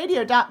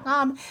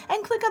madwaspradio.com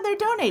and click on their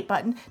donate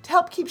button to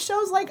help keep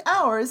shows like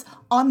ours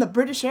on the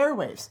British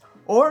airwaves.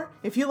 Or,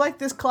 if you like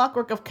this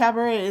clockwork of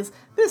cabarets,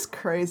 this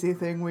crazy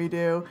thing we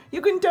do,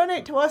 you can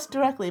donate to us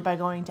directly by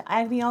going to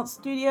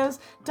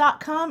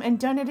agonyaltstudios.com and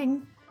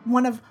donating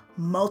one of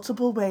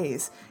multiple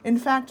ways. In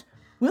fact,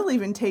 we'll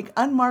even take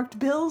unmarked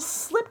bills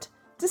slipped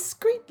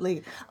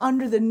discreetly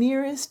under the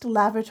nearest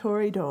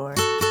lavatory door.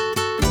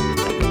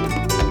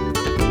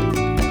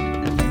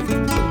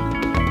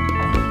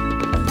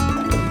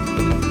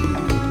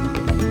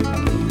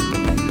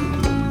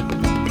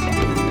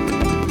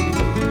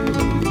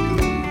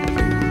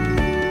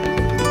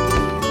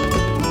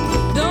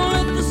 Don't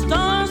let the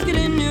stars get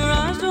in your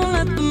eyes. Don't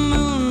let the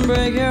moon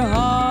break your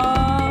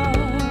heart.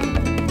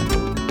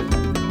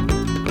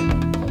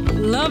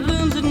 Love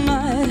blooms at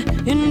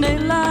night. In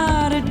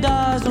daylight it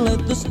dies. Don't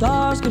let the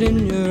stars get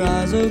in your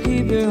eyes. Oh,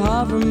 keep your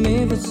heart from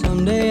me. But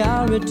someday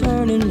I'll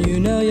return and you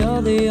know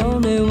you're the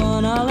only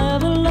one I'll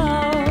ever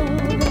love.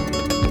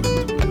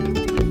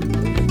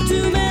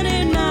 Too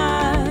many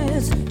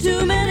nights,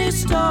 too many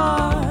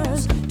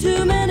stars,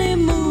 too many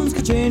moons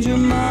could change your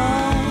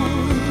mind.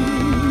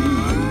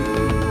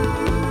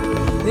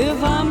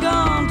 If I'm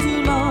gone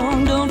too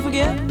long, don't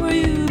forget where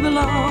you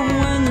belong.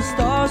 When the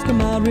stars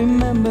come out,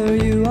 remember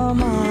you are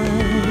mine.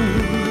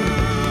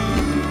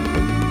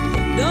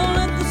 Don't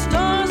let the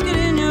stars get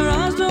in your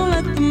eyes. Don't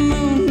let the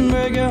moon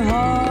break your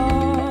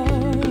heart.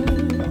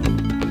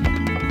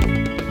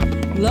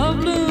 Love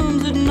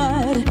blooms at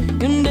night.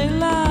 In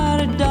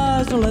daylight it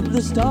dies. Don't let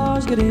the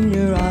stars get in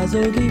your eyes.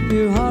 Oh, keep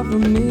your heart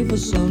from me. For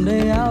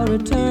someday I'll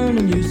return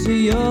and you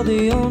see you're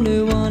the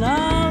only one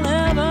I'll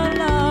ever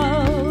love.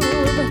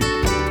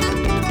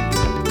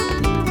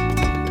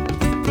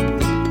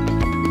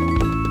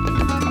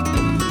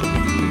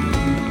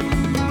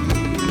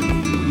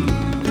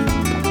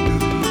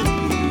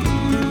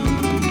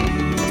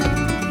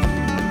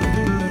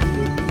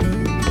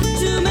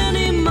 Too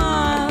many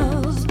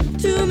miles,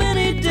 too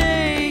many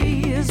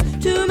days,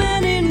 too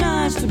many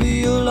nights to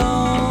be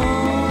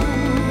alone.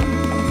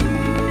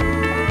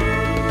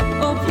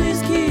 Oh,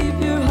 please keep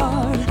your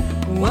heart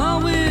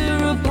while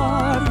we're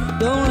apart.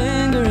 Don't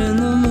linger in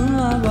the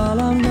moonlight while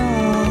I'm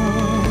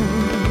gone.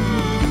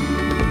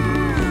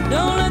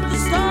 Don't let the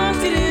stars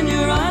get in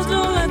your eyes.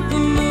 Don't let the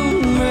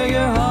moon break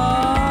your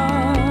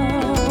heart.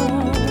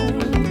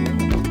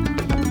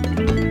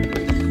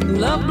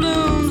 Love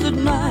blooms at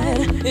night.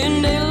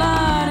 In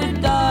daylight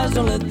it dies.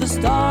 Don't let the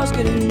stars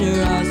get in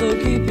your eyes. Oh,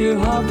 keep your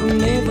heart from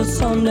me. For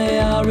someday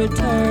I'll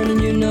return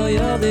and you know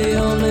you're the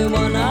only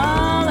one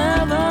I'll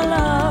ever love.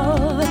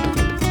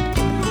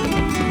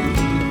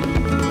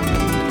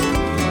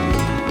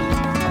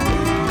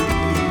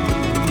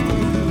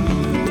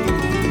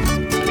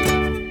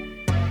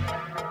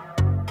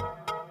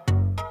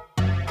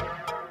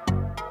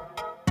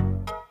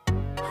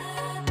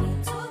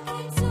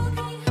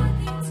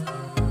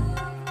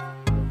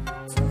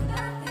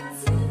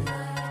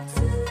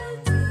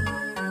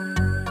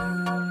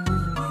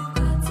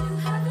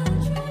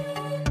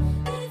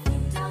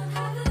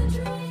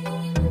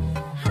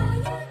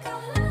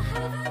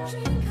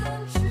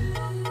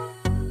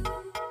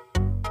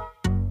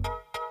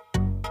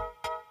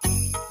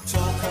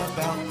 Talk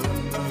about the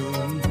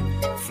moon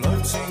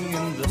floating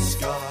in the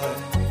sky,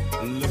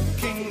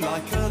 looking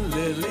like a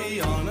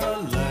lily on a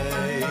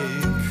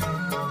lake.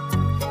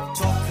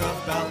 Talk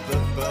about the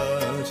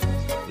bird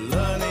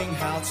learning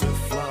how to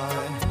fly,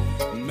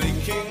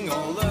 making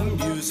all the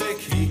music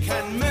he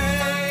can make.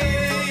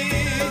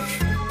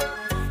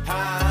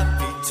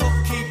 Happy talk,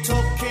 keep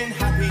talking,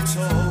 happy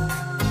talk.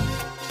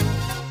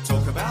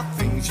 Talk about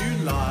things you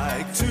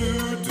like to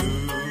do.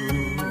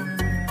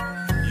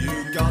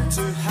 You got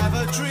to have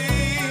a dream.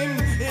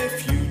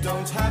 If you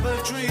don't have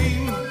a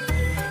dream,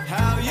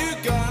 how you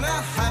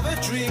gonna have a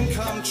dream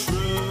come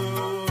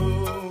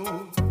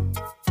true?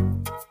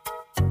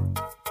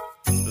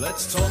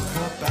 Let's talk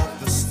about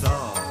the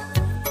star,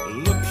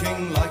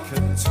 looking like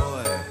a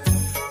toy,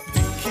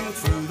 peeking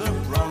through the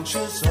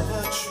branches of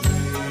a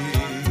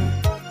tree.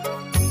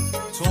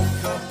 Talk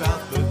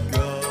about the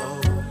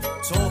girl,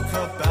 talk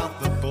about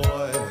the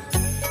boy,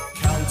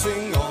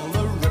 counting all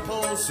the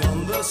ripples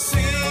on the sea.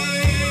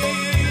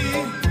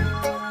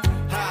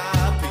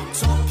 Happy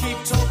talk, keep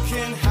talking.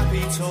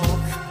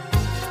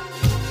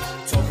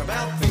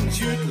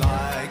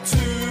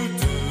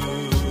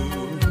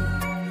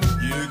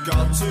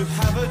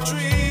 have a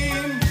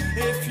dream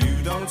if you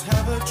don't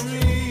have a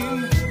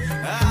dream?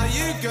 How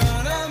you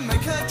gonna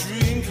make a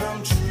dream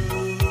come true?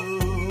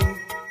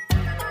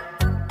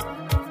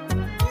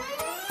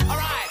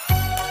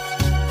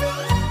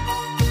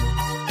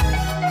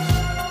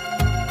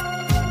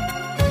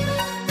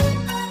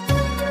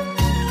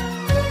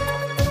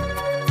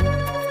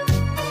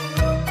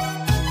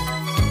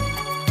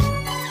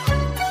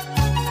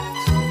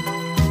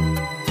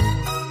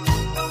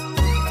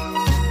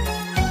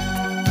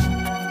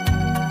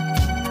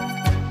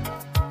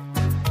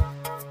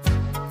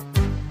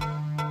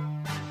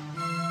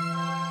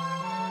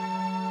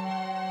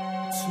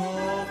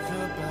 Talk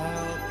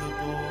about the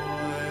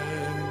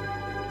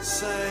boy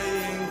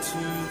saying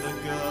to the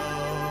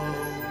girl,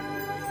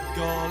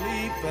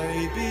 golly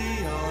baby,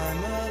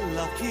 I'm a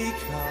lucky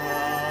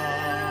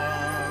cuss.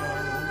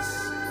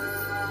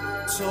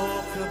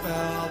 Talk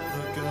about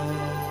the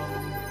girl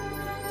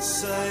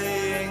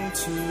saying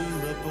to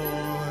the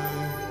boy,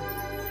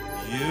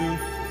 you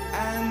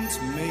and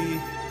me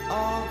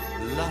are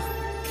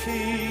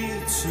lucky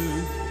to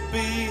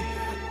be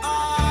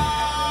us.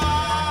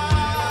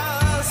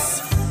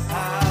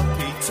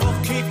 Happy talk,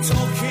 keep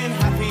talking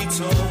happy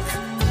talk.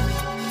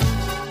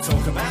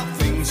 Talk about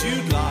things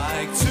you'd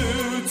like to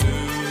do.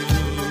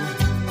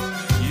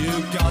 You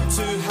got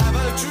to have a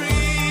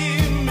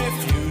dream. If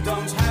you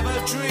don't have a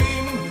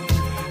dream,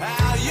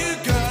 how you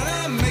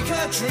gonna make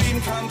a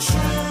dream come true?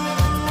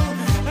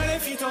 And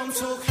if you don't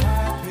talk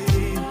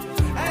happy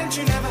and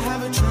you never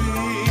have a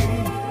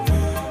dream,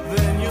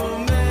 then you'll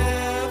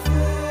never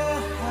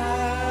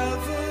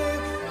have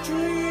a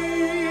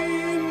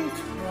dream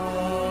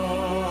come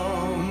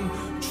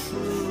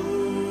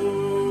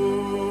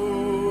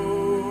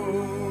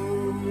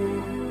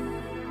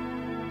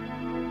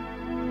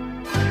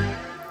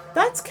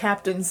That's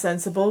Captain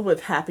Sensible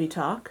with Happy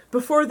Talk.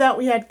 Before that,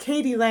 we had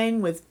Katie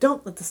Lang with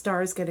Don't Let the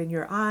Stars Get in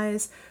Your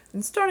Eyes.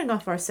 And starting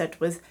off our set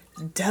was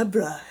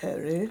Deborah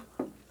Harry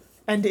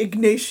and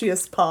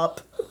Ignatius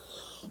Pop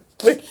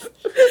with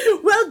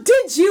Well,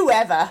 Did You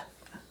Ever?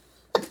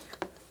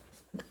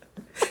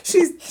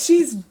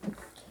 She's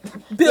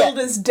billed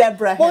as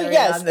Deborah Harry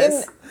on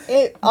this.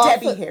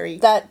 Debbie Harry.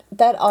 That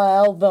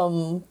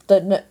album,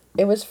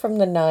 it was from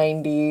the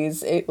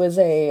 90s. It was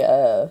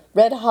a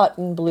Red Hot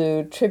and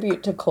Blue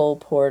tribute to Cole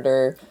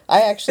Porter. I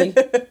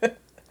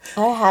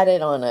had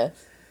it on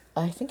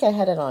I think I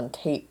had it on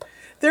tape.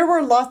 There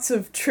were lots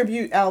of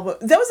tribute albums.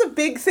 That was a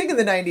big thing in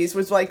the 90s,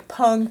 was like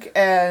punk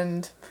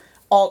and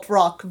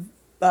alt-rock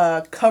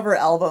cover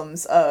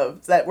albums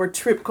that were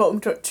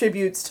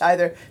tributes to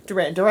either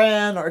Duran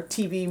Duran or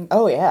TV.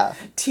 Oh, yeah.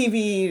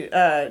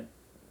 TV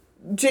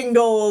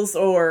jingles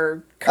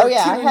or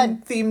cartoon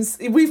themes.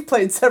 We've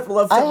played several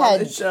of them on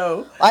the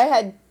show. I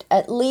had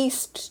at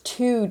least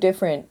 2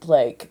 different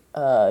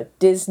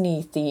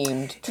Disney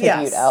themed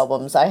tribute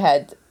albums. I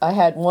had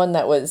one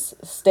that was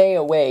Stay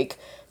Awake,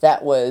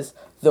 that was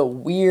the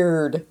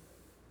weird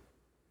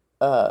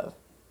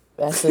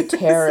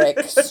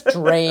esoteric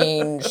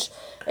strange.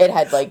 It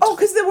had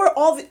because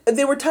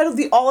they were titled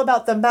the All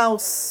About the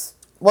Mouse.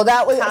 Well,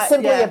 that was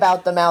Simply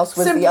About the Mouse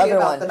was the other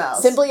one.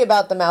 Simply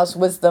About the Mouse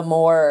was the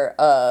more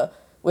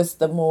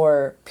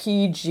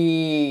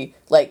PG,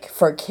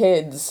 for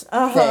kids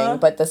thing,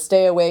 but the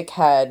Stay Awake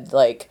had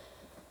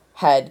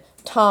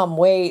Tom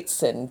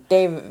Waits and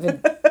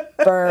David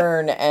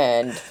Byrne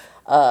and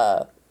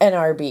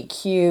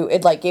NRBQ.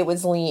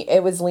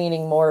 It was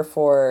leaning more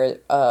for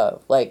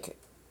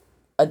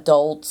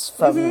adults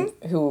from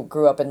who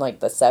grew up in the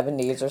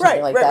 70s or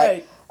something that.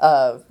 Right.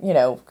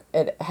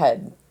 It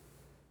had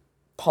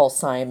Paul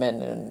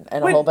Simon and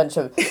a whole bunch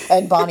of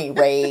and Bonnie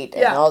Raitt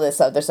and all this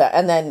other stuff,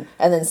 and then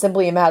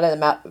Simply Mad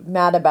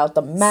About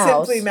the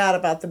Mouse. Simply Mad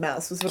About the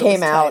Mouse was what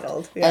came it was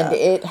titled. Out, and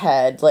it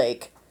had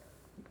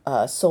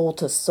Soul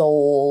to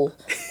Soul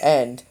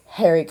and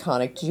Harry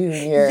Connick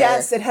Jr.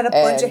 Yes, it had a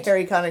bunch of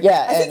Harry Connick.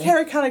 Yeah, I think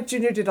Harry Connick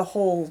Jr. did a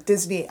whole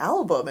Disney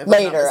album.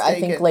 Later,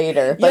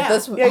 but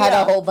this had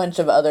a whole bunch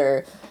of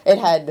other. It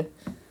had,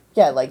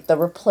 the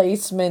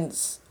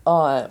Replacements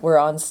were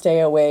on Stay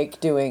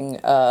Awake doing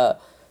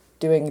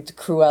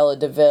Cruella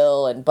de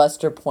Vil, and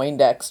Buster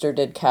Poindexter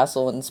did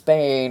Castle in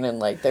Spain,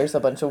 and there's a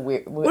bunch of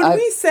weird. When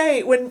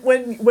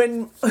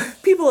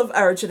people of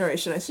our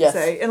generation, I should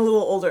say, and a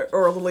little older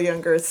or a little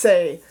younger,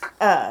 say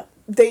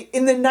they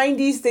in the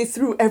 90s they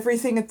threw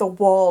everything at the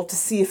wall to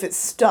see if it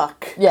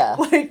stuck. Yeah,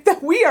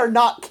 we are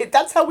not kidding.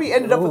 That's how we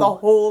ended up with a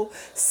whole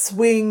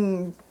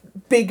swing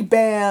big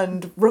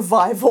band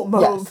revival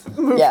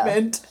movement. Yeah.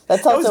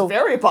 That was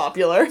very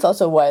popular. It's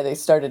also why they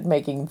started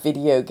making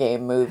video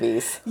game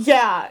movies.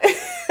 Yeah.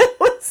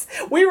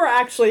 We were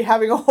actually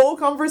having a whole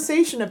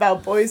conversation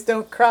about Boys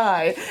Don't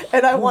Cry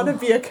and I Want to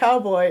Be a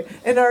Cowboy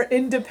and our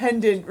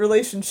independent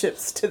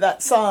relationships to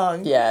that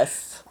song.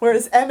 Yes.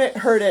 Whereas Emmett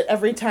heard it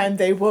every time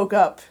they woke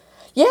up.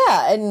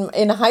 Yeah, and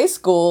in high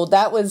school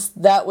that was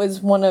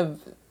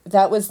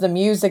the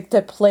music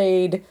that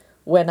played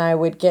when I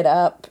would get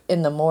up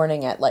in the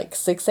morning at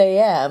 6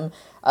 a.m.,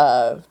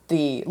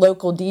 the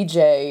local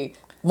DJ,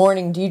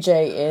 morning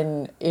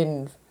DJ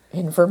in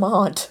in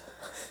Vermont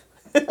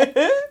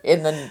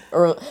in the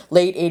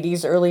late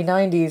 80s, early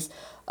 90s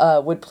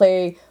would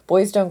play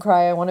Boys Don't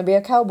Cry, I Want to Be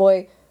a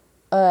Cowboy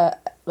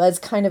as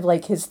kind of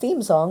like his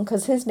theme song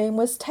because his name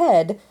was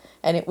Ted,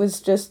 and it was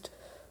just,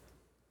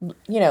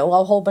 you know,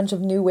 a whole bunch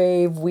of new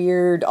wave,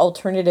 weird,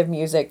 alternative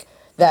music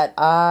that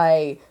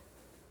I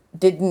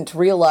didn't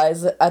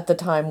realize at the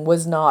time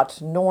was not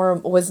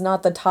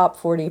the top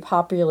 40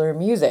 popular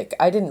music.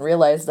 I didn't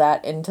realize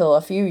that until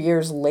a few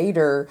years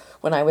later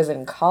when I was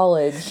in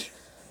college.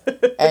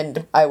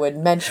 And I would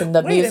mention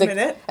the music,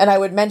 and I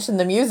would mention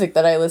the music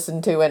that I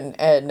listened to,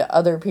 and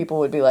other people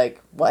would be like,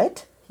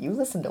 "What? You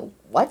listen to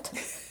what?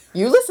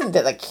 You listen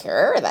to The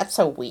Cure? That's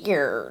so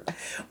weird."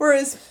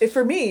 Whereas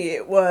for me,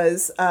 it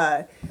was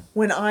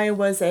when I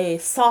was a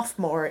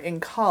sophomore in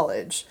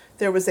college.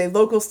 There was a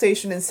local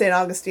station in St.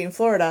 Augustine,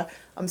 Florida.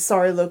 I'm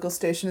sorry, local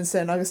station in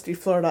St. Augustine,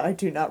 Florida. I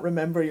do not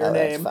remember your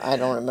name. I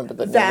don't remember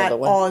the name that of the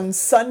one. On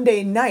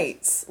Sunday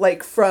nights,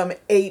 like from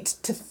 8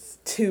 to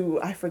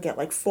I forget,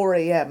 like 4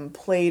 a.m.,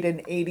 played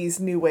an 80s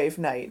new wave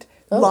night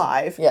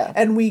live. Yeah.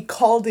 And we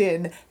called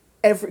in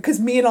because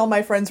me and all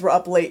my friends were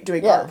up late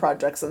doing art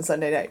projects on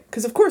Sunday night.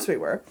 Because of course we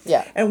were.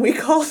 Yeah. And we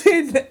called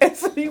in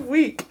every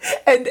week.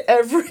 And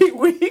every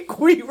week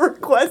we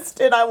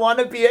requested I Want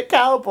to Be a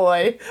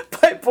Cowboy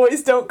by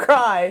Boys Don't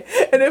Cry.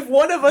 And if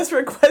one of us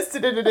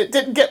requested it and it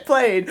didn't get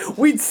played,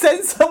 we'd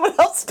send someone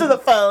else to the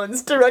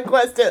phones to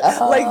request it.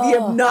 Like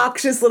the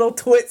obnoxious little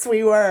twits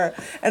we were.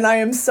 And I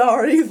am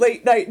sorry,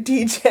 late night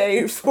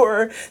DJ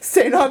for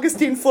St.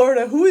 Augustine,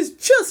 Florida, who is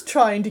just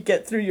trying to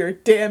get through your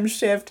damn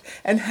shift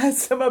and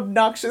has some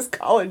obnoxious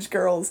college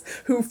girls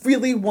who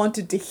really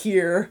wanted to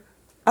hear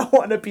I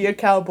Want to Be a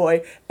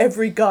Cowboy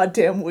every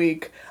goddamn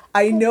week.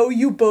 I know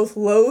you both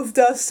loathed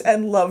us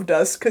and loved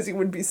us because he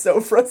would be so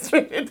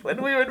frustrated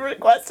when we would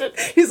request it.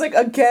 He's like,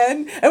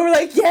 again? And we're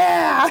like,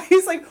 yeah!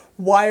 He's like,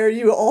 why are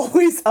you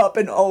always up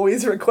and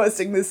always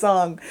requesting this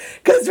song?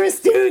 Because we're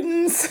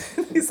students!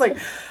 He's like,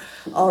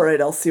 all right,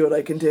 I'll see what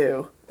I can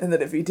do. And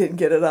then if he didn't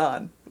get it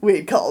on,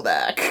 we'd call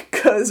back.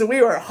 Because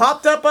we were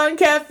hopped up on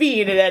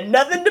caffeine and had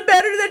nothing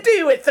better to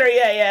do at 3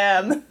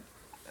 a.m.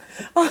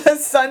 on a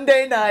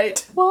Sunday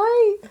night.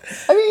 Why?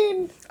 I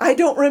mean, I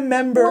don't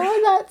remember.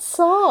 Why that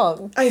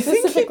song? I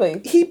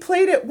think he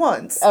played it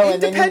once,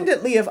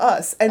 independently of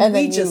us, and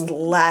we just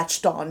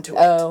latched onto it.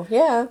 Oh,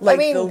 yeah. Like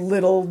the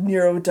little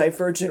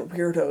neurodivergent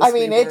weirdos. I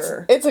mean,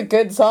 it's a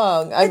good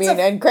song.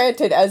 And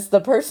granted, as the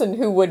person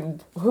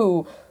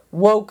who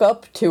woke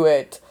up to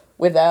it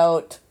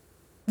without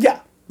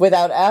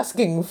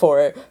asking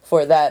for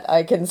that,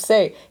 I can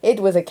say it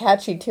was a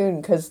catchy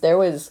tune because there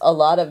was a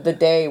lot of the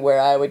day where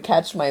I would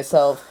catch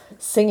myself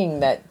singing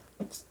that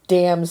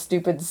damn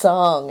stupid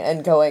song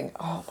and going,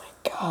 oh my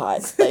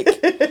god, like,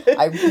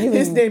 I really...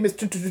 His name is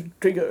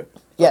Trigger,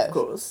 of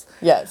course.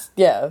 Yes,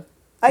 yeah.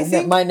 I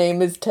think my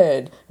name is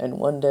Ted, and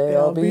one day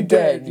I'll be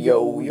dead.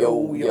 Yo,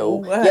 yo,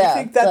 yo.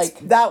 I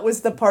think that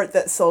was the part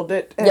that sold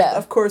it. And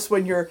of course,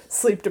 when you're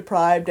sleep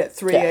deprived at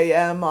 3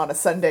 a.m. on a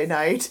Sunday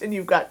night, and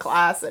you've got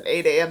class at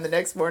 8 a.m. the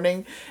next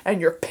morning, and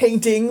you're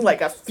painting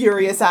like a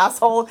furious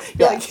asshole,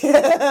 you're like,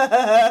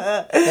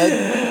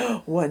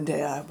 one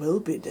day I will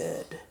be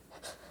dead.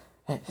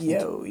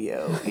 Yo,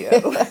 yo,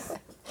 yo.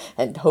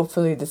 And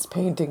hopefully this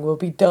painting will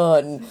be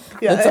done.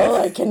 That's all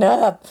I can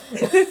have.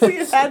 If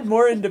we had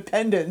more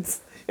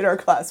independence in our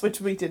class,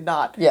 which we did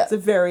not. Yeah.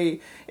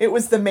 It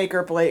was the make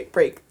or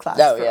break class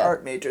for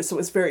art majors, so it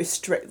was very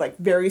strict,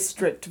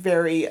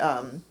 very,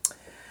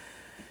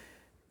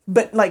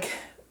 but like,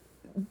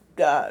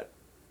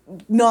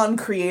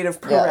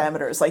 non-creative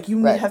parameters. Like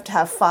you have to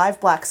have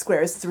 5 black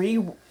squares, 3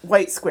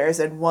 white squares,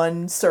 and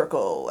 1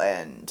 circle,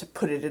 and to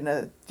put it in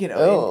a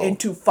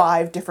into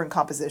 5 different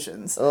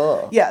compositions.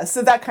 Yeah,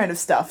 so that kind of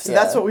stuff. So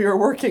that's what we were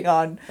working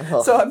on.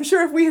 So I'm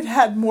sure if we had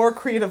had more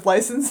creative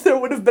license, there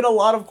would have been a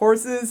lot of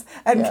horses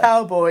and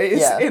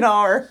cowboys in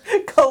our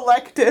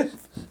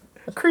collective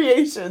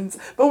creations.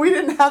 But we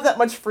didn't have that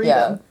much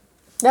freedom.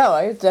 No,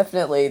 I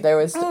definitely there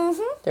was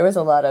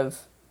a lot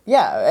of.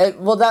 Yeah,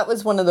 well, that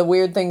was one of the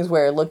weird things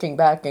where looking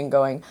back and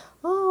going,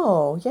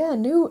 oh, yeah,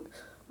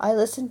 I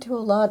listened to a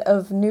lot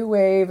of new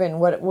wave and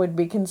what would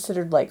be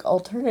considered like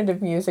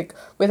alternative music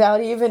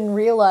without even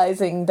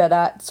realizing that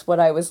that's what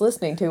I was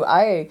listening to.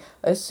 I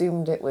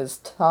assumed it was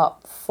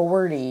top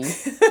 40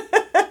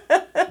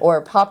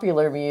 or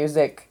popular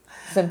music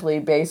simply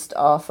based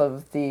off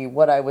of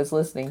what I was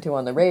listening to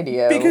on the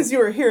radio. Because you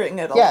were hearing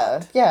it a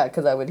lot. Yeah,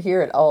 because I would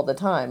hear it all the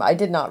time. I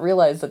did not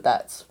realize that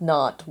that's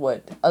not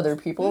what other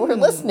people were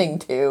listening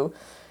to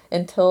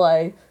until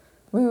I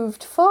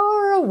moved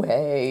far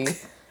away.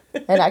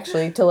 And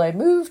actually, till I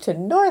moved to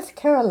North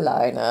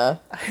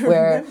Carolina,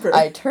 where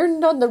I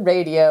turned on the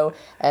radio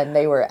and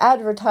they were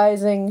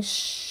advertising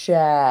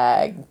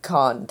shag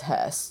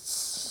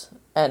contests.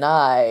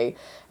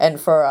 And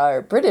for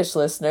our British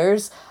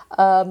listeners,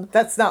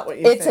 that's not what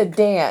you think. It's a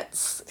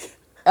dance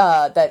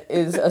that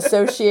is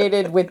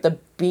associated with the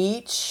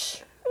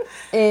beach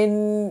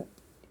in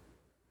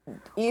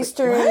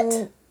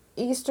Eastern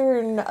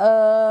southeastern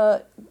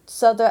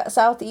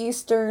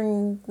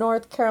southeastern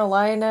North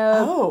Carolina.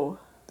 Oh.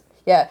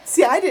 Yeah.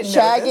 See, I didn't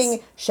know this.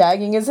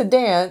 Shagging is a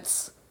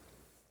dance.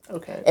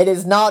 Okay. It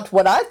is not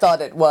what I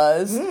thought it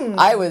was.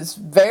 I was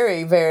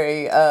very,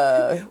 very.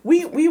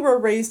 We were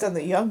raised on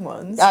the young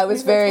ones. I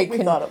was very. That's what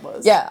we thought it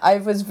was. Yeah, I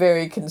was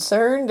very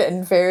concerned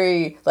and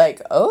very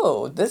like,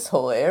 oh, this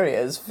whole area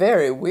is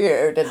very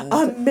weird and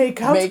a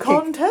make-out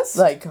contest.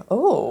 Like,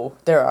 oh,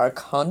 there are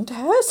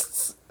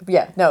contests.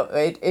 Yeah, no,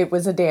 it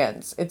was a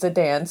dance. It's a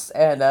dance,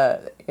 and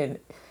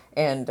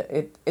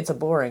it's a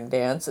boring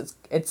dance.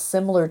 It's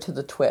similar to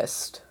the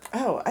twist.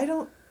 Oh, I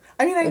don't.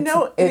 I mean, I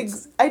know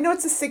it's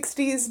a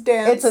 60s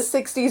dance. It's a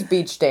 60s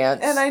beach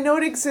dance. And I know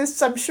it exists.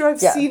 I'm sure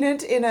I've seen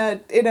it in a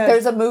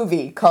There's a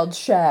movie called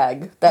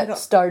Shag that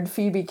starred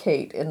Phoebe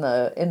Kate in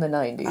the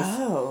 90s.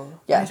 Oh.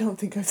 Yeah. I don't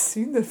think I've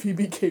seen the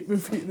Phoebe Kate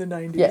movie in the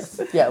 90s. Yes.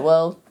 Yeah,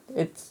 well,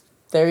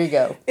 there you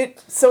go.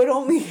 So it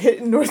only hit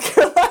in North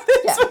Carolina.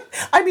 Yeah.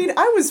 I mean,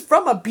 I was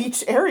from a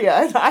beach area,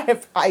 and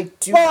I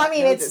do. Well, I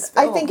mean, I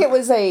think it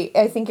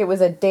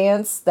was a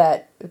dance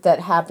that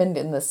happened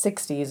in the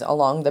 60s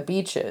along the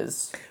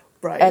beaches.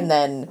 Right. And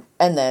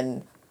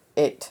then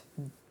it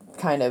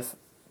kind of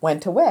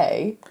went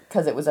away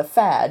because it was a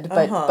fad.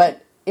 But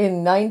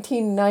in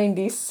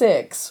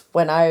 1996,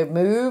 when I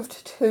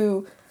moved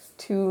to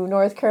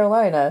North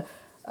Carolina,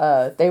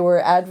 they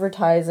were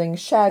advertising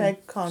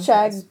shag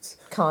contests.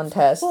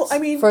 Well, I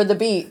mean, for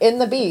the in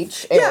the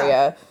beach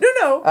area.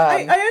 No,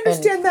 I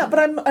understand that, but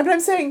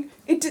I'm saying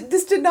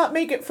this did not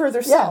make it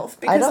further south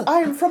because I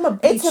am from a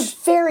beach. It's a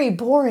very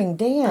boring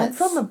dance. I'm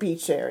from a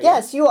beach area.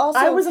 Yes, you also.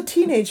 I was a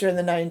teenager in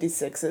the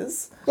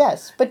 96s.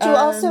 Yes, but you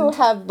also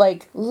have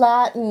like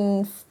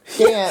Latin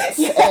dance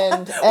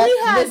and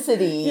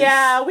ethnicity.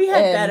 We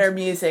had better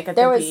music at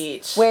the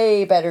beach.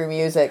 Way better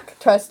music.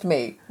 Trust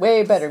me,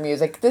 way better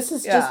music. This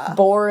is just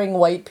boring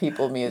white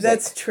people music.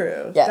 That's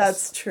true. Yes.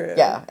 That's true.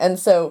 Yeah,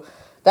 and so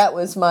that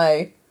was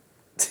my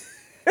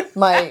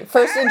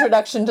first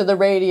introduction to the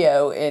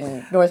radio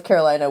in North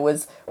Carolina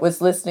was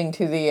listening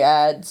to the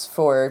ads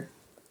for,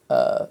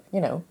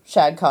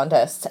 shag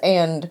contests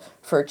and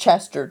for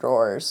Chester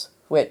drawers,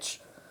 which,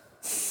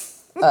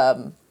 for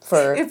our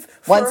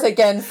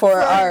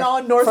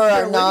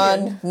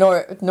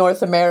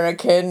non-North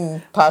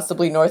American,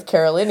 possibly North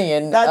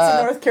Carolinian.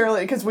 That's a North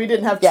Carolina because we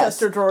didn't have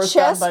Chester drawers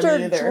done by me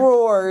either. Chester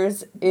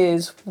drawers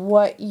is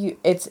what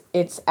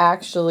it's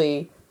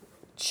actually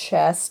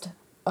chest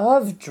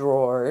of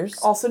drawers,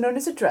 also known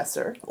as a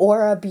dresser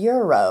or a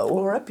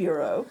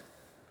bureau.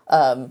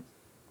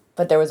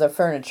 But there was a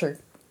furniture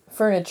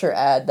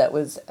ad that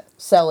was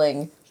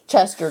selling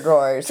Chester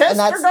drawers.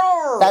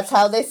 That's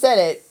how they said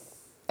it.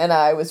 And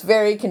I was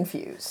very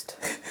confused.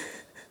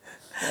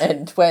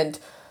 And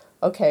went,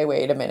 okay,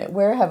 wait a minute,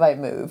 where have I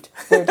moved?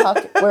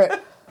 The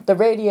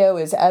radio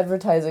is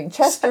advertising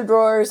Chester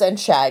drawers and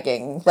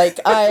shagging. Like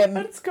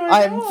I'm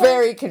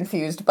very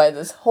confused by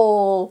this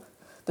whole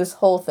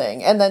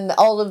thing. And then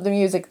all of the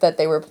music that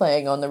they were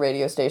playing on the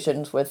radio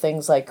stations were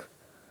things like,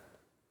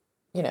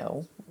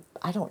 I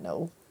don't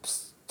know,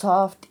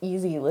 soft,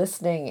 easy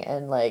listening,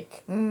 and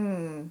like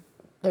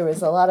there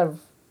was a lot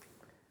of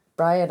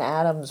Bryan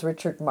Adams,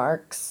 Richard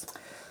Marx.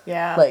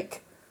 Yeah.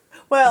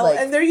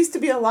 And there used to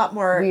be a lot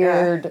more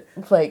weird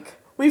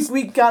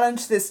we got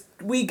onto this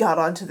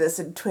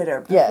in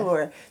Twitter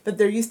before, that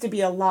there used to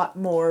be a lot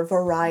more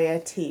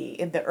variety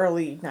in the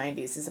early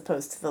 90s as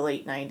opposed to the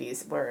late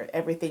 90s, where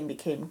everything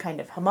became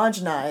kind of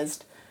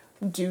homogenized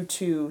due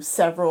to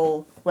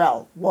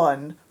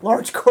one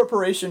large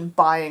corporation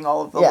buying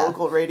all of the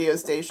local radio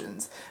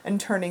stations and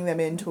turning them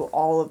into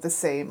all of the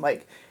same,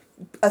 like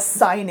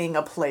assigning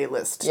a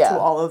playlist to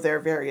all of their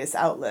various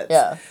outlets.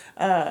 Yeah.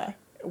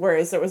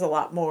 Whereas there was a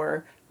lot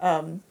more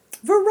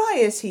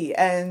variety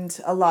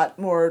and a lot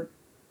more,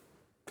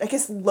 I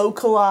guess,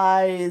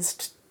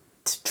 localized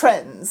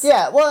trends.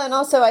 Yeah, well, and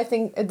also I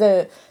think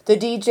the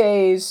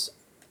DJs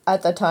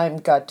at the time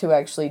got to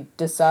actually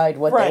decide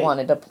what they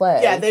wanted to play.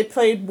 Yeah, they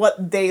played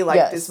what they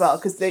liked as well.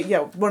 Because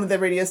one of the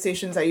radio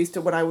stations I used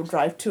to, when I would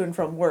drive to and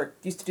from work,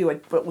 used to do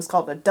what was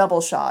called a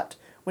double shot,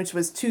 which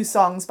was 2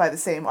 songs by the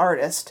same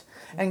artist.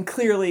 And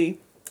clearly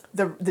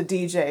the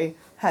DJ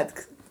had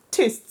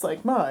tastes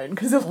like mine,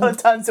 because a lot of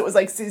times it was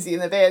like Susie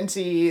and the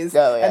Banshees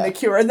and The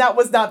Cure, and that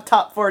was not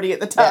top 40 at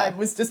the time. It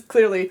was just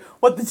clearly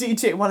what the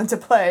DJ wanted to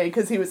play,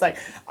 because he was like,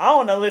 I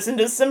want to listen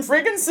to some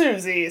friggin'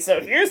 Susie,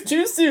 so here's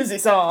 2 Susie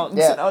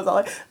songs. And I was all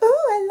like,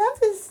 oh, I love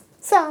this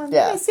song.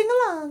 I sing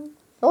along.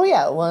 Oh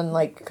yeah, one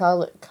like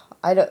college.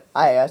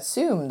 I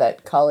assume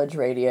that college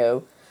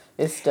radio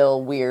is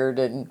still weird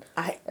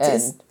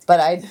but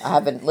I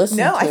haven't listened.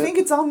 No, to I think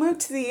it's all moved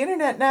to the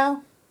internet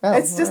now. Oh,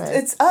 it's just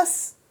it's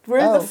us.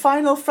 We're the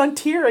final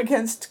frontier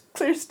against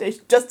Clear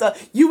Station. Just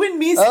you and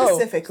me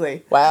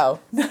specifically. Wow.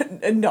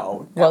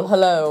 No. Well,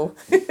 hello.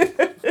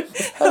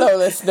 Hello,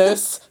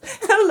 listeners.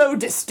 Hello,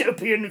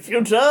 dystopian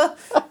future.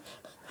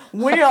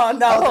 We are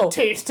now the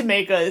taste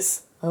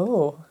makers.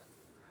 Oh.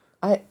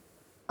 I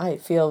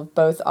feel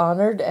both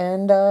honored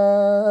and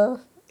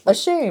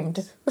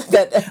ashamed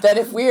that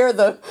if we are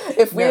the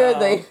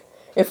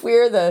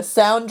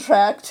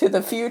soundtrack to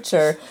the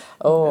future,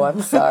 oh,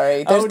 I'm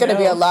sorry. There's going to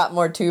be a lot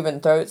more tube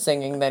and throat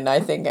singing than I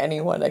think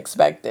anyone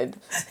expected.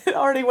 It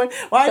already went.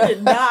 Well, I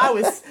did not.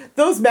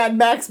 Those Mad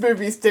Max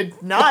movies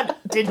did not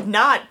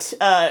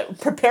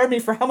prepare me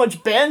for how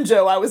much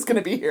banjo I was going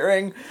to be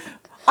hearing.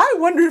 I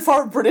wonder if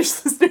our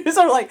British listeners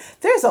are like,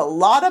 there's a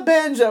lot of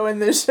banjo in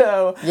this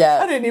show. Yeah.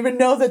 I didn't even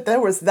know that there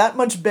was that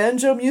much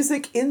banjo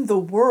music in the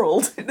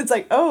world. And it's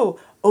like, oh,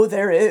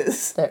 there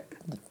is.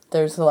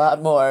 There's a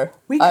lot more.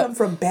 We come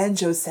from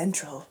Banjo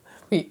Central.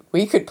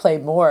 We could play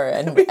more,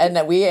 and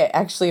that we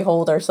actually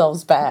hold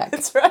ourselves back.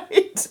 That's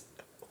right.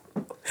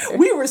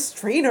 We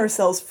restrain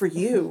ourselves for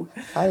you.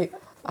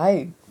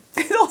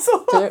 And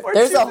also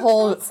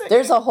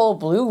there's a whole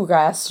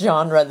bluegrass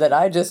genre that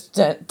I just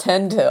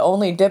tend to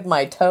only dip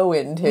my toe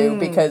into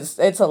because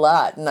it's a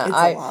lot, and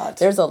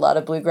there's a lot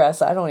of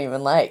bluegrass I don't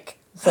even like.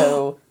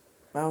 So.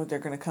 Oh, they're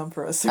gonna come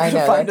for us. They're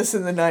gonna find us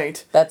in the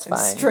night. That's and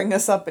fine. String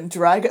us up and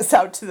drag us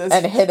out to this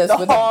and hit us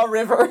with Haw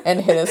River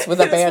and hit us with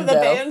a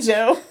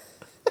banjo.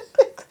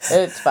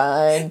 It's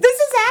fine. This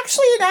is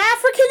actually an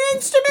African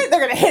instrument. They're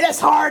gonna hit us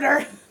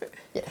harder.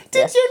 Yeah,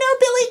 Did you know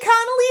Billy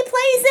Connolly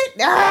plays it?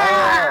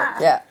 Ah!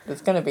 Yeah,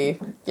 it's gonna be.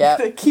 Yeah.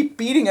 They keep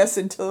beating us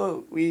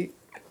until we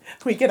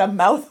get a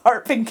mouth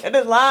harp and get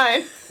in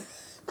line.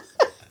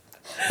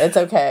 It's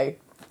okay.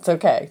 It's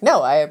okay.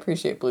 No, I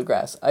appreciate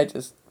bluegrass.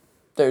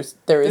 There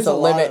is a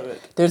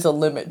limit. There's a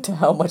limit to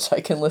how much I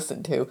can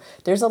listen to.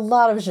 There's a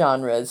lot of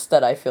genres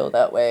that I feel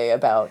that way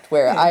about,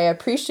 where I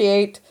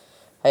appreciate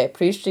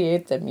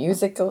the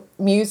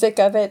music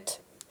of it.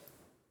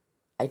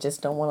 I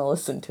just don't want to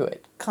listen to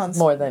it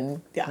more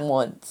than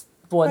once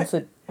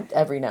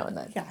every now and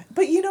then. Yeah,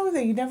 but you know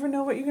that you never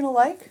know what you're gonna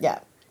like.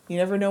 Yeah. You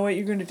never know what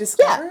you're going to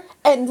discover.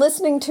 Yeah, and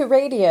listening to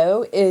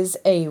radio is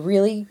a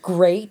really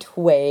great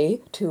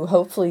way to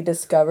hopefully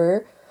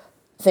discover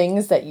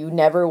things that you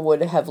never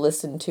would have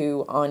listened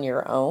to on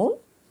your own.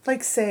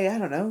 Like, say, I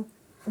don't know,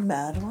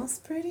 Mad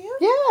Wasp Radio?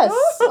 Yes.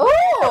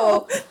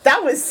 Oh.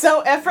 That was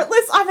so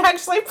effortless. I'm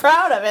actually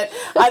proud of it.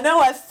 I know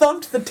I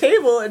thumped the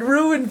table and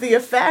ruined the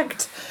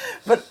effect,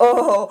 but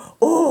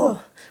Yeah.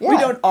 we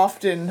don't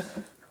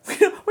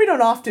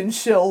often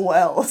shill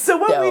well. So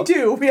what we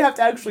do, we have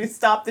to actually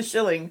stop the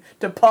shilling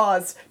to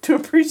pause to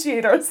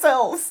appreciate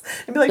ourselves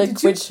and be like,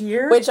 did you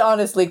hear? Which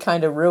honestly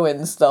kind of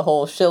ruins the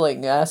whole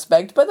shilling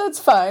aspect, but that's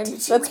fine.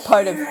 That's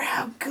part of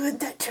how good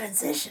that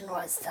transition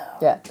was, though.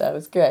 Yeah, that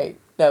was great.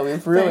 No,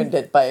 we've ruined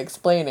it by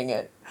explaining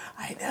it.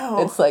 I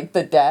know. It's like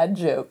the dad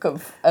joke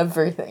of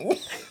everything.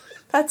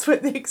 That's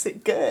what makes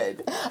it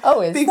good.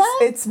 Oh, is that?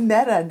 It's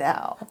meta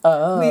now.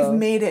 Oh. We've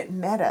made it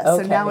meta,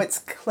 so now it's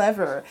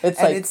clever.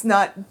 It's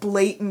not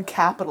blatant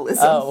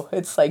capitalism. Oh,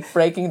 it's like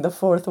breaking the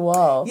fourth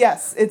wall.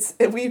 Yes,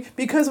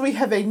 because we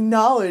have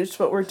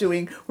acknowledged what we're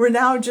doing. We're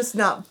now just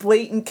not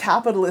blatant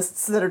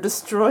capitalists that are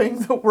destroying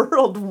the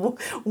world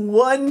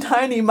one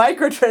tiny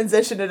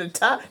microtransaction at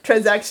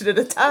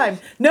a time.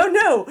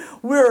 No,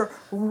 we're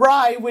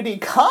wry, witty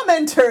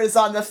commenters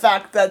on the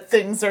fact that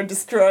things are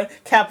destroyed.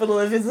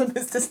 Capitalism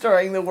is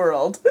destroying the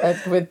world. And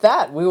with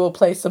that, we will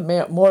play some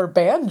more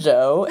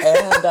banjo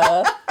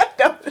and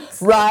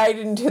ride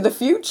into the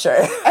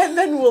future. And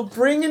then we'll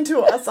bring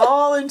us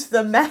all into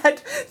the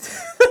Mad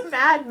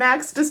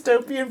Max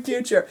dystopian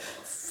future.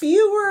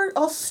 Fewer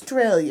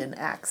Australian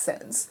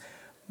accents,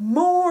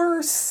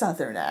 more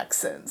Southern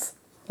accents.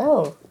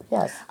 Oh,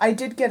 yes. I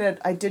did get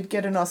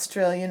an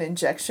Australian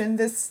injection.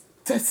 That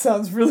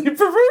sounds really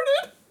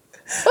perverted.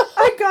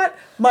 I got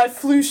my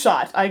flu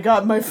shot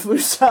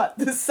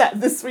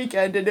this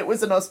weekend, and it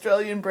was an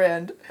Australian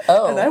brand.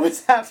 Oh. And I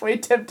was halfway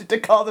tempted to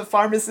call the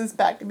pharmacist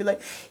back and be like,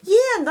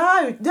 yeah,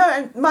 no,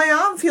 my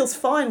arm feels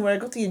fine where I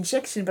got the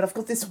injection, but I've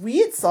got this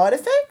weird side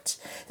effect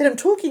that I'm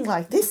talking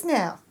like this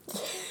now.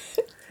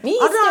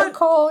 Mr.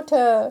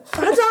 Carter.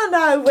 I don't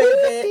know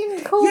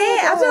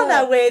I don't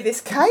know where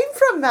this came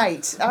from,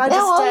 mate. All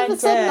of a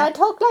sudden I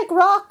talk like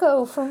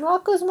Rocco from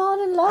Rocco's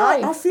Modern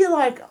Life. I feel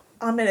like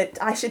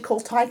I should call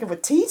Tiger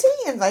with TT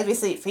and maybe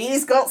see if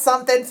he's got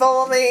something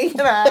for me. You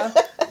know,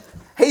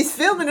 he's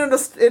filming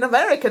in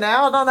America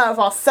now. I don't know if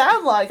I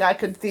sound like I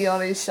could be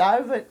on his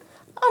show, but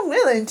I'm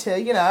willing to.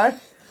 You know,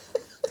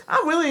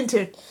 I'm willing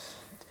to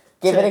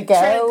give it a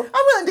go.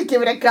 I'm willing to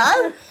give it a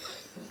go.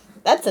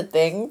 That's a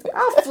thing.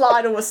 I'll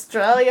fly to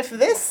Australia for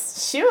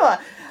this. Sure.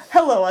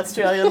 Hello,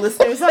 Australian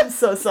listeners. I'm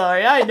so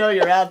sorry. I know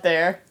you're out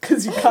there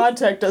because you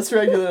contact us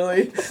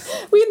regularly.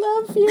 We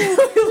love you.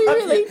 We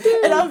really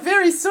do. And I'm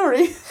very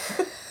sorry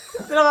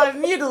that I've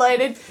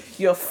mutilated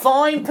your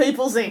fine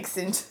people's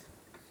accent.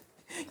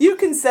 You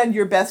can send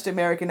your best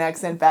American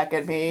accent back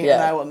at me,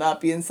 and I will not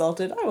be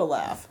insulted. I will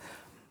laugh.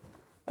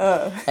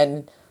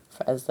 And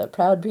as the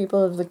proud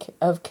people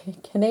of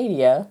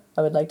Canada,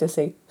 I would like to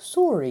say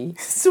sorry.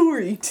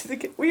 Sorry to the...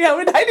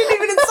 I didn't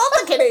even insult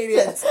the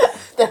Canadians.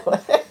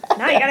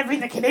 Now you gotta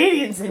bring the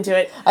Canadians into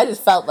it. I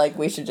just felt like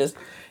we should just...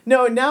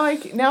 No, now I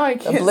can't...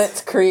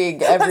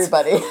 Blitzkrieg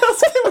everybody.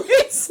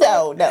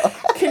 No. No.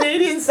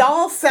 Canadians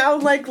all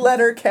sound like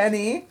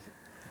Letterkenny.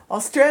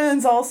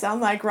 Australians all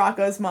sound like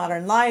Rocco's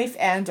Modern Life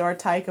and or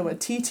Taika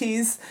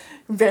Waititi's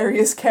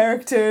various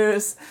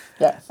characters.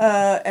 Yes.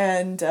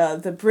 And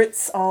the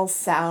Brits all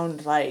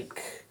sound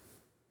like...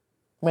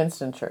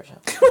 Winston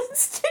Churchill.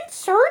 Winston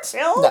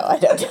Churchill? No, I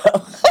don't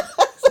know.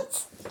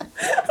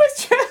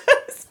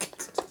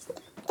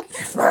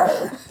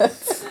 What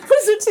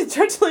does Winston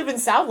Churchill even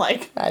sound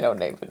like? I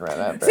don't even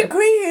remember. The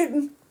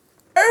Queen!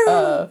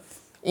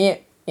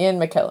 Ian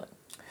McKellen.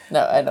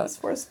 No, I don't.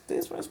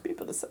 There's worse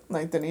people to sound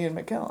like than Ian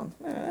McKellen.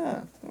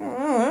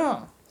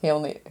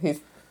 He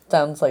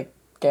sounds like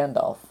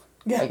Gandalf,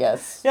 Yeah. I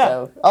guess. Yeah.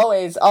 So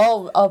always,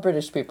 all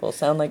British people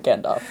sound like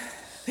Gandalf.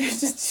 They're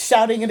just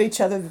shouting at each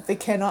other that they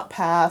cannot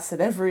pass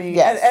at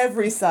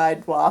every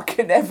sidewalk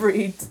and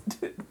every...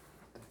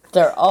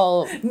 They're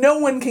all... No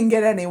one can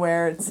get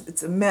anywhere.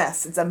 It's a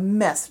mess. It's a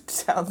mess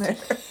down there,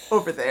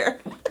 over there.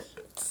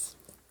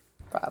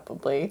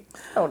 Probably.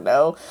 I don't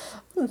know.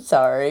 I'm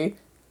sorry.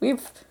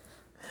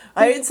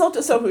 I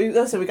insulted... So we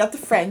got the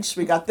French,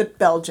 we got the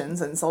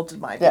Belgians, insulted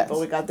my people. Yes.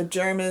 We got the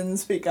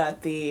Germans, we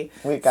got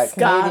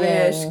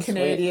Scottish,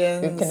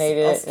 Canadians,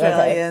 Canadian,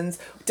 Australians.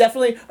 okay.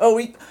 Definitely... Oh,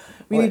 we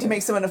need to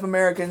make some enough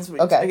Americans.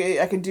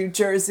 Okay. I can do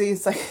Jersey.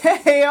 It's like,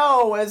 hey,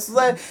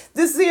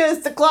 this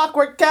is the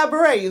Clockwork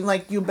Cabaret. And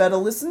like, you better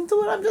listen to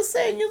it. I'm just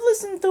saying, you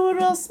listen to it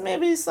or else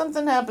maybe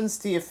something happens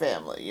to your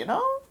family, you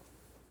know?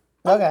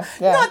 Okay,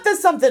 yeah. Not that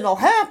something will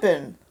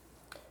happen,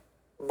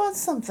 but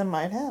something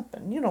might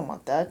happen. You don't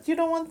want that. You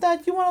don't want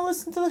that. You want to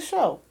listen to the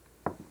show.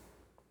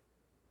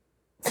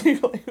 You're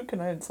like, who can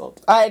I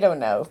insult? I don't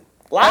know.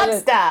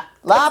 Lobster.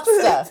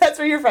 Lobster. That's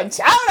where you're from.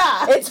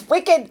 Chowder. It's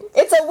wicked.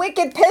 It's a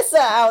wicked pisser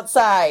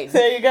outside.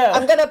 There you go.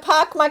 I'm gonna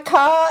park my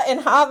car in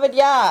Harvard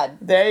Yard.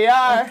 There you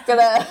are. I'm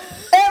gonna.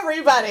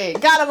 Everybody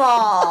got them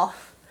all.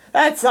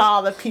 That's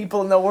all the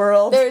people in the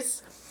world.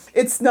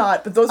 It's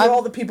not, but those are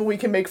all the people we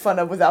can make fun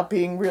of without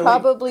being really...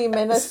 Probably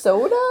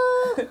Minnesota?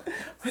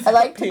 I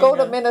like to go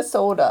to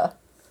Minnesota.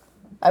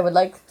 I would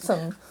like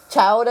some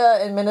chowder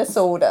in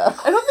Minnesota.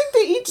 I don't think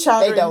they eat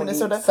chowder in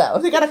Minnesota. Eat so.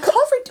 They got a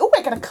covered... Oh,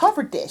 I got a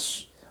covered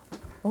dish.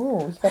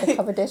 Oh, you got a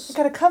covered dish? I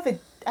got a covered...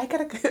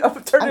 I'll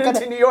turn it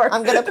into New York.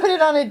 I'm going to put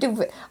it on a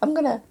duvet. I'm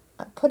going to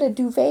put a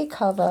duvet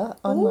cover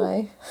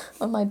on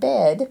my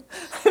bed.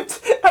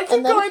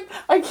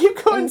 I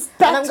keep going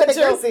back to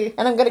Jersey.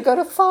 And I'm going to go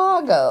to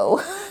Fargo.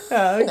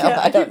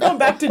 I keep going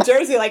back to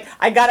Jersey like,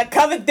 I got a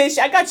covered dish.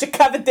 I got your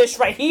covered dish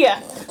right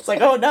here. It's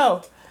like, oh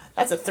no,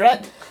 that's a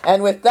threat.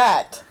 And with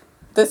that,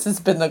 this has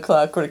been the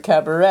Clockwork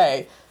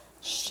Cabaret.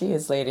 She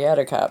is Lady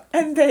Attercop.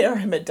 And they are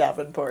Emmett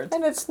Davenport.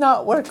 And it's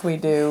not work we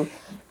do.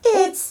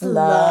 It's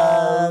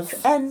love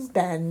and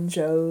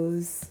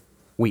banjos.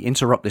 We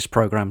interrupt this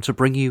programme to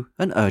bring you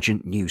an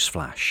urgent news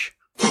flash.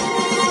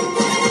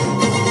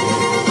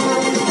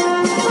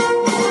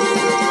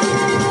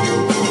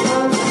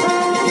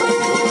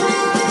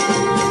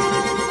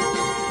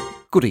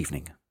 Good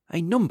evening.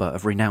 A number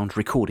of renowned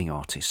recording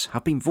artists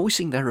have been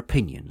voicing their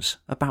opinions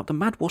about the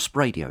Mad Wasp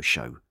radio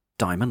show,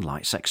 Diamond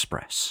Lights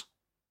Express.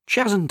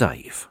 Chaz and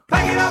Dave.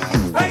 Bang it up,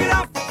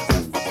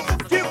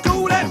 you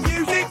call that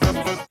music.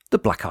 The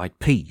Black Eyed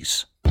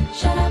Peas.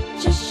 Shut up,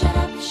 just shut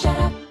up.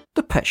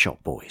 The Pet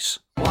Shop Boys.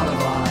 What have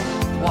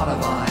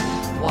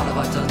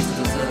I done to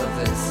deserve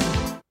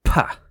this?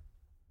 Pah!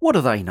 What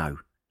do they know?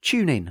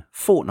 Tune in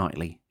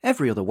fortnightly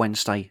every other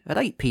Wednesday at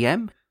 8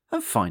 PM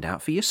and find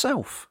out for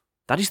yourself.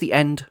 That is the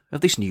end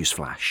of this news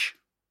flash.